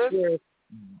 that's where...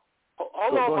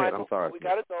 Hold on, go ahead. Michael. I'm sorry. We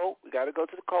got to go. We got to go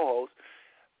to the co-host.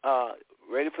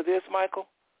 Ready for this, Michael?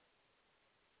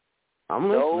 I'm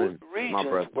listening, Those regions my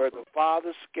brother. where the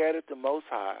Father scattered the Most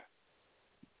High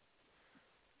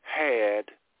had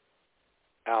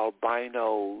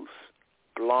albinos,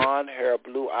 blonde hair,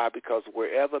 blue eye, because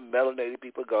wherever melanated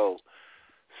people go,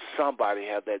 somebody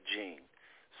have that gene.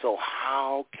 So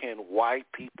how can white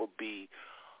people be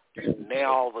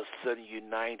now all of a sudden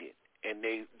united and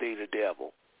they the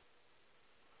devil?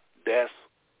 That's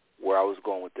where I was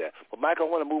going with that. But Michael, I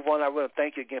want to move on. I want to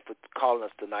thank you again for calling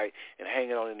us tonight and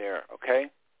hanging on in there, okay?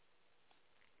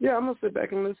 Yeah, I'm going to sit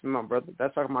back and listen, my brother.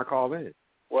 That's how my call is.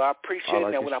 Well, I appreciate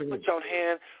it. Now, when I put you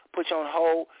on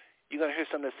hold, you're going to hear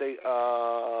something that say,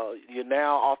 you're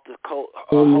now off the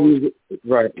host.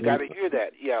 Right. You got to hear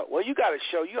that. Yeah. Well, you got to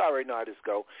show. You already know how this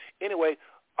go. Anyway,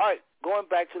 all right, going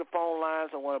back to the phone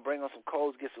lines, I want to bring on some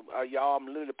codes, get some, y'all, I'm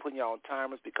literally putting y'all on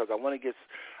timers because I want to get,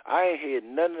 I ain't heard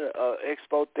none of the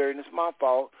Expo 30, and it's my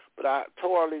fault, but I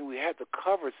told Arlene we had to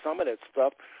cover some of that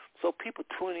stuff. So people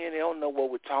tune in, they don't know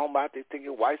what we're talking about. They think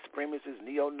white supremacists,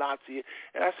 neo-Nazi.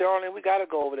 And I said, Arlene, we got to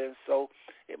go over there. And so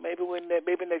maybe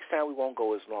next time we won't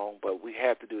go as long, but we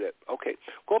have to do that. Okay,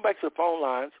 going back to the phone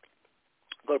lines,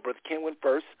 go to Brother Kenwin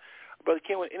first. Brother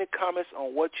Kenwin, any comments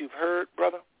on what you've heard,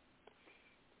 brother?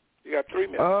 You got 3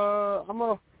 minutes. I'm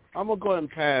gonna go ahead and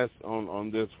pass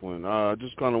on this one.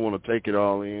 Just kind of want to take it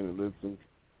all in and listen,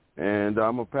 and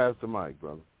I'm gonna pass the mic,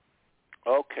 brother.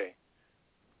 Okay.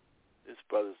 This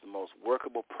brother's the most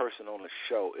workable person on the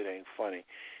show. It ain't funny.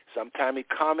 Sometimes he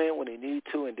comment when he need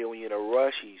to, and then when you're in a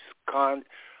rush, he's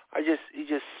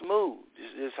just smooth.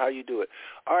 This is how you do it.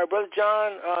 All right, Brother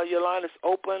John, your line is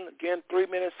open. Again, 3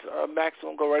 minutes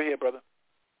maximum. Go right here, brother.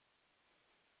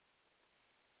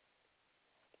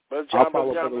 Brother John, I'll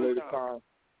follow up at a later time.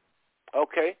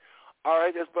 Okay. All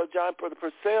right, that's Brother John. Brother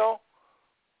Purcell,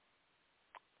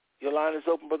 your line is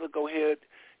open, brother. Go ahead.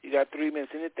 You got 3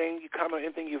 minutes. Anything you comment,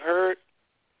 anything you've heard?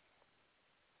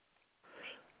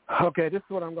 Okay, this is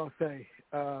what I'm going to say.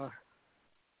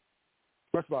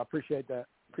 First of all, I appreciate that.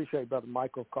 Appreciate Brother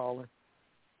Michael calling.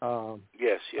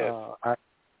 Yes.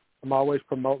 I'm always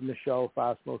promoting the show,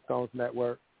 Five Smooth Stones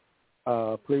Network.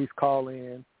 Please call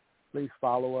in. Please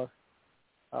follow us.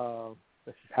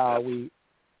 This is how we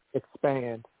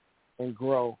expand and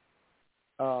grow.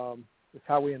 It's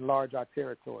how we enlarge our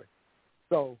territory.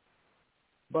 So,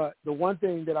 but the one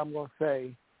thing that I'm going to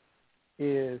say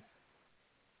is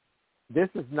this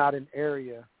is not an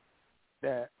area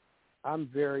that I'm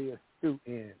very astute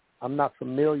in. I'm not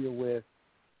familiar with,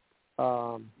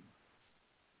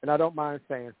 and I don't mind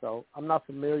saying so, I'm not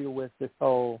familiar with this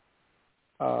whole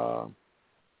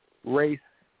race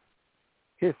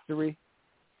history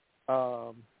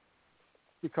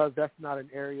because that's not an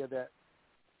area that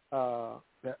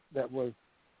that was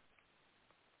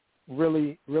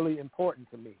really, really important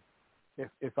to me,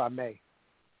 if I may.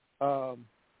 So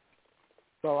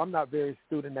I'm not very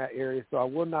astute in that area, so I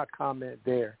will not comment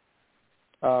there.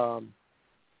 But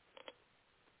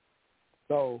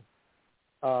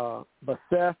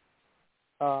Seth,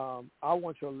 I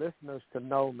want your listeners to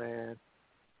know, man,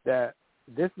 that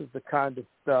this is the kind of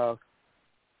stuff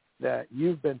that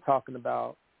you've been talking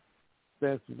about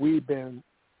since we've been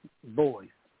boys.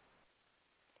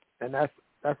 And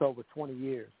that's over 20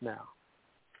 years now.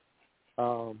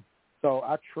 So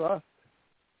I trust,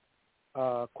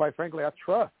 quite frankly, I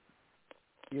trust,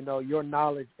 your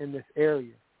knowledge in this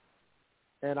area.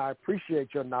 And I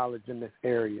appreciate your knowledge in this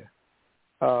area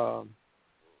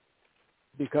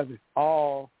because it's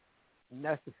all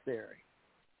necessary.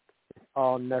 It's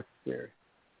all necessary.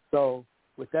 So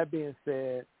with that being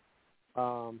said,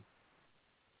 I'm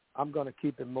going to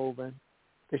keep it moving.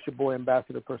 It's your boy,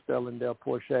 Ambassador Purcell Lindell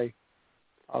Porsche,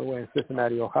 all the way in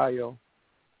Cincinnati, Ohio,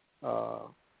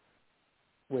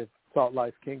 with Salt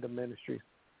Life Kingdom Ministries.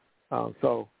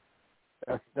 So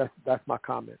that's my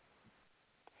comment.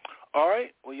 All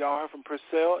right. Well, y'all heard from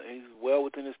Purcell. He's well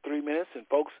within his 3 minutes. And,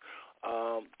 folks,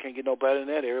 can't get no better than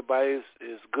that. Everybody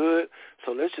is good.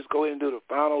 So let's just go ahead and do the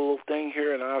final little thing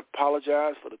here. And I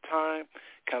apologize for the time.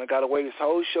 Kind of got away. This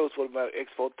whole show is about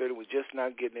X430. We're just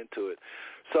not getting into it.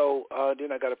 So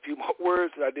then I got a few more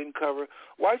words that I didn't cover.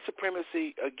 White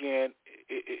supremacy, again,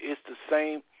 it's the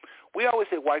same. We always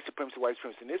say white supremacy,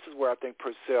 and this is where I think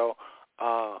Purcell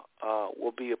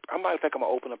will be. I might think I'm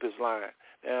going to open up his line.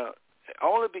 Now,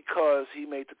 only because he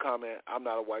made the comment, I'm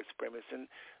not a white supremacist.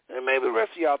 And maybe the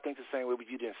rest of y'all think the same way, but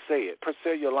you didn't say it.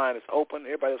 Purcell, your line is open.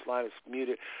 Everybody else's line is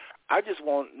muted. I just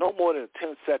want no more than a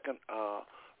 10-second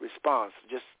response,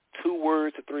 just 2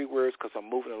 words to 3 words because I'm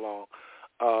moving along.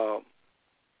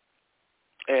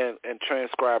 And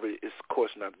transcribe it is, of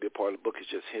course, not to be a part of the book. It's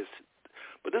just his.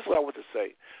 But this is what I want to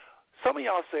say. Some of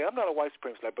y'all say, I'm not a white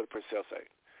supremacist like Brother Purcell say.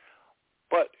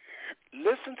 But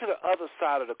listen to the other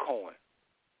side of the coin.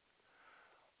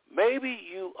 Maybe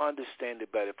you understand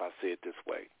it better if I say it this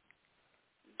way.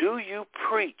 Do you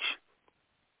preach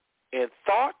in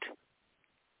thought,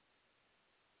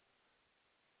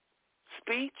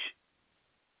 speech,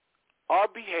 or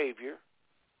behavior?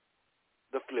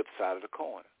 The flip side of the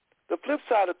coin. The flip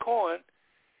side of the coin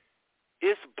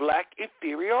is black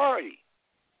inferiority.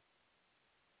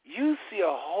 You see a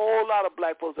whole lot of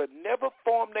black folks that never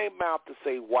form their mouth to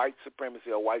say white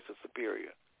supremacy or whites are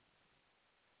superior.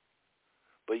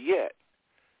 But yet,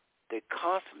 they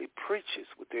constantly preach this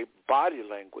with their body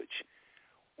language,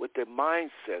 with their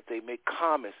mindset. They make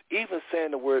comments, even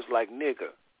saying the words like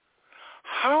nigger.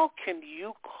 How can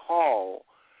you call,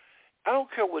 I don't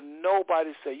care what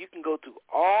nobody say, you can go through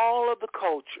all of the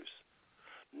cultures.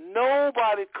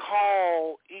 Nobody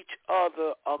call each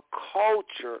other a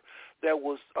culture that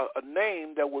was a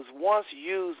name that was once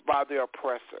used by their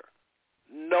oppressor.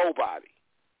 Nobody.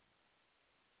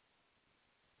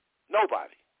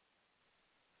 Nobody.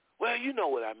 Well, you know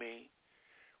what I mean.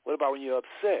 What about when you're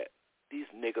upset? These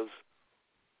niggas.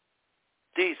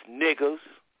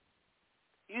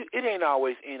 It ain't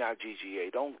always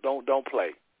N-I-G-G-A. Don't play.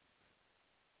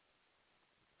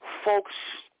 Folks,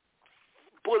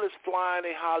 bullets flying,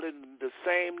 they hollering the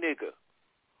same nigga.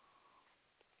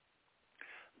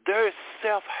 There is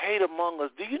self-hate among us.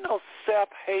 Do you know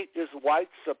self-hate is white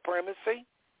supremacy?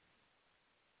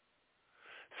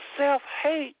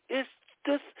 Self-hate is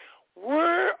this.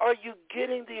 Where are you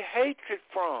getting the hatred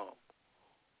from?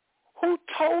 Who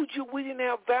told you we didn't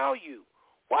have value?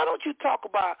 Why don't you talk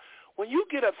about when you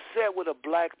get upset with a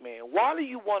black man, why do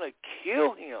you want to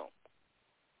kill him?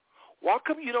 Why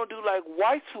come you don't do like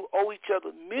whites who owe each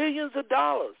other millions of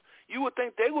dollars? You would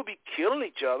think they would be killing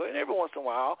each other, and every once in a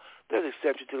while, there's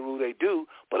exception to the rule, they do.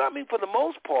 But, I mean, for the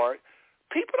most part,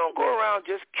 people don't go around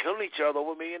just killing each other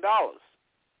over $1 million.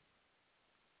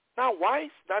 Not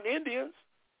whites, not Indians,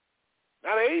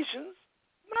 not Asians,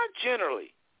 not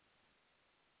generally.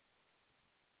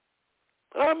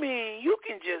 But I mean, you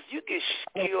get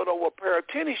skilled over a pair of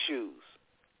tennis shoes.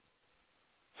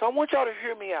 So I want y'all to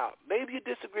hear me out. Maybe you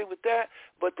disagree with that,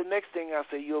 but the next thing I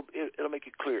say, it'll make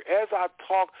it clear. As I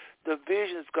talk, the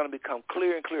vision is going to become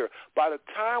clearer and clearer. By the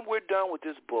time we're done with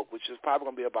this book, which is probably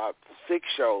going to be about 6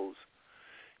 shows,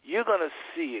 you're going to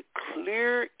see it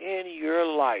clear in your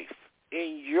life,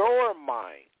 in your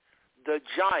mind, the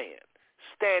giant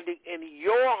standing in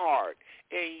your heart,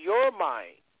 in your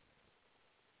mind.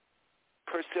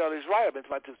 Purcell is right. I've been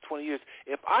like this 20 years.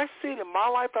 If I see it in my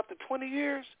life after 20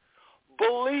 years,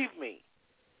 believe me,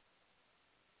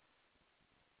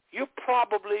 there's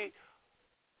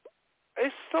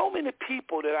so many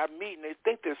people that I meet and they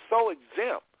think they're so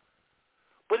exempt.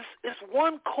 But it's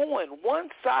one coin. One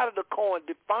side of the coin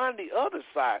defines the other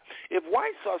side. If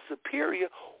whites are superior,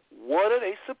 what are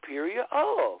they superior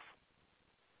of?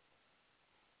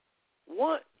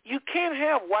 You can't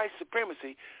have white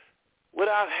supremacy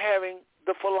without having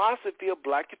the philosophy of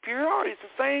black superiority. It's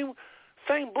the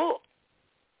same book.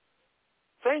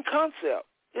 Same concept.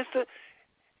 Try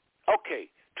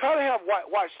to have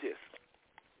watch this.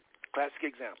 Classic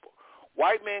example.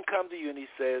 White man comes to you and he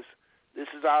says, this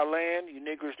is our land, you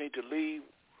niggers need to leave,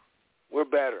 we're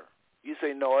better. You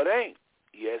say, no, it ain't.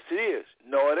 Yes, it is.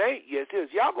 No, it ain't. Yes, it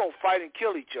is. Y'all going to fight and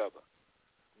kill each other.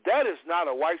 That is not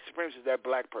a white supremacist, that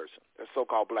black person, that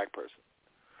so-called black person.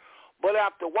 But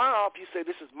after a while, if you say,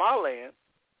 this is my land,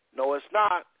 no, it's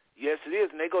not. Yes, it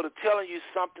is. And they go to telling you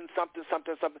something,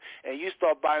 and you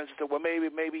start buying and say, well,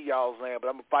 maybe y'all's land, but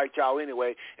I'm going to fight y'all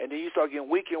anyway. And then you start getting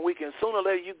weaker and weaker, and sooner or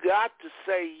later you got to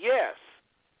say yes.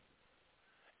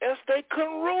 Else they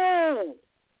can rule.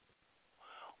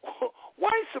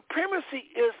 White supremacy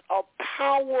is a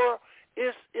power,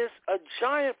 is a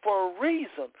giant for a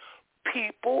reason.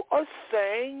 People are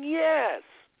saying yes.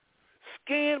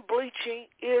 Skin bleaching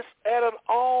is at an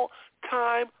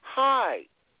all-time high.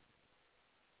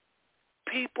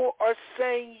 People are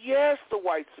saying yes to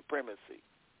white supremacy.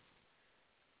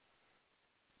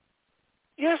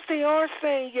 Yes, they are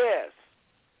saying yes.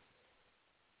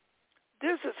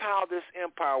 This is how this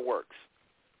empire works.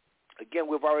 Again,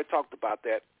 we've already talked about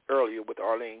that earlier with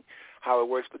Arlene, how it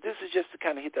works, but this is just to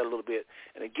kind of hit that a little bit.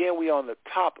 And again, we're on the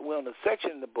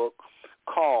section in the book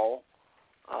called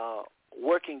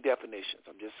Working Definitions.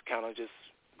 I'm just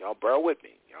y'all bear with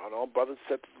me. Y'all know brothers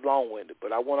said it's long-winded,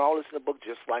 but I want all this in the book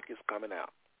just like it's coming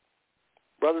out.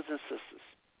 Brothers and sisters,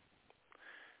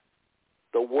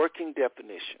 the working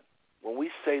definition, when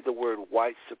we say the word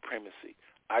white supremacy,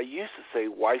 I used to say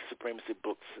white supremacy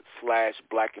 /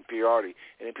 black inferiority,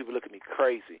 and then people look at me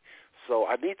crazy. So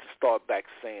I need to start back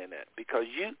saying that, because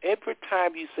every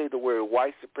time you say the word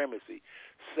white supremacy,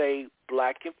 say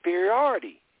black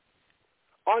inferiority.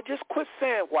 Or just quit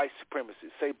saying white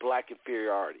supremacy. Say black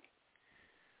inferiority.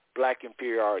 Black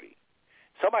inferiority.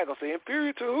 Somebody going to say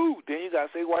inferior to who? Then you got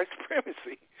to say white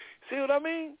supremacy. See what I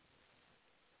mean?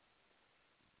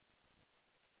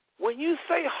 When you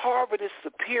say Harvard is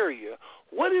superior,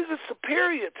 what is it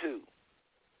superior to?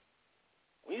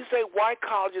 When you say white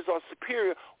colleges are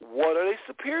superior, what are they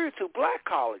superior to? Black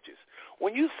colleges.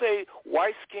 When you say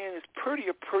white skin is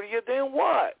prettier than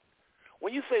what?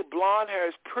 When you say blonde hair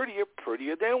is prettier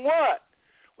than what?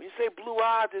 When you say blue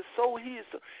eyes is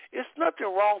it's nothing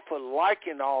wrong for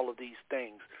liking all of these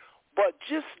things. But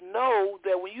just know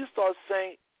that when you start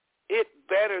saying it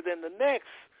better than the next,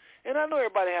 and I know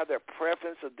everybody have their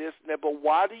preference of this and that, but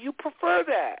why do you prefer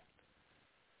that?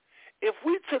 If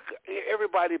we took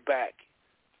everybody back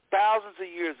thousands of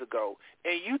years ago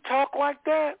and you talk like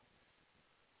that,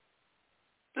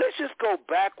 let's just go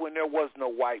back when there was no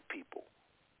white people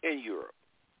in Europe,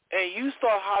 and you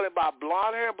start hollering about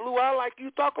blonde hair and blue eye like you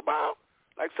talk about,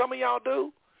 like some of y'all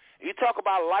do. You talk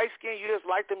about light skin, you just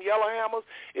like them yellow hammers.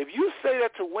 If you say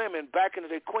that to women back in the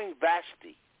day, Queen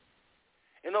Vashti,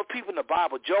 and those people in the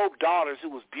Bible, Job's daughters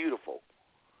who was beautiful,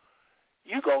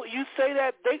 you say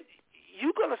that,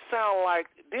 you're going to sound like,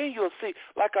 then you'll see,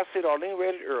 like I said, Arlene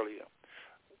read it earlier,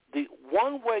 the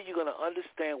one way you're going to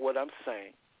understand what I'm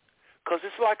saying, because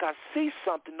it's like I see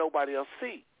something nobody else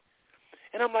see.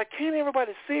 And I'm like, can't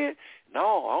everybody see it?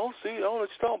 No, I don't see it. I don't know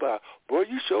what you're talking about. Boy,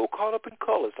 you so caught up in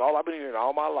colors. All I've been hearing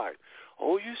all my life.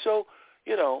 Oh, you so,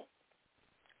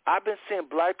 I've been seeing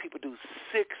black people do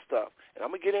sick stuff. And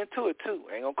I'm going to get into it, too.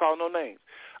 I ain't going to call no names.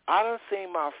 I done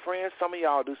seen my friends, some of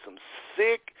y'all do some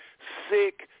sick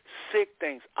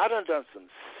things. I done some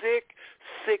sick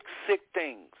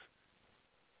things.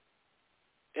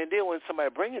 And then when somebody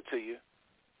bring it to you,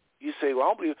 you say, well, I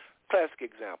don't believe. Classic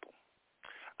example.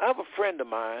 I have a friend of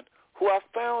mine who I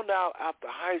found out after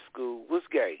high school was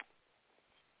gay.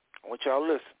 I want y'all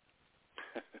to listen.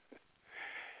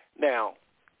 Now,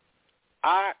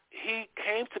 he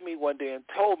came to me one day and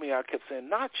told me, I kept saying,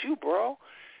 not you, bro.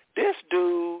 This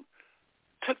dude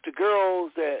took the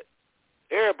girls that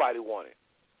everybody wanted.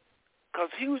 Because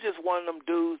he was just one of them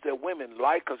dudes that women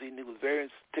like because he was very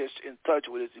in touch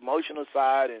with his emotional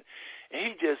side. And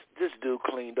this dude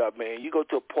cleaned up, man. You go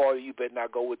to a party, you better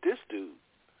not go with this dude.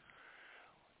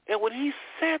 And when he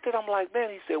said that, I'm like, man,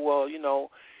 he said, well, he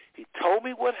told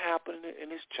me what happened in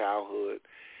his childhood.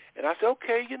 And I said,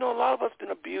 okay, a lot of us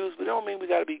been abused, but it don't mean we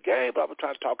got to be gay, but I'm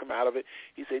trying to talk him out of it.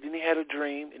 He said, then he had a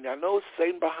dream, and I know it's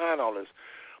Satan behind all this.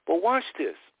 But watch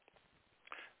this.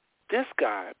 This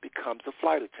guy becomes a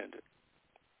flight attendant.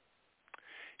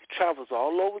 He travels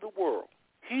all over the world.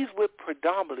 He's with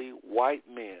predominantly white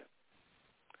men.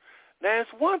 Now,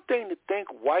 it's one thing to think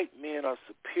white men are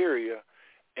superior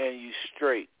and you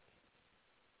straight.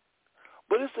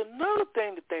 But it's another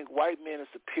thing to think white men are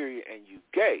superior and you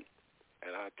gay.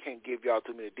 And I can't give y'all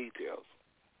too many details.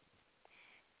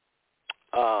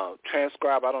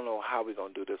 Transcribe, I don't know how we're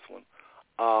going to do this one.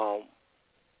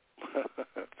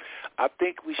 I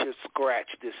think we should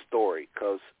scratch this story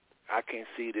because I can't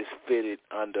see this fitted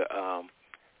under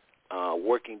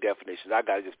working definitions. I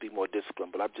got to just be more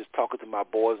disciplined. But I'm just talking to my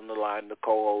boys on the line, the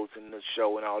co-hosts and the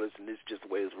show and all this, and this is just the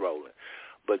way it's rolling.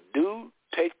 But do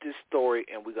take this story,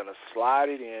 and we're going to slide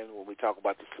it in when we talk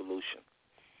about the solution.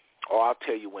 Or I'll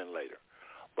tell you when later.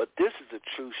 But this is a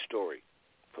true story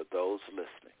for those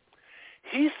listening.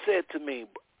 He said to me,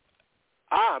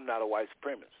 I'm not a white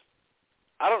supremacist.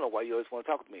 I don't know why you always want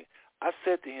to talk to me. I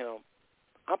said to him,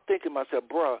 I'm thinking to myself,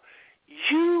 bruh,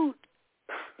 you...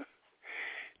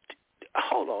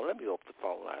 Hold on, let me open the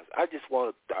phone lines. I just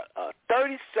want a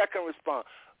 30-second response.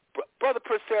 Brother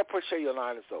Purcell, your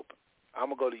line is open. I'm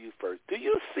going to go to you first. Do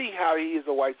you see how he is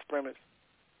a white supremacist?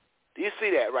 Do you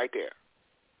see that right there?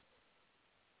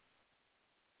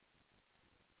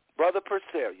 Brother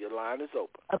Purcell, your line is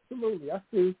open. Absolutely. I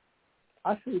see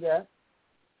that.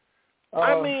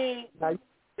 I mean,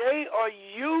 they are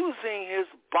using his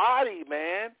body,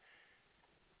 man.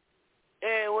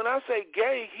 And when I say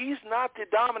gay, he's not the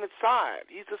dominant side.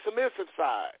 He's the submissive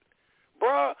side.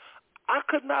 Bruh, I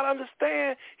could not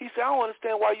understand. He said, I don't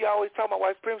understand why you always talk about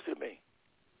white supremacy to me.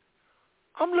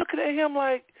 I'm looking at him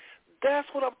like, that's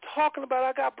what I'm talking about.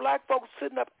 I got black folks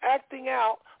sitting up acting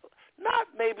out, not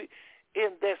maybe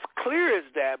in as clear as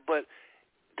that, but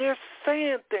they're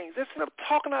saying things. They're sitting up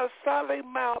talking out of the side of their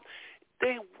mouth.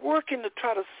 They working to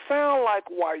try to sound like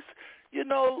whites. They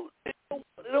don't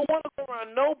want to go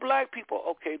around no black people.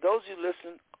 Okay, those of you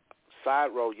listening,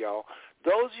 side road, y'all.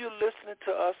 Those of you listening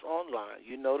to us online,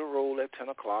 you know the rule at 10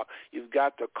 o'clock. You've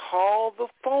got to call the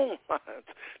phone lines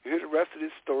to hear the rest of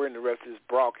this story and the rest of this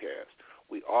broadcast.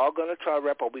 We are going to try to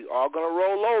wrap up. We are going to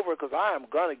roll over because I am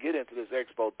going to get into this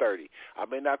Expo 30. I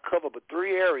may not cover but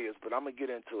 3 areas, but I'm going to get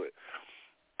into it.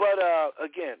 But,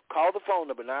 again, call the phone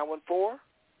number,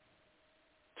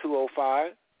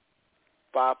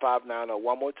 914-205-5590.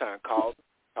 One more time, call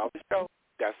the show.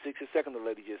 Got 60 seconds, the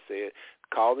lady just said.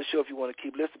 Call the show if you want to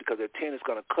keep listening because at 10 it's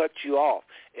going to cut you off.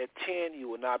 At 10 you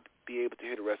will not be able to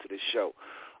hear the rest of this show.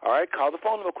 All right, call the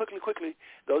phone number quickly.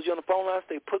 Those of you on the phone line,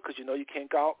 stay put because you know you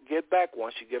can't get back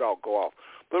once you get off, go off.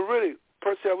 But really,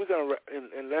 Purcell, we're going to,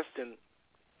 in less than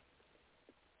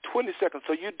 20 seconds,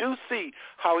 so you do see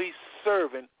how he's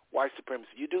serving white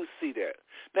supremacy. You do see that.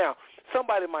 Now,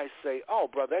 somebody might say, oh,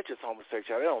 brother, that's just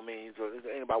homosexuality. That don't mean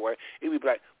anybody white. He'd be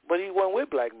black. But he wasn't with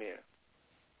black men.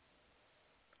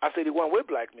 I said he wasn't with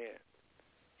black men.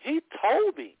 He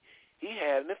told me he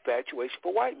had an infatuation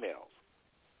for white males.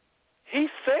 He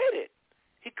said it.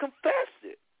 He confessed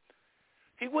it.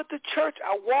 He went to church.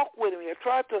 I walked with him. I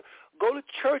tried to go to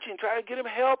church and try to get him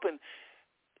help, and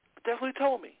that's what he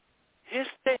told me. His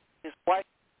thing is white.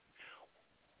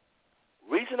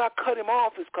 Reason I cut him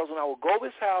off is because when I would go to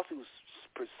his house, he was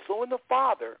pursuing the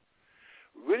Father,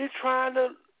 really trying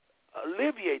to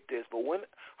alleviate this. But when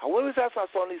I went to his house, I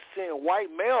saw him seeing white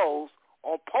males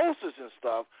on posters and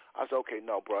stuff. I said, okay,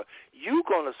 no, bro, you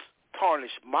going to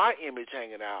tarnish my image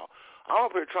hanging out. I'm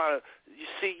up here trying to, you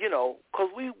see,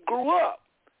 because we grew up.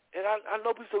 And I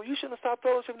know people say, well, you shouldn't have stopped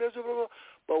fellowship.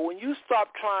 But when you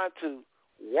stop trying to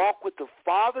walk with the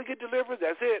Father, get delivered,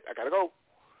 that's it. I got to go.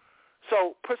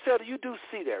 So, Purcell, you do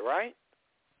see that, right?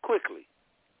 Quickly.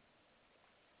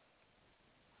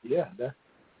 Yeah, that's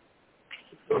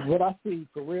what I see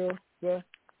for real, sir,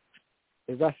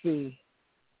 is I see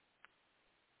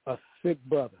a sick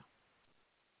brother.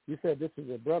 You said this is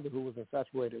a brother who was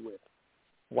infatuated with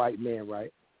white men,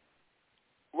 right?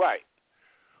 Right.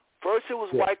 First it was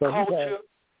white culture.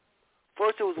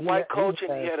 White culture,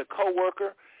 and he had a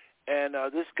coworker, and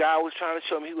this guy was trying to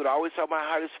show him. He would always talk about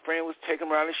how his friend was taking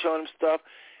him around and showing him stuff.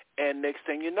 And next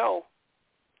thing you know,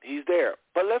 he's there.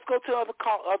 But let's go to other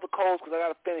calls because I got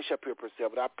to finish up here, Priscilla.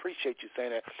 But I appreciate you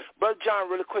saying that. Brother John,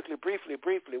 really quickly, briefly,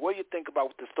 what do you think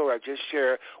about the story I just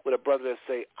shared with a brother that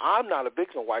say, I'm not a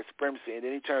victim of white supremacy, and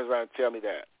then he turns around and tell me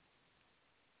that?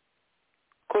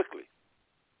 Quickly.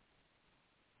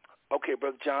 Okay,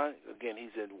 Brother John, again,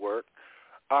 he's in work.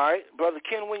 All right, Brother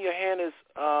Ken, when your hand is,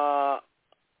 I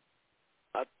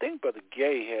think Brother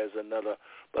Gay has another,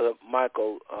 Brother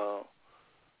Michael,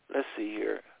 let's see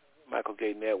here. Michael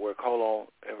Gay Network. Hold on,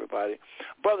 everybody.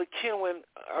 Brother Kenwin,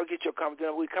 I'll get your comment.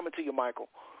 We're coming to you, Michael.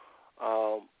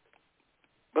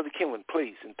 Brother Kenwin,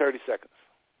 please, in 30 seconds.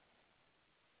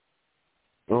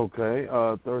 Okay,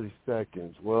 30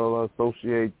 seconds. Well,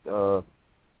 associate a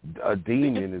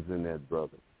demon is in that,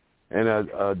 brother. And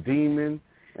a demon,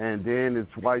 and then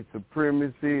it's white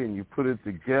supremacy, and you put it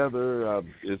together,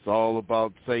 it's all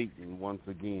about Satan once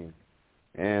again.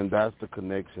 And that's the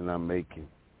connection I'm making.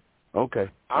 Okay,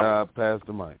 pass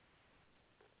the mic.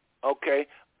 Okay,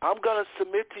 I'm going to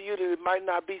submit to you that it might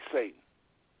not be Satan.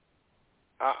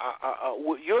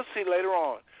 You'll see later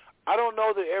on. I don't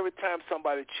know that every time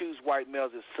somebody chooses white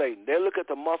males it's Satan. They look at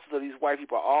the muscles of these white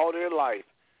people all their life.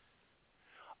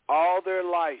 All their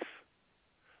life.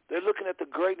 They're looking at the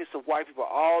greatness of white people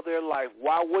all their life.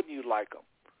 Why wouldn't you like them?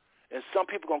 And some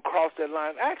people going to cross that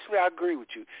line. Actually, I agree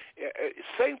with you.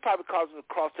 Satan probably causes them to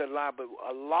cross that line, but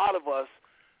a lot of us,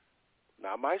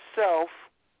 not myself,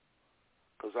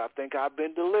 because I think I've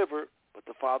been delivered, but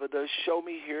the Father does show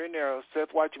me here and there. Seth,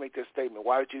 why'd you make that statement?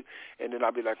 Why did you? And then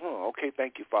I'll be like, okay,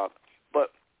 thank you, Father. But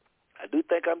I do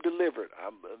think I'm delivered.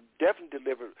 I'm definitely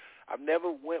delivered. I've never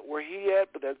went where he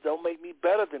at, but that don't make me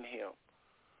better than him.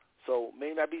 So it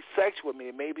may not be sex with me.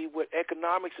 It may be what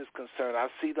economics is concerned. I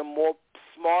see them more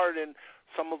smarter than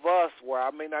some of us, where I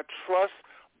may not trust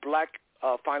black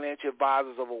financial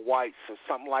advisors over whites or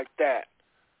something like that.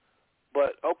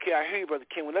 But, okay, I hear you, Brother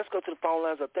King. Well, let's go to the phone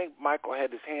lines. I think Michael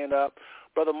had his hand up.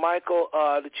 Brother Michael,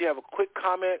 did you have a quick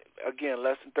comment? Again,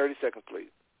 less than 30 seconds, please.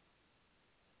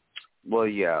 Well,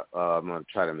 yeah, I'm going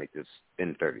to try to make this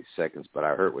in 30 seconds, but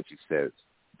I heard what you said,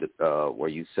 where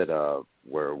you said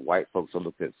where white folks are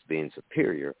looked at as being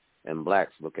superior and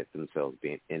blacks look at themselves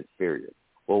being inferior.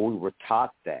 Well, we were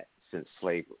taught that since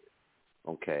slavery,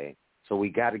 okay? So we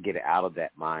got to get out of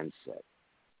that mindset.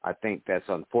 I think that's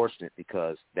unfortunate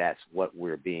because that's what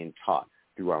we're being taught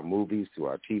through our movies, through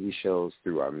our TV shows,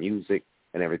 through our music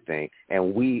and everything.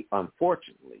 And we,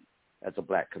 unfortunately, as a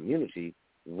black community,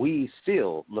 we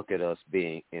still look at us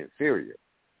being inferior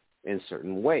in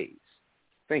certain ways.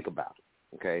 Think about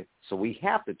it, okay? So we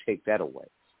have to take that away.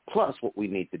 Plus, what we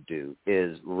need to do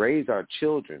is raise our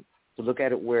children to look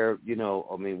at it where,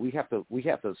 we have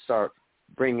to start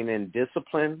bringing in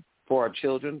discipline for our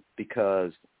children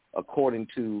because according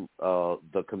to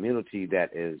the community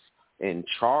that is in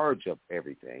charge of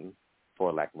everything,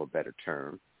 for lack of a better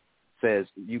term, says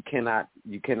you cannot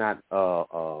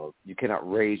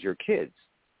raise your kids.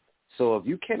 So if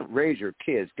you can't raise your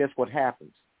kids, guess what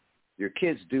happens? Your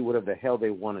kids do whatever the hell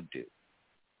they want to do.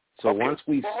 So okay. Once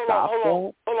we stop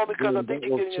hold on, because I think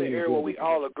you're getting in an area where we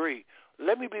all agree.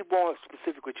 Let me be more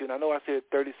specific with you, and I know I said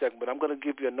 30 seconds, but I'm going to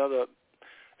give you another.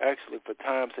 Actually, for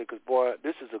time's sake, because, boy,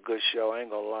 this is a good show. I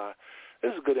ain't going to lie.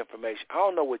 This is good information. I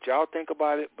don't know what y'all think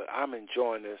about it, but I'm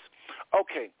enjoying this.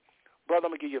 Okay, brother,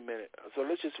 I'm going to give you a minute. So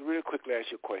let's just really quickly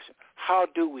ask you a question. How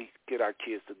do we get our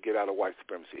kids to get out of white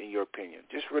supremacy, in your opinion?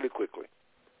 Just really quickly.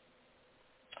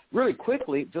 Really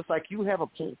quickly, just like you have a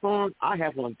platform, I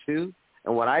have one too.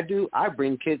 And what I do, I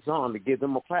bring kids on to give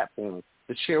them a platform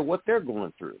to share what they're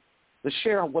going through, to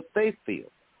share what they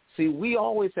feel. See, we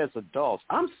always as adults,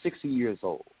 I'm 60 years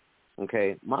old,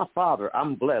 okay? My father,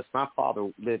 I'm blessed. My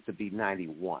father lived to be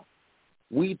 91.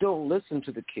 We don't listen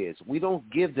to the kids. We don't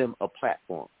give them a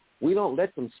platform. We don't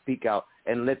let them speak out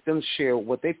and let them share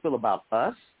what they feel about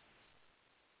us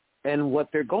and what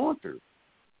they're going through.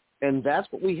 And that's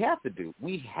what we have to do.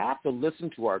 We have to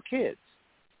listen to our kids.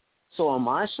 So on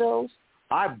my shows,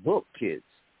 I book kids.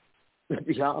 To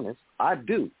be honest, I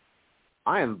do.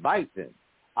 I invite them.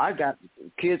 I got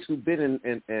kids who've been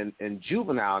in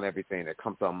juvenile and everything that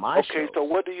come on my show. Okay, so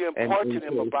what do you impart to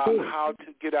them about how to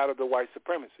get out of the white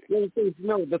supremacy?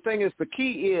 No, the thing is, the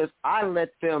key is I let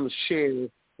them share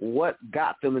what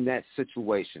got them in that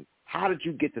situation. How did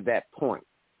you get to that point?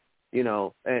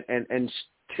 And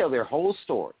tell their whole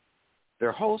story.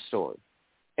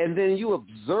 And then you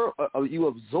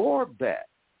absorb that.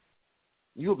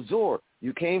 You absorb.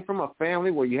 You came from a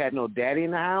family where you had no daddy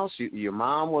in the house. Your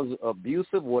mom was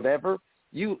abusive, whatever.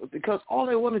 Because all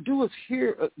they want to do is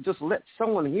just let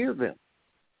someone hear them.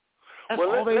 That's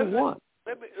all they want.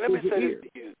 Let me say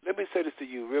me say this to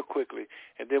you real quickly,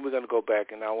 and then we're going to go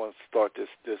back, and I want to start this.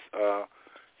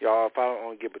 Y'all, if I don't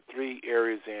only get but 3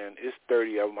 areas in, it's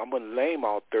 30 of them. I'm going to name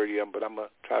all 30 of them, but I'm going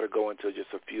to try to go into just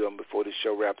a few of them before the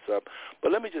show wraps up.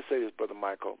 But let me just say this, Brother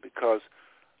Michael, because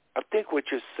I think what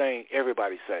you're saying,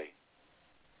 everybody say.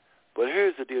 But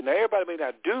here's the deal. Now, everybody may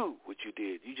not do what you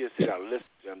did. You just said, I listen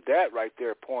to them. That right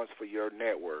there points for your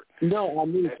network. No, I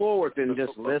move forward than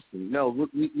just listen. No,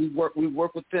 we work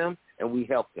with them, and we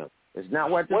help them. It's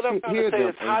not what I'm trying to say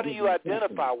is, how do you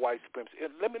identify white supremacy?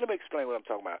 Let me explain what I'm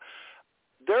talking about.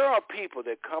 There are people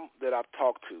that come that I've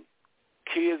talked to,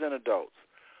 kids and adults.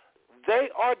 They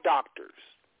are doctors.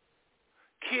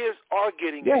 Kids are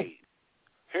getting aid.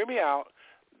 Hear me out.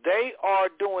 They are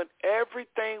doing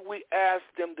everything we ask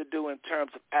them to do in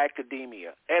terms of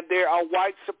academia, and they are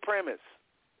white supremacists.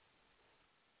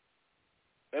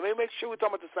 Let me make sure we're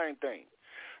talking about the same thing.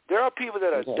 There are people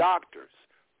that are doctors.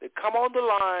 They come on the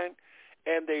line,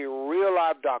 and they real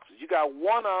life doctors. You got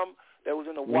one of them that was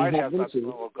in the White House not too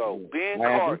long ago, Ben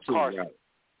Carson.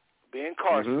 Ben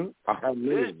Carson.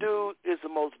 This dude is the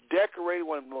most decorated,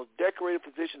 one of the most decorated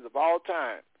physicians of all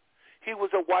time. He was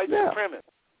a white supremacist.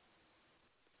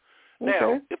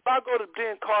 Now, if I go to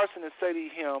Ben Carson and say to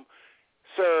him,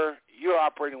 sir, you're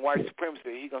operating white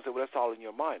supremacy, he's going to say, well, that's all in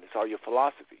your mind. It's all your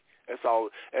philosophy.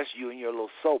 That's you in your little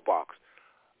soapbox.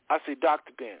 I say,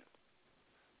 Dr. Ben,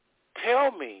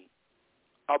 tell me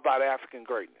about African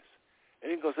greatness.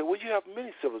 And he's going to say, well, you have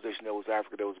many civilizations that was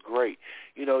Africa that was great.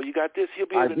 You know, you got this. He'll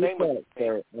be able to name it.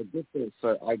 I get that,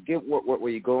 sir. I get where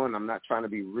you're going. I'm not trying to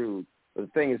be rude. But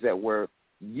the thing is that where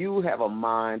you have a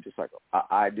mind just like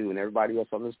I do and everybody else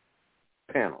on this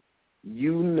panel,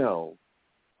 you know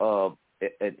of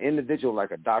an individual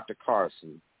like a Dr.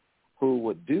 Carson who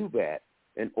would do that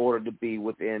in order to be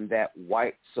within that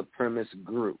white supremacist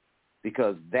group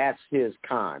because that's his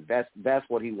kind. That's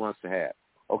what he wants to have.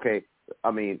 Okay,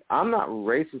 I mean, I'm not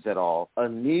racist at all. A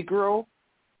Negro,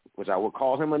 which I would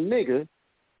call him a nigger,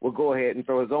 will go ahead and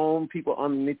throw his own people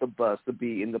underneath the bus to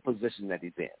be in the position that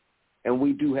he's in. And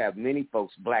we do have many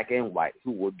folks, black and white,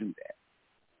 who will do that.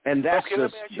 And that's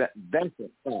that's a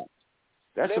fact.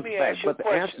 That's a fact. But to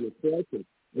answer your question,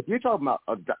 if you're talking about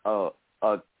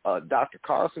Dr.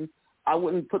 Carson, I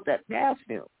wouldn't put that past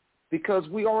him because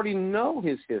we already know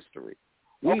his history.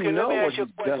 We know what he's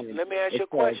done. Let me ask you a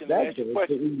question.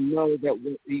 We know that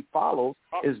what he follows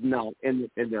is not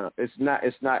in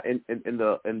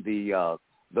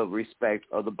the respect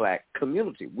of the black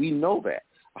community. We know that.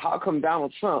 How come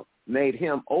Donald Trump made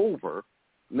him over?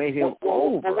 Well,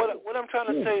 what I'm trying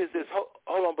to say is this.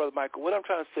 Hold on, Brother Michael. What I'm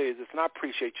trying to say is this, and I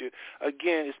appreciate you.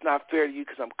 Again, it's not fair to you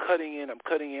because I'm cutting in,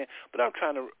 but I'm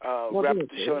trying to wrap up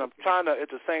the show, and I'm trying to, at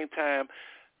the same time,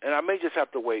 and I may just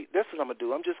have to wait. That's what I'm gonna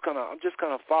do. I'm just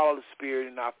gonna follow the spirit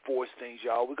and not force things,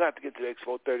 y'all. We're gonna have to get to the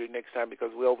X430 next time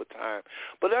because we're over time.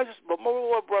 But more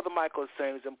what Brother Michael is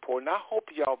saying is important. I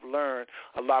hope y'all have learned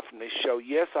a lot from this show.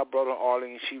 Yes, I brought on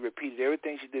Arlene, and she repeated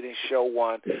everything she did in show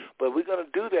 1, but we're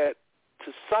gonna do that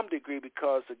to some degree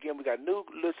because, again, we got new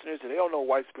listeners and they don't know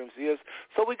what white supremacy is.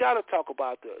 So we got to talk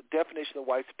about the definition of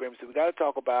white supremacy. We got to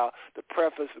talk about the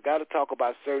preface. We got to talk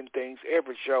about certain things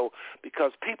every show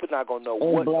because people not going to know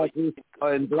what.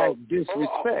 And black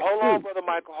disrespect. Hold on, Brother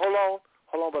Michael. Hold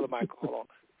on, Brother Michael. Hold on.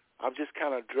 I'm just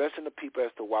kind of addressing the people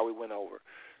as to why we went over.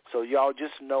 So y'all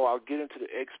just know I'll get into the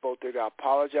Expo 30. I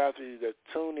apologize for you that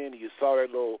tuned in. You saw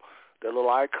that little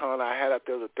icon I had up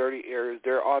there, the 30 areas.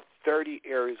 There are 30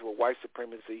 areas where white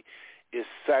supremacy is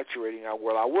saturating our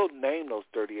world. I will name those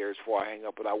 30 areas before I hang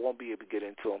up, but I won't be able to get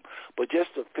into them. But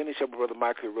just to finish up with Brother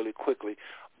Michael really quickly,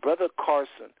 Brother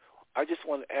Carson, I just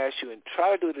want to ask you, and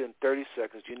try to do it in 30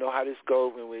 seconds. You know how this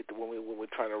goes when we're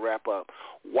trying to wrap up.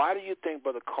 Why do you think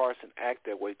Brother Carson act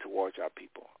that way towards our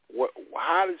people? Where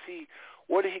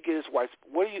did he get his white?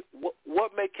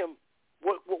 What make him?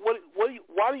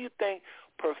 Why do you think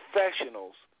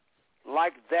professionals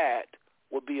like that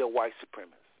would be a white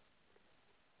supremacist?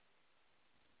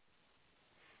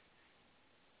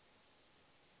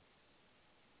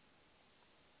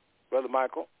 Brother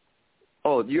Michael?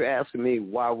 Oh, you're asking me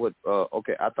why would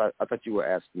okay, I thought you were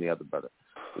asking the other brother.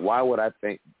 Why would I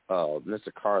think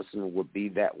Mr. Carson would be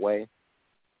that way?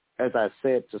 As I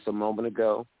said just a moment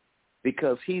ago,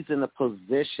 because he's in a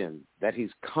position that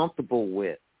he's comfortable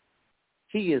with.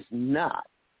 He is not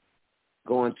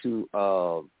going to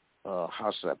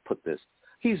how should I put this?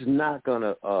 He's not going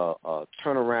to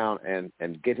turn around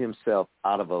and get himself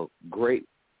out of a great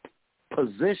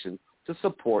position to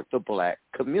support the black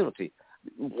community.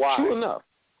 Why? True enough,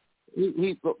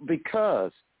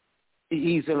 because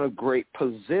he's in a great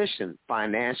position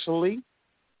financially,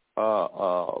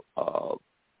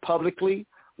 publicly,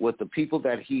 with the people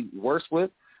that he works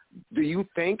with, do you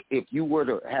think if you were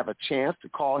to have a chance to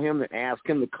call him and ask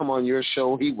him to come on your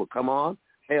show, he would come on?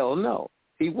 Hell no,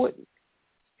 he wouldn't.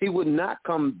 He would not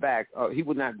come back. He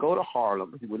would not go to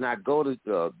Harlem. He would not go to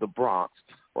the Bronx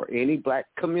or any black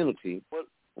community.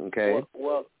 Okay.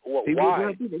 Well, why?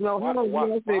 Why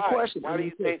do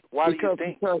you think?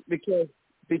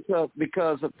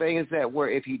 Because the thing is that where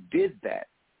if he did that,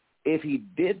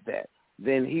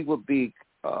 then he would be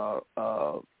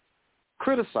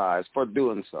criticized for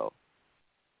doing so.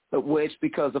 Which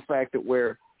because the fact that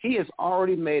where he has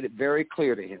already made it very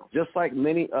clear to him, just like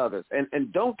many others.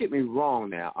 And don't get me wrong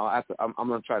now. I'm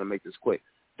going to try to make this quick.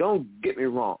 Don't get me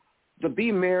wrong. To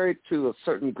be married to a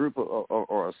certain group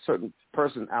or a certain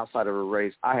person outside of a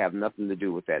race, I have nothing to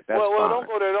do with that. That's fine. Don't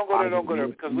go there,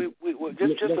 because we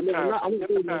just for time.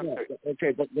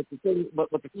 Okay, but the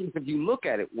thing is, if you look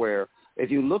at it where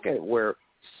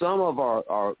some of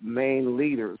our main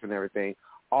leaders and everything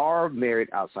are married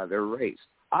outside their race.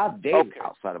 I've dated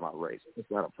outside of my race. It's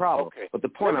not a problem. Okay. But the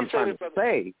point I'm trying to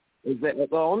say is that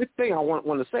the only thing I want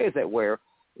to say is that where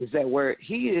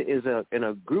he is in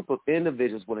a group of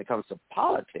individuals when it comes to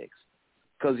politics,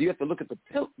 because you have to look at the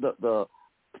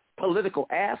political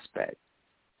aspect.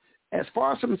 As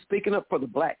far as him speaking up for the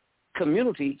black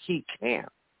community, he can't,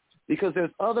 because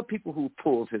there's other people who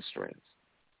pulls his strings.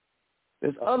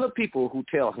 There's other people who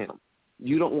tell him,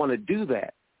 you don't want to do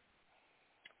that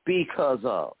because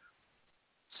of.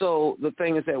 So the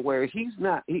thing is that where he's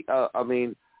not,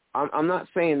 I'm not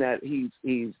saying that he's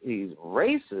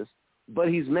racist, but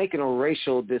he's making a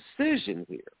racial decision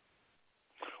here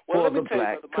for the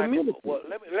black community. Well,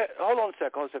 hold on a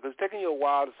second. It's taking you a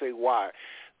while to say why.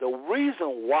 The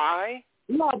reason why.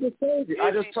 No, I just told you.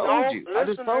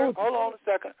 Hold on a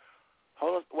second.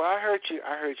 Hold on. Well, I heard you.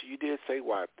 You did say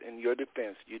why. In your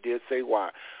defense, you did say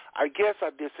why. I guess I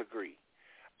disagree.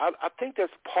 I think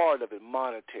that's part of it,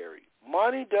 monetary.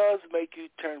 Money does make you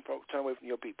turn away from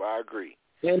your people. I agree.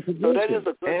 And position. So that is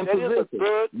a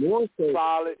good,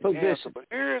 solid position. answer. But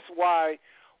here's why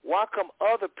come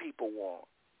other people want?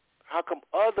 How come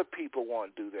other people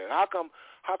want to do that? How come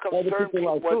other certain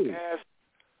people like wasn't asked?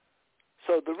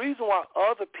 So the reason why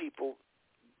other people,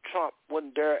 Trump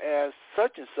wouldn't dare ask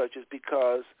such and such is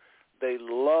because they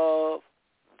love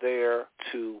their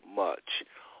too much.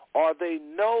 Or they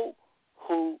know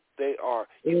who they are.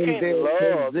 You can't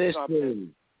love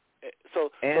something. So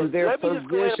let me just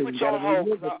go ahead and put you on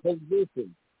hold.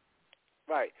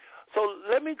 Right. So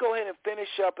let me go ahead and finish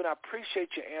up, and I appreciate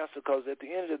your answer because at the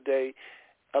end of the day,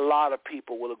 a lot of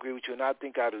people will agree with you, and I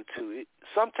think I do too.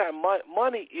 Sometimes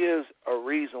money is a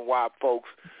reason why folks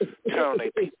turn on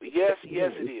their people. Yes,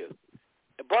 it is.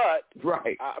 But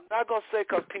I'm not going to say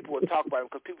because people will talk about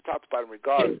it, because people talk about it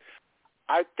regardless.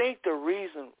 I think the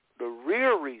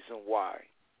real reason why,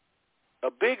 a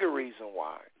bigger reason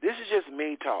why, this is just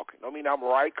me talking. I mean, I'm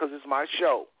right because it's my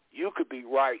show. You could be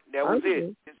right. That was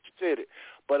it. You said it.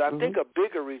 But I think a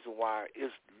bigger reason why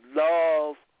is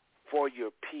love for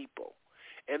your people.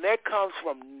 And that comes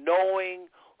from knowing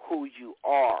who you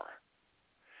are.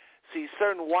 See,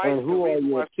 certain whites,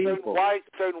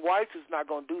 certain whites is not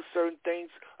going to do certain things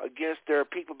against their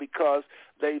people because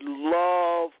they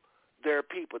love their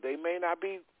people. They may not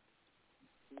be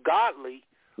godly,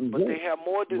 but they have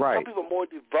more. Some people are more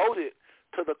devoted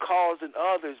to the cause than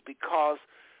others because,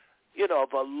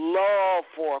 of a love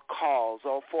for a cause,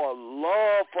 or for a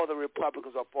love for the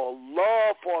Republicans, or for a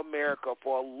love for America,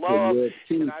 for a love.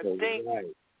 And I think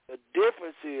the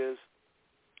difference is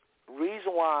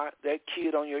reason why that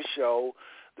kid on your show,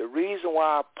 the reason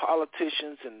why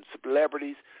politicians and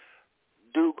celebrities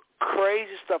do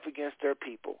crazy stuff against their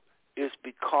people is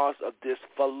because of this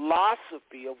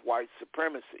philosophy of white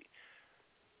supremacy.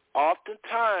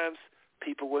 Oftentimes,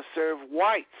 people will serve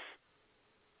whites.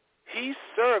 He's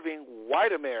serving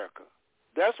white America.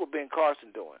 That's what Ben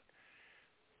Carson doing.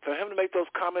 For him to make those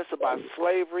comments about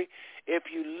slavery, if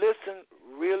you listen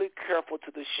really careful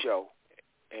to the show,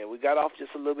 and we got off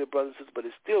just a little bit, brothers and sisters, but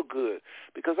it's still good,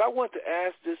 because I want to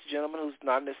ask this gentleman who's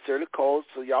not necessarily cold,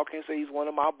 so y'all can't say he's one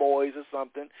of my boys or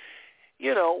something,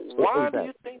 why do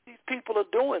you think these people are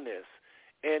doing this?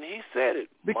 And he said it,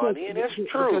 money, and that's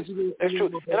true. That's true.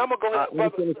 And I'm going to go ahead,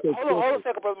 brother. Hold on a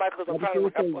second, Brother Michael, because I'm trying to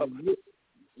wrap up.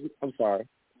 I'm sorry.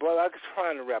 Brother, I'm just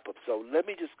trying to wrap up. So let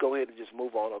me just go ahead and just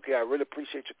move on, okay? I really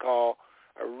appreciate your call.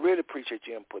 I really appreciate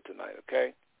your input tonight,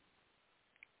 okay?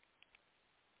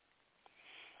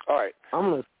 All right. I'm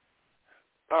listening.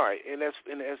 All right, and that's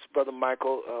Brother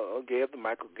Michael Gay of the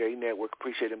Michael Gay Network.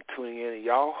 Appreciate him tuning in. And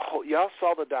y'all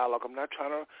saw the dialogue. I'm not trying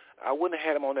to. I wouldn't have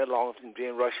had him on that long and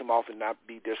then rush him off and not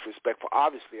be disrespectful.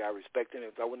 Obviously, I respect him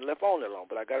if I wouldn't have left on that long.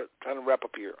 But I got to try to wrap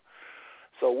up here.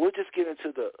 So we'll just get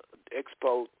into the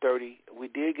Expo 30. We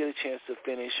did get a chance to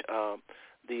finish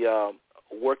the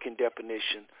working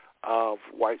definition of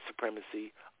white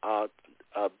supremacy.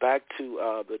 Back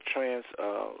to the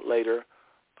translator,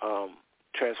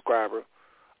 transcriber.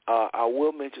 I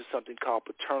will mention something called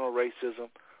paternal racism.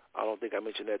 I don't think I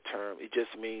mentioned that term. It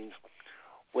just means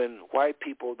when white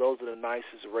people, those are the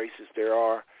nicest racists there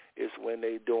are, is when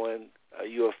they're doing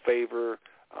you a favor.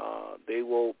 They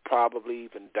will probably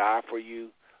even die for you,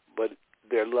 but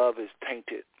their love is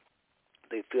tainted.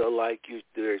 They feel like you're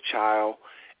their child,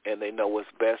 and they know what's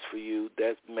best for you.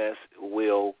 That mess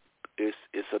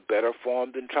it's a better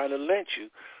form than trying to lynch you,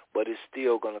 but it's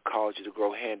still going to cause you to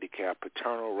grow handicapped.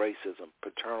 Paternal racism,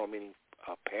 paternal meaning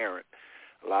a parent.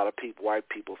 A lot of people, white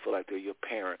people, feel like they're your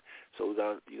parent. So you're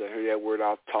going to hear that word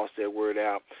out, toss that word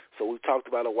out. So we've talked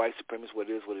about a white supremacist, what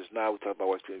it is, what it's not. We talked about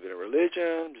white supremacy in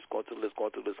religion, just going through the list.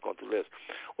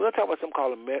 We're going to talk about something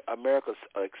called America's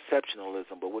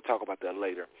exceptionalism, but we'll talk about that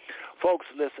later. Folks,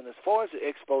 listen, as far as the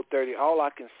Expo 30, all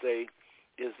I can say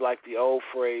is like the old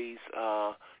phrase,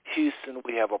 Houston,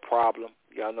 we have a problem.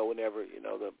 Y'all know whenever,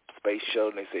 the space show,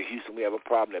 and they say, Houston, we have a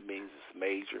problem, that means it's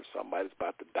major. Somebody's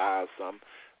about to die or something.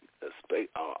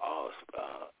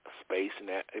 Space and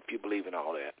that, if you believe in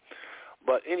all that.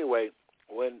 But anyway,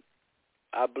 when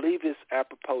I believe it's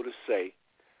apropos to say,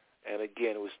 and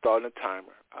again, we're starting a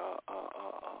timer.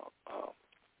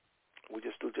 We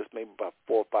just do maybe about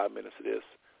 4 or 5 minutes of this.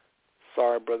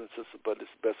 Sorry, brothers and sisters, but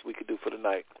it's the best we could do for the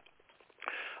night.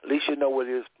 At least you know what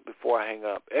it is before I hang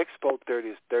up. Expo 30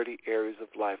 is 30 areas of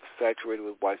life saturated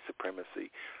with white supremacy.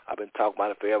 I've been talking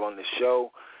about it forever on the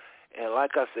show. And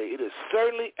like I say, it is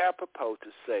certainly apropos to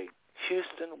say,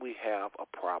 Houston, we have a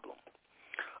problem.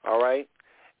 All right?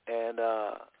 And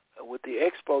with the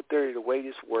Expo 30, the way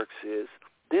this works is,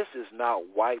 this is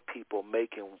not white people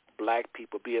making black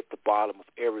people be at the bottom of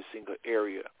every single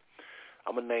area.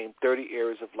 I'm going to name 30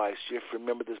 areas of life. Just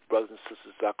remember this, brothers and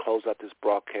sisters, as I close out this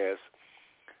broadcast,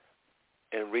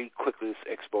 and read quickly this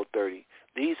Expo 30.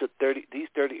 These 30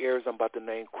 areas I'm about to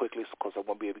name quickly because I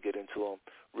won't be able to get into them.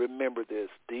 Remember this.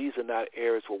 These are not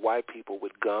areas where white people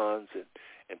with guns and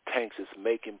tanks is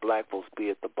making black folks be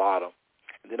at the bottom.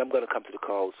 And then I'm going to come to the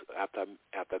calls after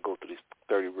I go through these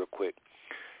 30 real quick.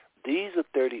 These are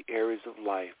 30 areas of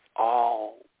life.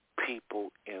 All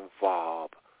people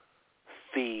involved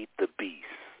feed the beast.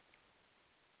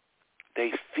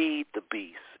 They feed the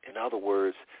beast. In other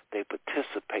words, they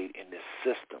participate in this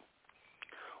system.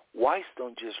 Whites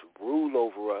don't just rule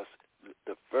over us.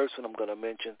 The first one I'm going to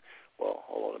mention, well,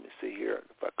 hold on, let me see here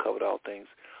if I covered all things.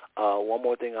 One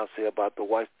more thing I'll say about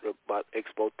about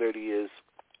Expo 30 is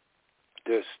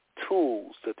there's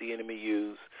tools that the enemy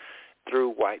use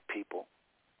through white people,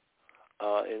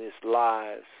 and it's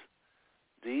lies.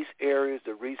 These areas,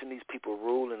 the reason these people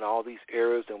rule in all these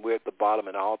areas and we're at the bottom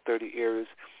in all 30 areas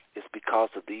is because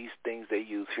of these things they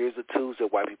use. Here's the tools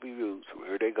that white people use.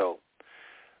 Here they go.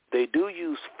 They do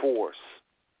use force,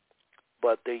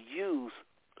 but they use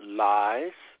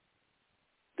lies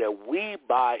that we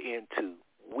buy into.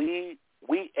 We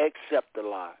accept the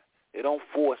lie. They don't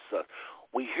force us.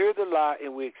 We hear the lie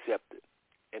and we accept it,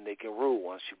 and they can rule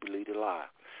once you believe the lie.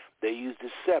 They use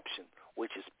deception,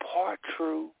 which is part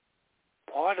true,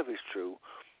 part of it's true,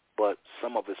 but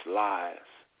some of it's lies.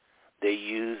 They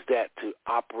use that to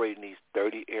operate in these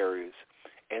 30 areas,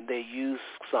 and they use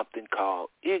something called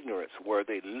ignorance, where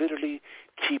they literally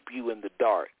keep you in the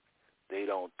dark. They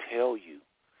don't tell you.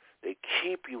 They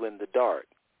keep you in the dark.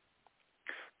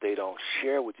 They don't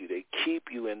share with you. They keep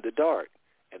you in the dark,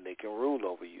 and they can rule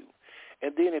over you.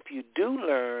 And then if you do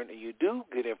learn and you do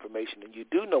get information and you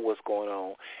do know what's going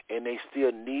on and they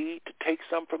still need to take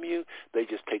some from you, they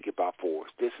just take it by force.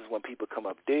 This is when people come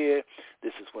up dead.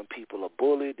 This is when people are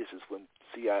bullied. This is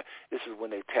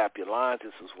when they tap your lines.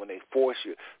 This is when they force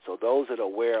you. So those that are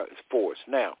aware is force.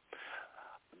 Now,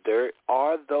 there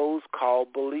are those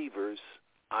called believers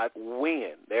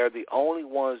win. They're the only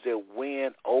ones that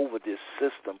win over this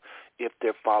system if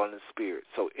they're following the Spirit.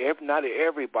 So not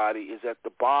everybody is at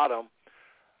the bottom,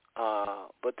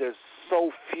 but there's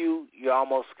so few you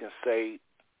almost can say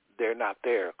they're not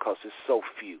there because it's so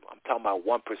few. I'm talking about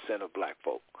 1% of black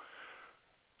folk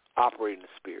operating in the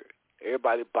Spirit.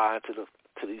 Everybody buying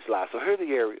to these lies. So here are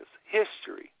the areas.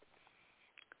 History.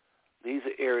 These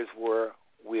are areas where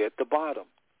we're at the bottom.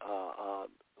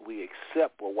 We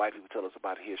accept what white people tell us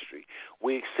about history.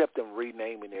 We accept them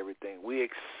renaming everything. We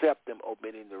accept them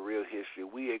omitting the real history.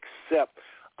 We accept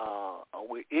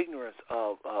we're ignorant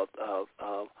of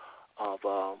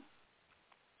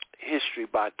history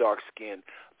by dark-skinned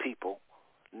people,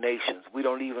 nations. We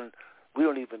don't even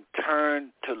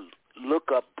turn to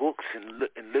look up books and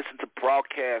listen to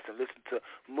broadcasts and listen to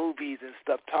movies and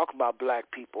stuff talking about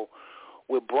black people.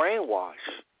 We're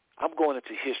brainwashed. I'm going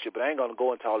into history, but I ain't going to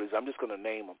go into all these. I'm just going to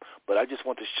name them. But I just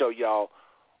want to show y'all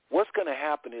what's going to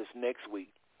happen is next week.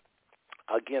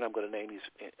 Again, I'm going to name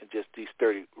these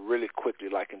 30 really quickly,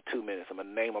 like in 2 minutes. I'm going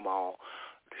to name them all.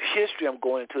 History I'm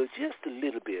going into just a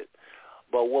little bit.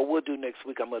 But what we'll do next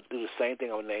week, I'm going to do the same thing.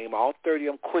 I'm going to name all 30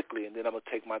 of them quickly, and then I'm going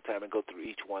to take my time and go through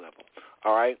each one of them.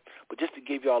 All right? But just to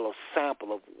give you all a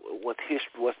sample of what's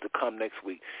to come next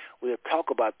week, we'll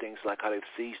talk about things like how they've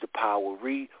seized the power,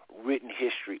 rewritten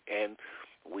history, and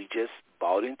we just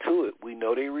bought into it. We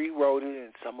know they rewrote it,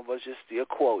 and some of us just still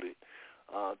quote it.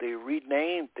 They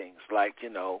renamed things like,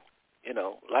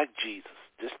 like Jesus,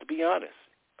 just to be honest.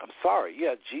 I'm sorry,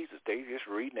 Jesus. They just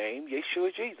renamed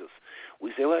Yeshua Jesus.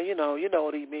 We say, well, you know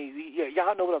what he means.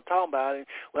 Y'all know what I'm talking about. And,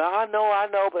 well, I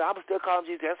know, but I'm still calling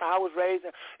Jesus. That's how I was raised.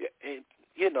 And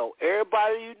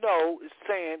everybody is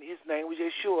saying his name was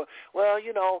Yeshua. Well,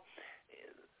 you know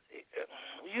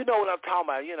what I'm talking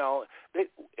about.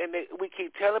 We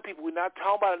keep telling people we're not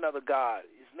talking about another God.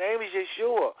 His name is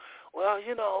Yeshua. Well,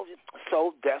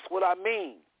 so that's what I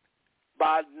mean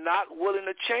by not willing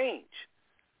to change.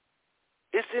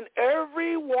 It's in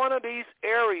every one of these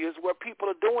areas where people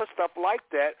are doing stuff like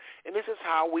that, and this is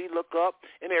how we look up,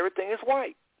 and everything is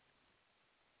white.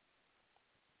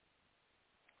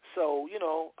 So,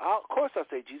 of course I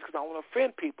say Jesus because I don't want to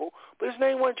offend people, but his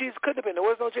name wasn't Jesus. Couldn't have been. There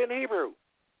was no J in the Hebrew.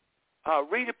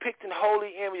 Redepicting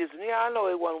holy images. And I know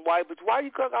it wasn't white, but why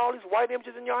you got all these white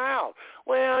images in your house?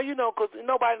 Well, because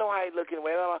nobody know how you look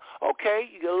anyway. Okay,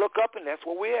 you got to look up, and that's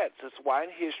where we're at. So that's why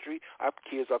in history our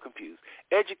kids are confused.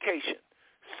 Education.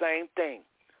 Same thing.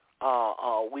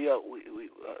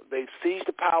 They've seized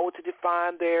the power to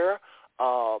define their.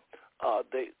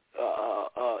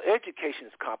 Education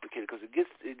is complicated because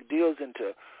it deals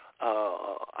into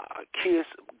kids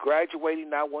graduating,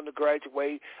 not wanting to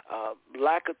graduate,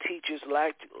 lack of teachers,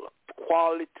 lack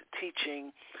quality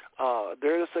teaching.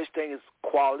 There is such thing as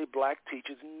quality black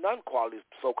teachers and non-quality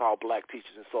so-called black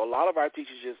teachers, and so a lot of our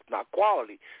teachers just not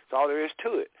quality. That's all there is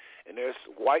to it. And there's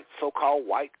so-called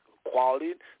white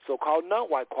quality, so-called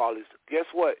non-white qualities. Guess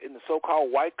what? In the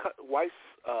so-called white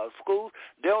schools,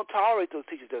 they don't tolerate those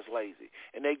teachers that's lazy,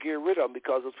 and they get rid of them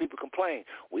because those people complain.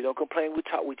 We don't complain. We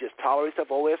just tolerate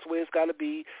stuff. Oh, that's the way it's got to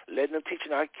be. Letting them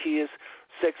teaching our kids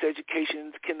sex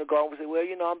education, kindergarten. We say, well,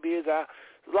 I'm busy. A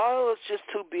lot of us just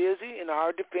too busy in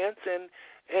our defense,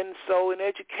 and so in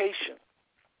education,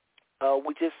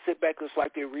 we just sit back. It's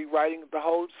like they're rewriting the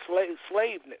whole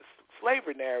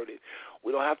slavery narrative.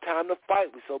 We don't have time to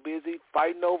fight. We're so busy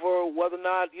fighting over whether or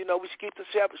not, we should keep the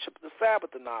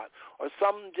Sabbath or not. Or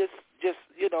something just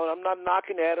I'm not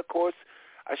knocking that. Of course,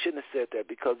 I shouldn't have said that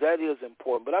because that is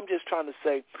important. But I'm just trying to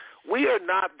say we are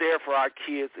not there for our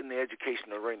kids in the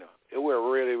education arena. We're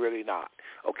really, really not.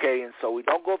 Okay? And so we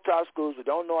don't go up to our schools. We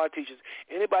don't know our teachers.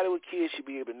 Anybody with kids should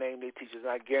be able to name their teachers. And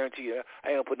I guarantee you,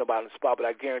 I ain't going to put nobody on the spot, but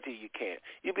I guarantee you can.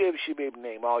 You should be able to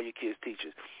name all your kids'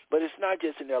 teachers. But it's not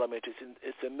just in elementary.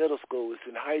 It's in middle school. It's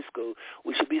in high school.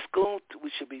 We should be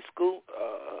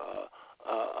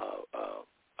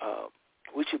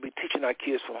teaching our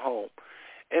kids from home.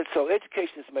 And so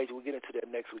education is major. We'll get into that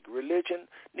next week. Religion.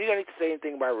 You don't need to say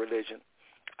anything about religion.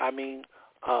 I mean,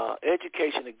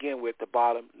 education, again, we're at the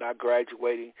bottom, not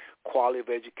graduating, quality of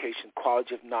education,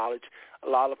 quality of knowledge. A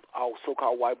lot of our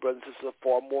so-called white brothers and sisters are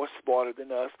far more smarter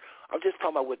than us. I'm just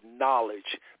talking about with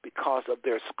knowledge because of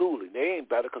their schooling. They ain't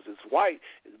better because it's white.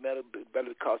 It's better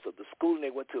because of the schooling they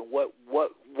went to and what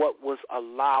was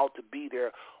allowed to be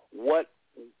there, what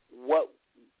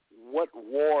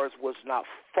wars was not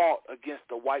fought against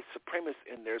the white supremacists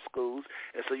in their schools.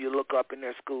 And so you look up in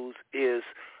their schools is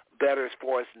better as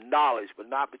far as knowledge, but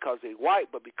not because they're white,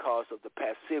 but because of the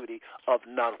passivity of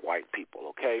non-white people,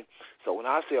 okay? So when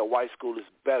I say a white school is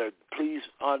better, please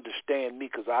understand me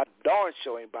because I darn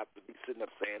sure ain't about to be sitting up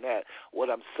saying that. What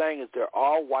I'm saying is there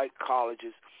are white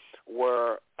colleges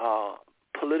where,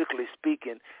 politically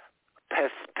speaking,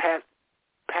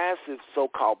 passive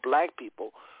so-called black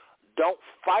people don't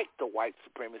fight the white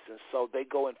supremacists, and so they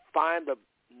go and find the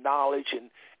knowledge, and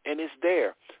it's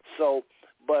there. So,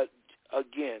 but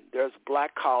again, there's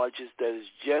black colleges that is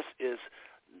just as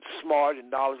smart and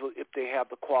knowledgeable if they have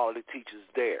the quality teachers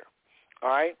there. All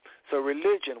right? So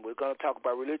religion, we're going to talk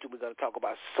about religion. We're going to talk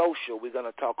about social. We're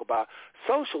going to talk about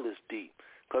social is deep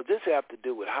because this has to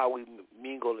do with how we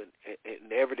mingle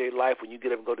in everyday life when you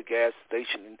get up and go to the gas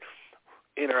station, and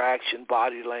interaction,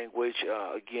 body language,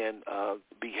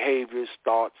 behaviors,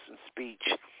 thoughts, and speech.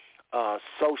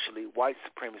 Socially, white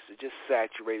supremacy just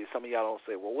saturated. Some of y'all don't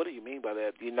say, well, what do you mean by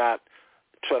that? You're not,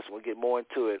 trust me, we'll get more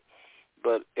into it.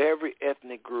 But every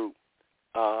ethnic group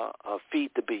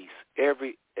feed the beast.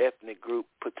 Every ethnic group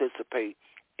participate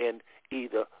in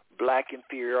either black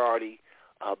inferiority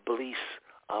beliefs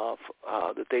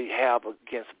that they have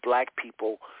against black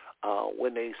people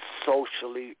when they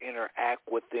socially interact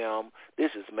with them.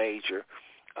 This is major.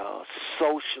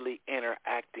 Socially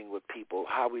interacting with people,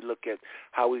 how we look at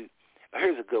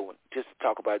here's a good one, just to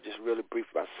talk about, just really brief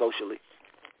about socially.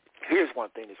 Here's one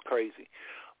thing that's crazy.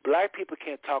 Black people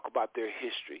can't talk about their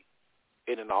history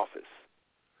in an office.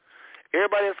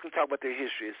 Everybody else can talk about their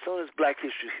history. As soon as black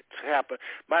history happens,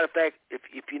 matter of fact, if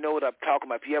you know what I'm talking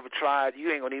about, if you ever tried, you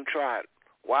ain't going to even try it.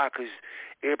 Why? Because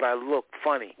everybody look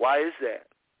funny. Why is that?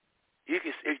 If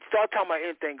you start talking about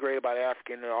anything great about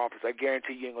Africa in the office, I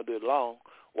guarantee you ain't going to do it long.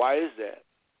 Why is that?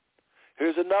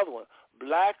 Here's another one.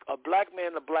 A black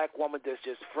man and a black woman that's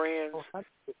just friends,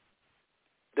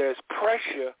 there's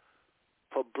pressure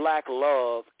for black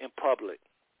love in public.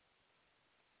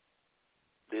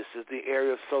 This is the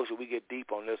area of social. We get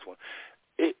deep on this one.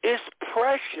 It's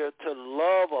pressure to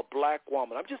love a black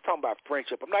woman. I'm just talking about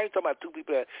friendship. I'm not even talking about two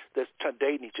people that's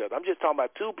dating each other. I'm just talking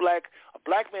about a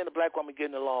black man and a black woman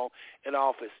getting along in the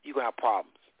office. You're going to have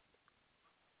problems.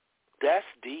 That's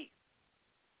deep.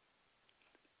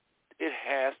 It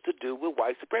has to do with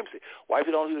white supremacy. White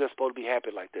people don't think they're supposed to be happy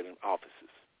like that in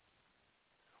offices.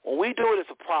 When we do it,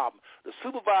 it's a problem. The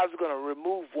supervisor is going to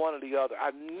remove one or the other. I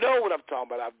know what I'm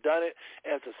talking about. I've done it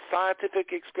as a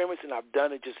scientific experiment, and I've done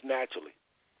it just naturally.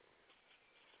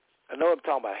 I know what I'm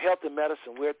talking about. Health and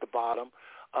medicine, we're at the bottom.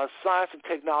 Science and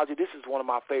technology, this is one of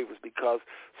my favorites because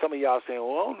some of y'all are saying,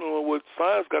 well, I don't know what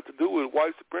science got to do with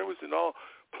white supremacy and all.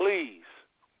 Please.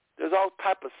 There's all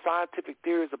type of scientific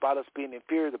theories about us being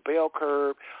inferior to the bell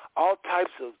curve, all types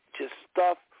of just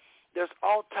stuff. There's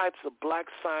all types of black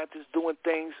scientists doing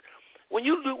things. When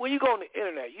you go on the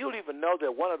internet, you don't even know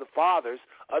that one of the fathers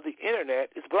of the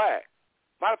internet is black.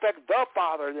 Matter of fact, the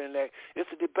father of the internet, it's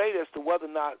a debate as to whether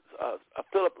or not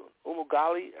Philip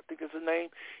Umugali, I think is his name,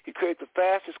 he created the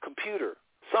fastest computer.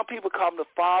 Some people call him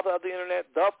the father of the internet,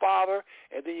 the father,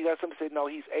 and then you got somebody say, no,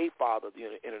 he's a father of the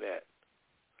internet.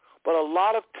 But a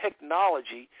lot of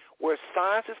technology, where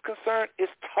science is concerned,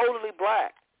 is totally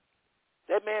black.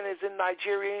 That man is in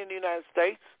Nigeria in the United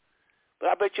States, but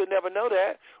I bet you'll never know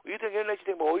that. When you think internet, you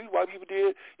think, well, white people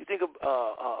did. You think of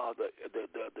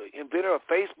the inventor of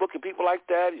Facebook and people like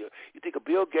that. You think of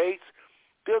Bill Gates.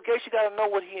 Bill Gates, you got to know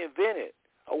what he invented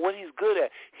or what he's good at.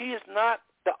 He is not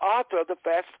the author of the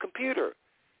fastest computer.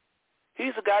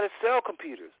 He's the guy that sells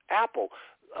computers. Apple,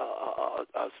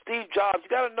 Steve Jobs. You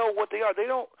got to know what they are. They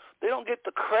don't get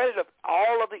the credit of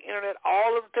all of the internet,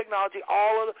 all of the technology,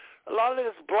 a lot of it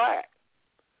is black.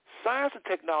 Science and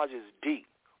technology is deep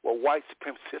where white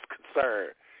supremacy is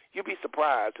concerned. You'd be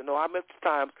surprised to know how many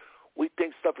times we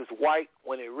think stuff is white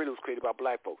when it really was created by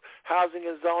black folks. Housing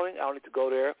and zoning, I don't need to go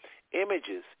there.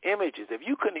 Images. If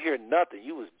you couldn't hear nothing,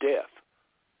 you was deaf.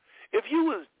 If you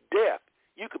was deaf,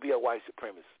 you could be a white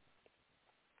supremacist.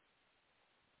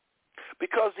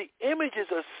 Because the images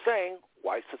are saying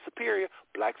whites are superior,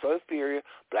 blacks are inferior,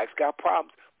 blacks got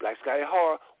problems, blacks got it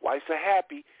hard, whites are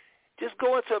happy. Just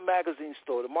go into a magazine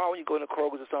store tomorrow when you go into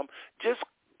Kroger's or something. Just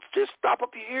stop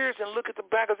up your ears and look at the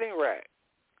magazine rack.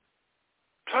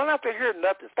 Try not to hear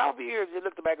nothing. Stop your ears and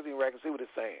look at the magazine rack and see what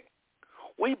it's saying.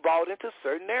 We bought into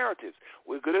certain narratives.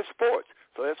 We're good at sports,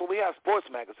 so that's why we have sports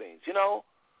magazines, you know.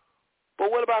 But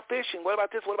what about fishing? What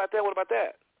about this? What about that? What about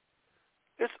that?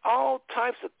 It's all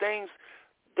types of things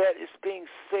that is being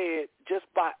said just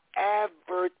by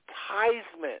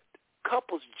advertisement.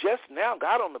 Couples just now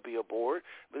got on the billboard,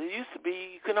 but it used to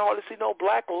be you couldn't hardly see no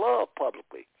black love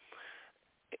publicly.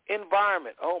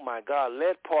 Environment, oh my God,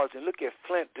 lead poisoning. Look at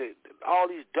Flint, all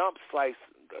these dump sites.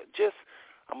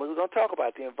 I'm going to talk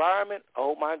about the environment.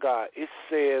 Oh my God, it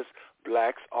says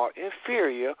blacks are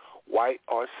inferior, white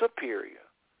are superior.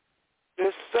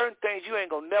 There's certain things you ain't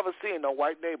going to never see in no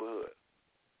white neighborhood.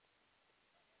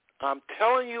 I'm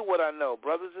telling you what I know,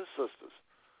 brothers and sisters.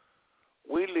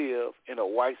 We live in a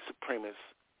white supremacist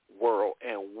world,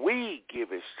 and we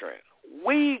give it strength.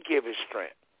 We give it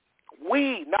strength.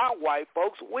 We, not white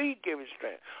folks, we give it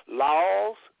strength.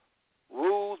 Laws,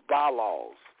 rules,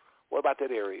 bylaws. What about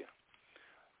that area?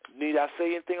 Need I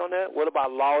say anything on that? What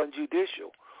about law and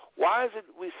judicial? Why is it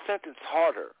we sentence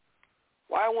harder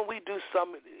Why when we do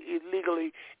something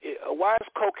illegally, why is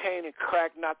cocaine and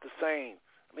crack not the same?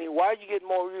 I mean, why do you get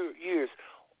more years?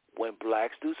 When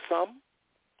blacks do something,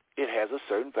 it has a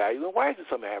certain value, and whites do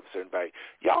something that have a certain value.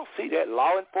 Y'all see that.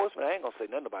 Law enforcement, I ain't going to say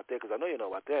nothing about that because I know you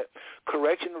know about that.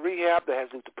 Correction and rehab that has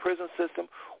to do with the prison system.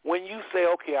 When you say,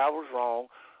 okay, I was wrong,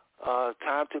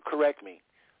 time to correct me,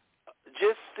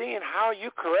 just seeing how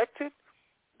you corrected,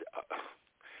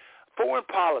 foreign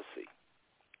policy.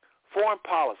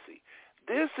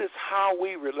 This is how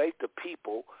we relate to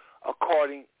people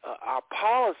according our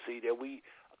policy that we,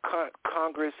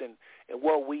 Congress and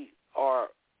what we are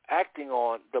acting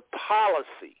on. The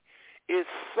policy is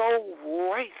so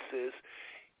racist.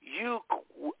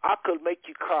 I could make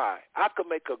you cry. I could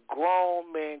make a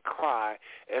grown man cry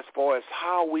as far as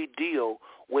how we deal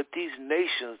with these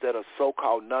nations that are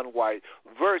so-called non-white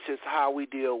versus how we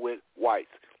deal with whites.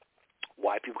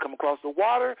 White people come across the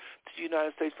water to the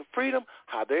United States for freedom,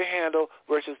 how they handle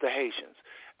versus the Haitians.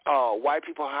 White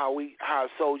people, how our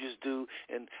soldiers do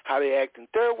and how they act in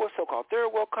so-called third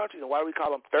world countries, and why do we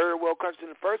call them third world countries in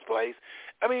the first place?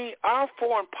 I mean, our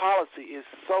foreign policy is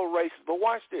so racist. But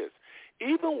watch this.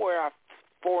 Even where our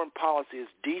foreign policy is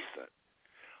decent,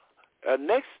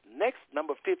 next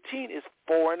number 15 is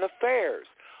foreign affairs.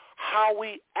 How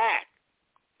we act,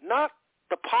 not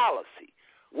the policy.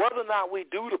 Whether or not we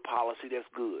do the policy that's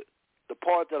good, the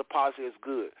part of the policy is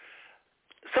good.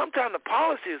 Sometimes the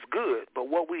policy is good, but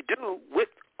what we do with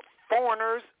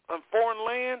foreigners on foreign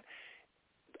land,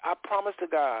 I promise to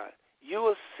God, you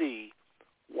will see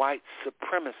white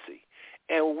supremacy.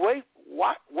 And wait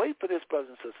for this, brothers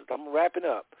and sisters. I'm wrapping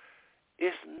up.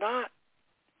 It's not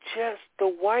just the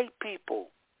white people.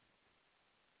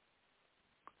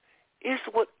 It's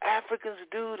what Africans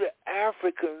do to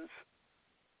Africans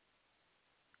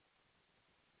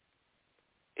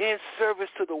in service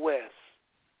to the West.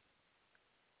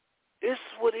 It's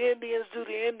what Indians do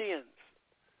to Indians.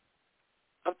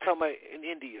 I'm talking about in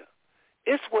India.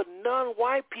 It's what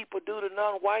non-white people do to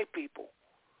non-white people.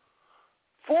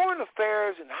 Foreign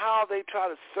affairs and how they try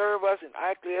to serve us and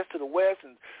acquiesce to the West,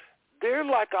 and they're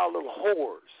like our little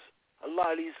whores. A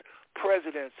lot of these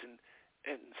presidents and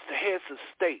heads of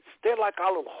states, they're like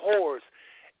our little whores.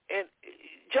 And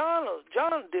John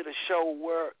did a show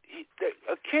where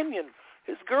a Kenyan,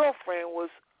 his girlfriend was,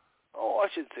 I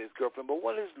shouldn't say his girlfriend, but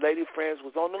one of his lady friends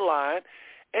was on the line,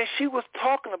 and she was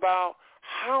talking about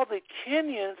how the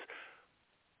Kenyans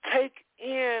take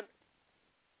in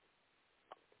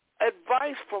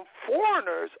advice from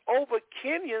foreigners over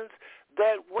Kenyans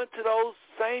that went to those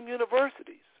same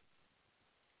universities.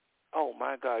 Oh,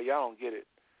 my God, y'all don't get it.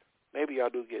 Maybe y'all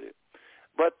do get it.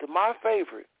 But my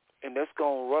favorite, and that's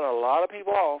going to run a lot of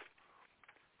people off,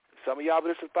 some of y'all been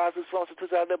listening to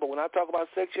 561 but when I talk about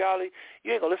sexuality,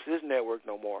 you ain't going to listen to this network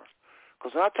no more.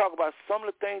 Because when I talk about some of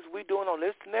the things we doing on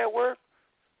this network,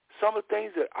 some of the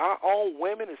things that our own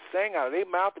women is saying out of their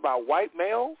mouth about white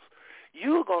males,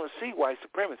 you're going to see white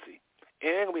supremacy.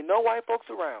 And there ain't going to be no white folks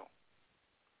around.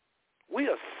 We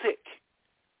are sick.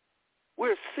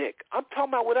 We're sick. I'm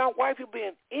talking about without white people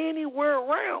being anywhere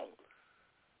around.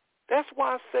 That's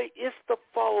why I say it's the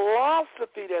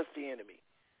philosophy that's the enemy.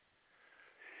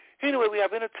 Anyway, we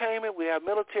have entertainment, we have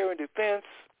military and defense,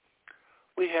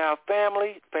 we have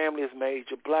family. Family is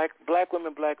major. Black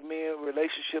women, black men,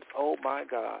 relationships. Oh, my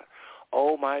God.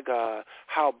 Oh, my God.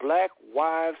 How black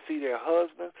wives see their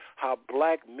husbands, how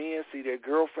black men see their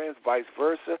girlfriends, vice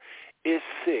versa, is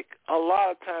sick. A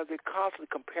lot of times they're constantly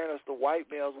comparing us to white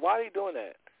males. Why are they doing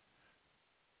that?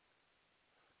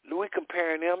 Are we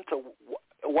comparing them to,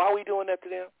 why are we doing that to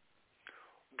them?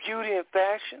 Beauty and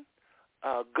fashion,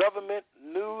 government,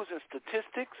 news and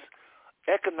statistics,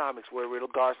 economics where it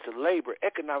regards to labor,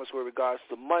 economics where it regards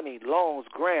to money, loans,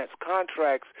 grants,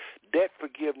 contracts, debt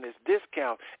forgiveness,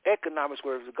 discount, economics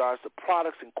where it regards to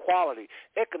products and quality,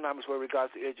 economics where it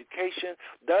regards to education.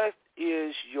 That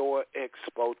is your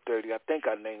Expo 30. I think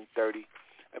I named 30.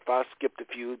 If I skipped a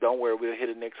few, don't worry, we'll hit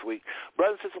it next week.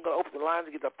 Brothers and sisters, I'm going to open the lines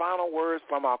and get the final words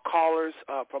from our callers,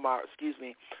 our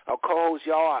co-hosts.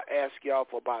 Y'all, I ask y'all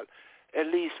for about at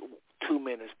least 2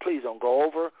 minutes. Please don't go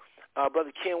over.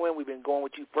 Brother Kenwin, we've been going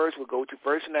with you first. We'll go with you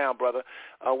first now, brother.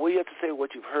 What do you have to say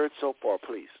what you've heard so far,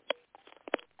 please?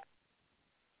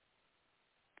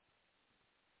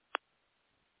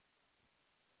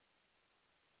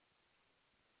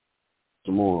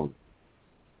 Some more.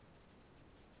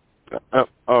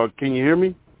 Can you hear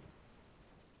me?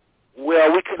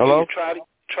 Well, we can Hello? hear you.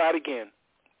 Try it again.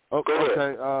 Okay. Go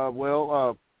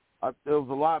ahead. There was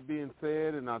a lot being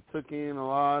said, and I took in a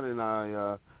lot, and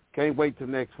I can't wait till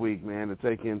next week, man, to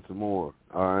take in some more.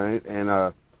 All right, and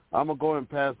I'm gonna go ahead and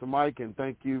pass the mic, and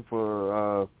thank you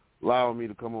for allowing me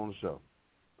to come on the show.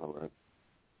 All right.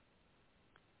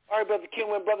 All right, Brother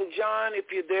Kenwin. Brother John, if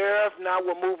you're there, if not,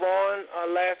 we'll move on.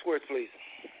 Last words, please.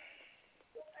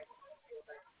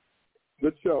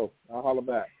 Good show. I'll holler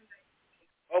back.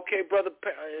 Okay, Brother,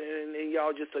 and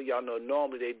y'all, just so y'all know,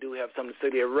 normally they do have something to say.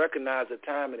 They recognize the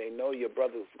time, and they know your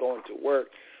brother's going to work,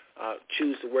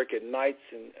 choose to work at nights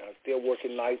and still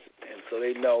working nights, and so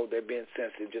they know they're being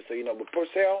sensitive, just so you know. But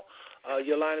Purcell,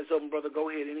 your line is open, brother. Go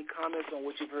ahead. Any comments on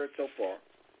what you've heard so far?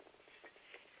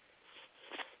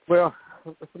 Well,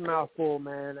 it's a mouthful,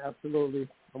 man. Absolutely.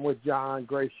 I'm with John.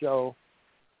 Great show.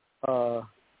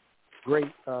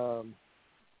 Great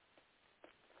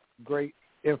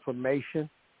information.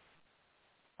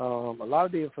 A lot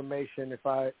of the information, if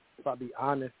I be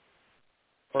honest,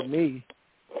 for me,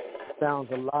 sounds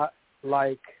a lot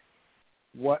like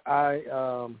what I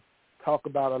talk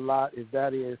about a lot.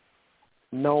 That is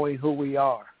knowing who we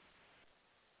are.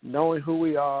 Knowing who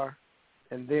we are,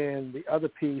 and then the other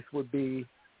piece would be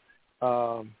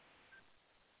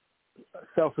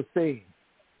self-esteem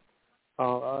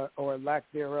or lack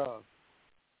thereof.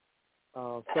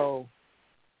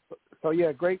 So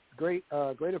yeah, great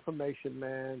information,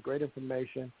 man. Great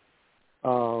information.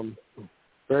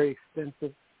 Very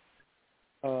extensive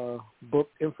book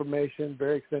information.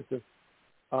 Very extensive,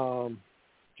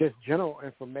 just general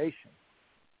information.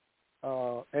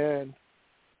 So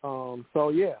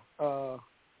yeah,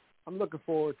 I'm looking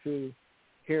forward to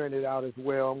hearing it out as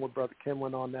well. I'm with Brother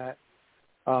Kenwin on that.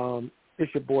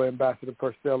 It's your boy, Ambassador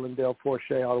Purcell and Del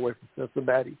Forche, all the way from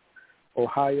Cincinnati,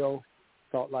 Ohio,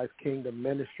 Salt Life Kingdom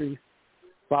Ministries.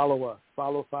 Follow us.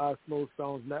 Follow Five Smooth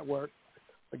Stones Network.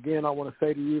 Again, I want to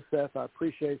say to you, Seth, I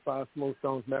appreciate Five Smooth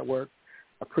Stones Network.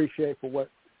 I appreciate what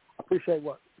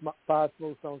Five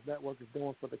Smooth Stones Network is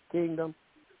doing for the kingdom,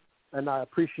 and I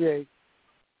appreciate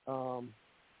the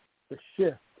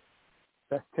shift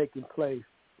that's taking place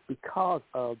because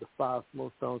of the Five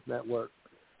Smooth Stones Network.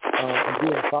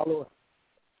 Again, follow us.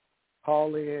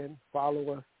 Call in,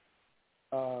 follow us.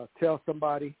 Tell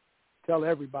somebody, tell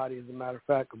everybody, as a matter of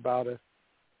fact, about us.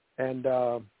 And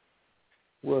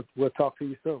we'll talk to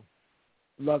you soon.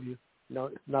 Love you. No,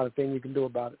 it's not a thing you can do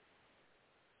about it.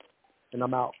 And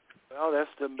I'm out. Well, that's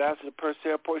the Ambassador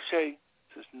Purcell Porche. It's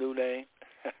his new name.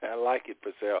 I like it,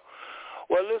 Purcell.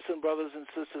 Well, listen, brothers and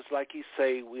sisters, like you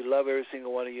say, we love every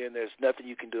single one of you, and there's nothing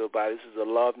you can do about it. This is a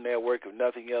love network. If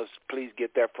nothing else, please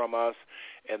get that from us,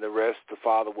 and the rest the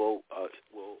Father will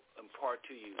impart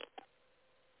to you.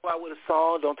 Out with a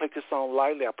song. Don't take this song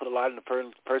lightly. I put a lot in the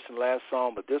person last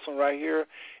song, but this one right here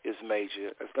is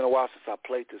major. It's been a while since I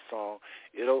played this song.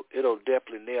 It'll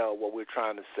definitely nail what we're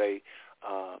trying to say,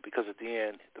 because at the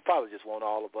end, the Father just wants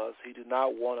all of us. He do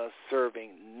not want us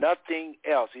serving nothing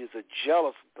else. He is a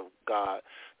jealous God,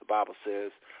 the Bible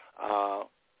says. And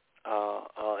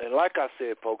like I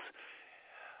said, folks,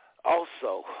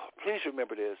 also, please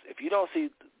remember this. If you don't see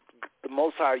the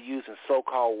Most High using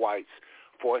so-called whites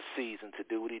for a season to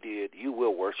do what he did, you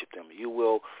will worship them. You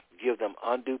will give them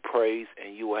undue praise,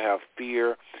 and you will have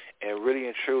fear. And really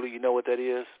and truly, you know what that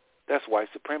is? That's white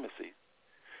supremacy,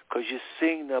 because you're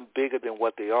seeing them bigger than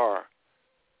what they are.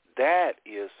 That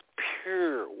is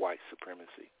pure white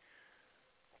supremacy.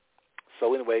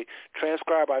 So anyway,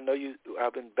 transcribe. I know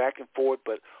I've been back and forth,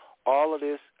 but all of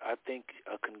this, I think,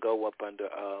 can go up under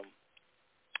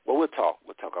well, we'll talk.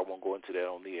 I won't go into that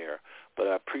on the air. But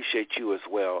I appreciate you as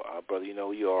well, brother. You know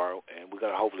who you are, and we're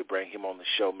going to hopefully bring him on the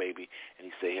show maybe, and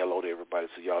he say hello to everybody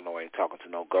so y'all know I ain't talking to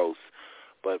no ghosts.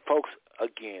 But, folks,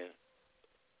 again,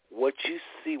 what you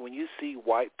see, when you see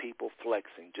white people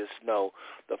flexing, just know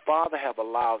the Father have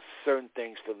allowed certain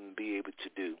things for them to be able to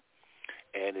do.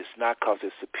 And it's not because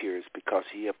they're superior. It's because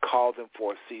he have called them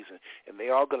for a season. And they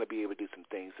are going to be able to do some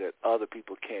things that other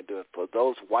people can't do. For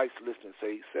those whites listening,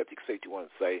 say you want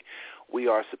to say, we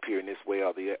are superior in this way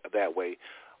or that way.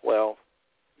 Well,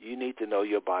 you need to know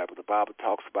your Bible. The Bible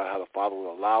talks about how the Father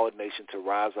will allow a nation to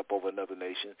rise up over another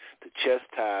nation, to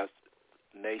chastise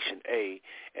nation A,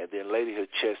 and then later he'll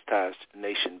chastise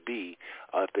nation B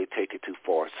if they take it too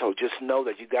far. So just know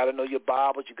that you got to know your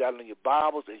Bibles. You got to know your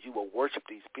Bibles, as you will worship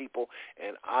these people.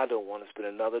 And I don't want to spend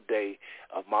another day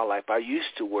of my life. I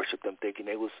used to worship them thinking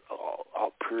they was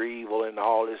all pure evil and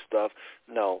all this stuff.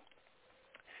 No.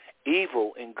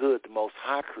 Evil and good, the Most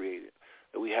High created.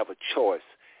 That we have a choice,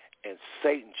 and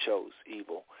Satan chose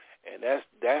evil. And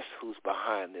that's who's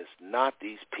behind this, not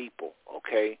these people,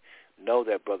 okay? Know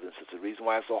that, brothers and sisters. The reason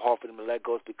why it's so hard for them to let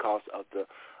go is because of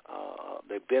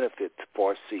their benefit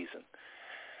for a season.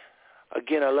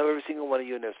 Again, I love every single one of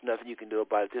you, and there's nothing you can do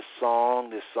about it. This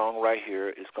song right here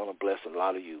is going to bless a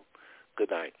lot of you. Good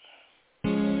night.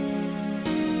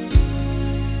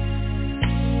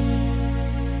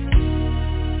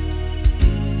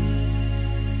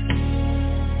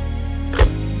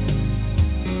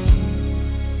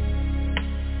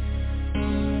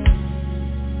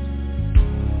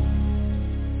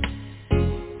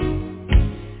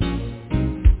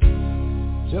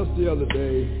 Just the other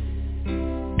day, a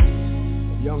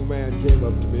young man came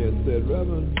up to me and said,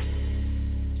 Reverend,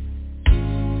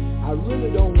 I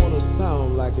really don't want to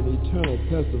sound like an eternal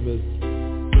pessimist,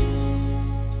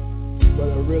 but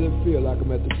I really feel like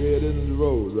I'm at the dead end of the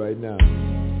road right now.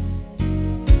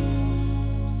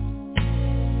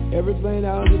 Everything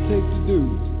I undertake to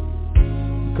do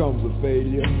becomes a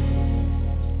failure.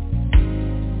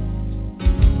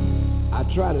 I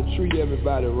try to treat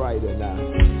everybody right and I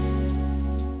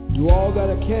do all that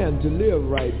I can to live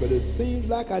right, but it seems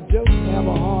like I just have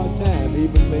a hard time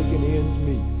even making ends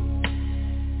meet.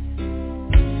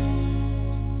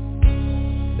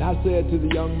 And I said to the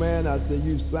young man, I said,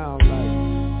 you sound like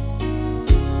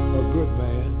a good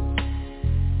man.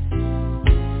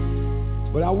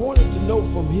 But I wanted to know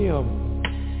from him,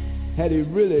 had he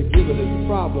really given his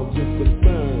problems, his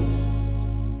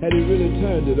concerns, had he really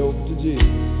turned it over to Jesus?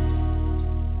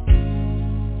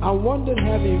 I wondered,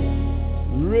 have he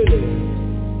really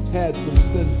had some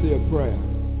sincere prayer?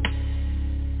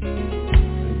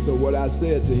 And so what I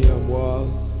said to him was,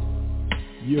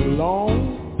 you're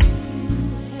long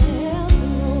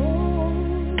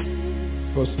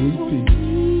for sweet peace,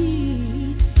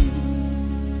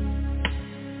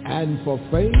 and for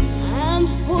faith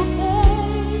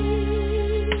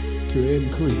to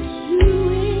increase.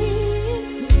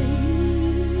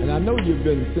 And I know you've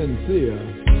been sincere.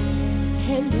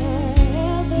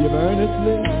 You've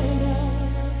earnestly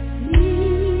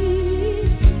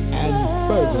and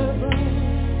fervently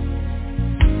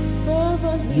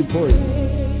you pray.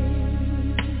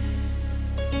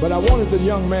 But I wanted the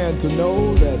young man to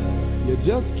know that you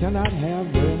just cannot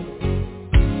have rest.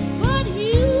 But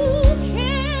you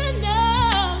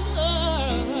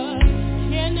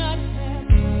cannot have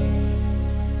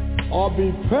or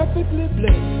be perfectly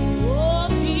blessed. Or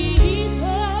be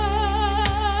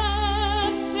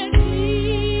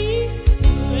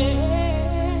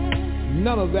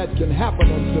none of that can happen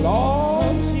until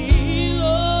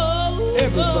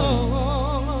everything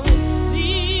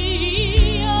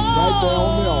right there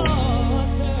on the altar.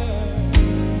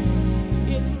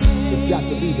 It's got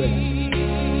to be there.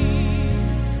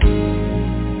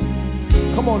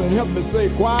 Come on and help me say,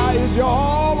 choir, is your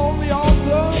all on the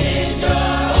altar? Is your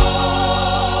all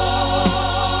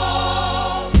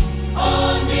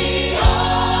on the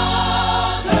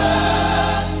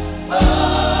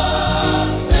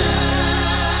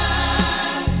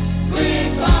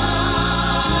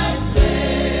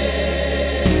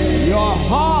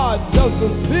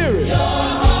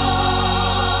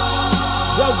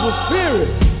does the Spirit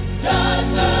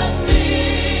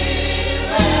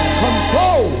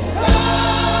control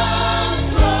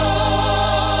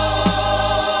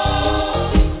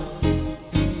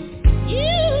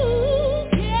you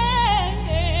can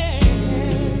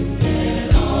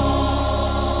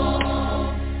all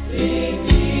be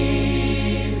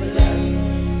blessed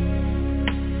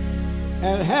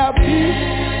and have peace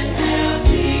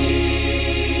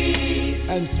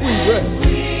and sweet rest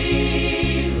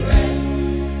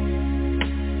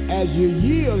as you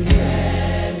yield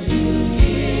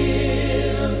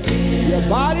your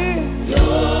body,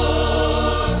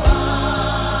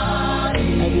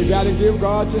 and you got to give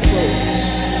God your soul.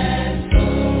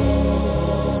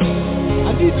 I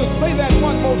need to say that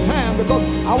one more time because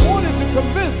I wanted to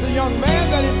convince the young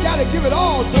man that he's got to give it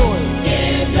all to him.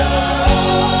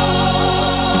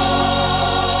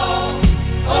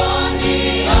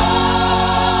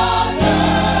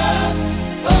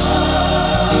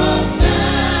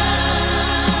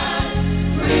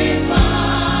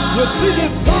 See,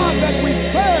 this God that we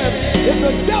serve is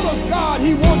a jealous God.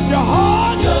 He wants your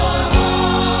heart,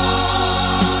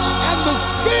 and the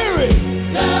Spirit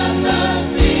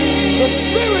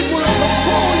will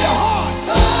control your heart.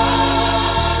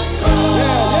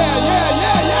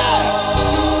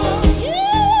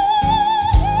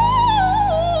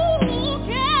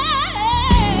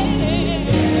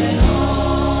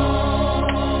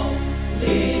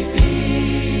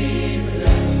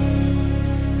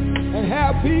 And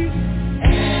have peace.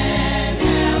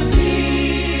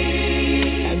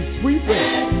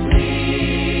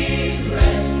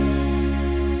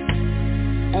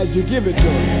 As you give it to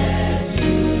him,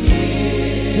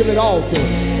 give it all to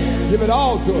him, give it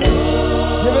all to him,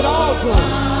 give it all to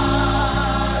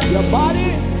him. Your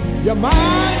body, your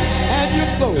mind, and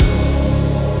your soul.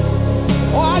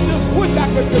 Oh, I just wish I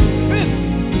could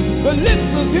convince the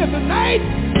listeners here tonight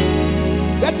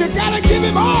that you gotta give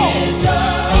him all.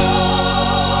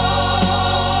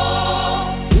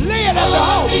 Lay it at the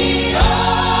altar.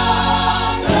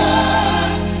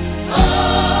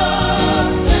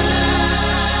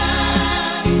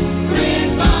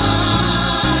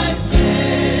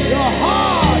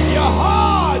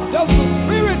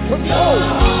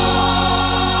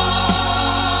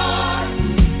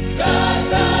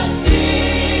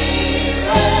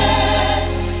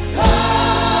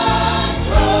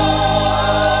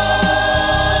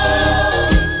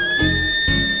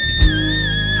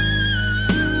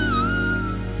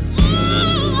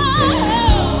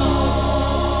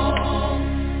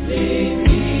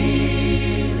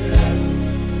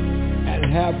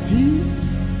 have peace.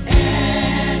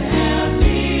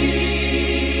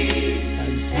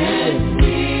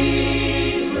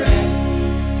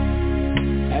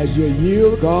 As you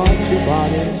yield God your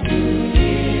body, and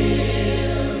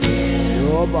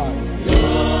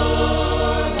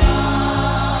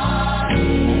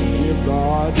give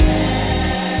God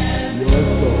your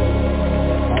soul.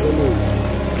 Hallelujah.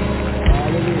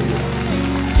 Hallelujah.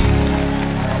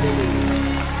 Hallelujah.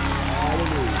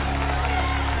 Hallelujah.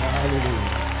 Hallelujah.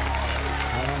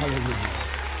 Hallelujah.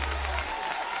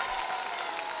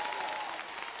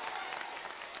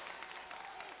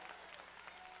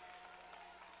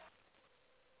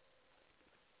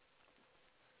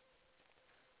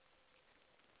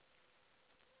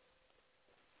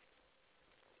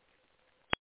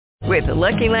 With the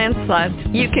Lucky Land Slots,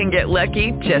 you can get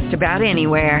lucky just about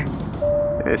anywhere.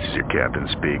 This is your captain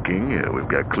speaking. We've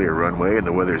got clear runway and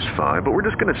the weather's fine, but we're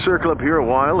just going to circle up here a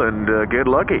while and get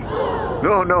lucky.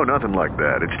 No, nothing like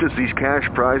that. It's just these cash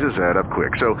prizes add up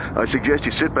quick. So I suggest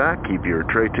you sit back, keep your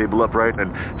tray table upright,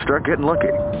 and start getting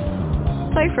lucky.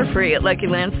 Play for free at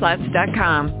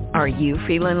LuckyLandSlots.com. Are you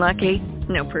feeling lucky?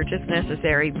 No purchase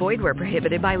necessary. Void where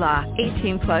prohibited by law.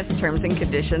 18+ terms and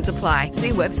conditions apply.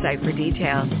 See website for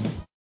details.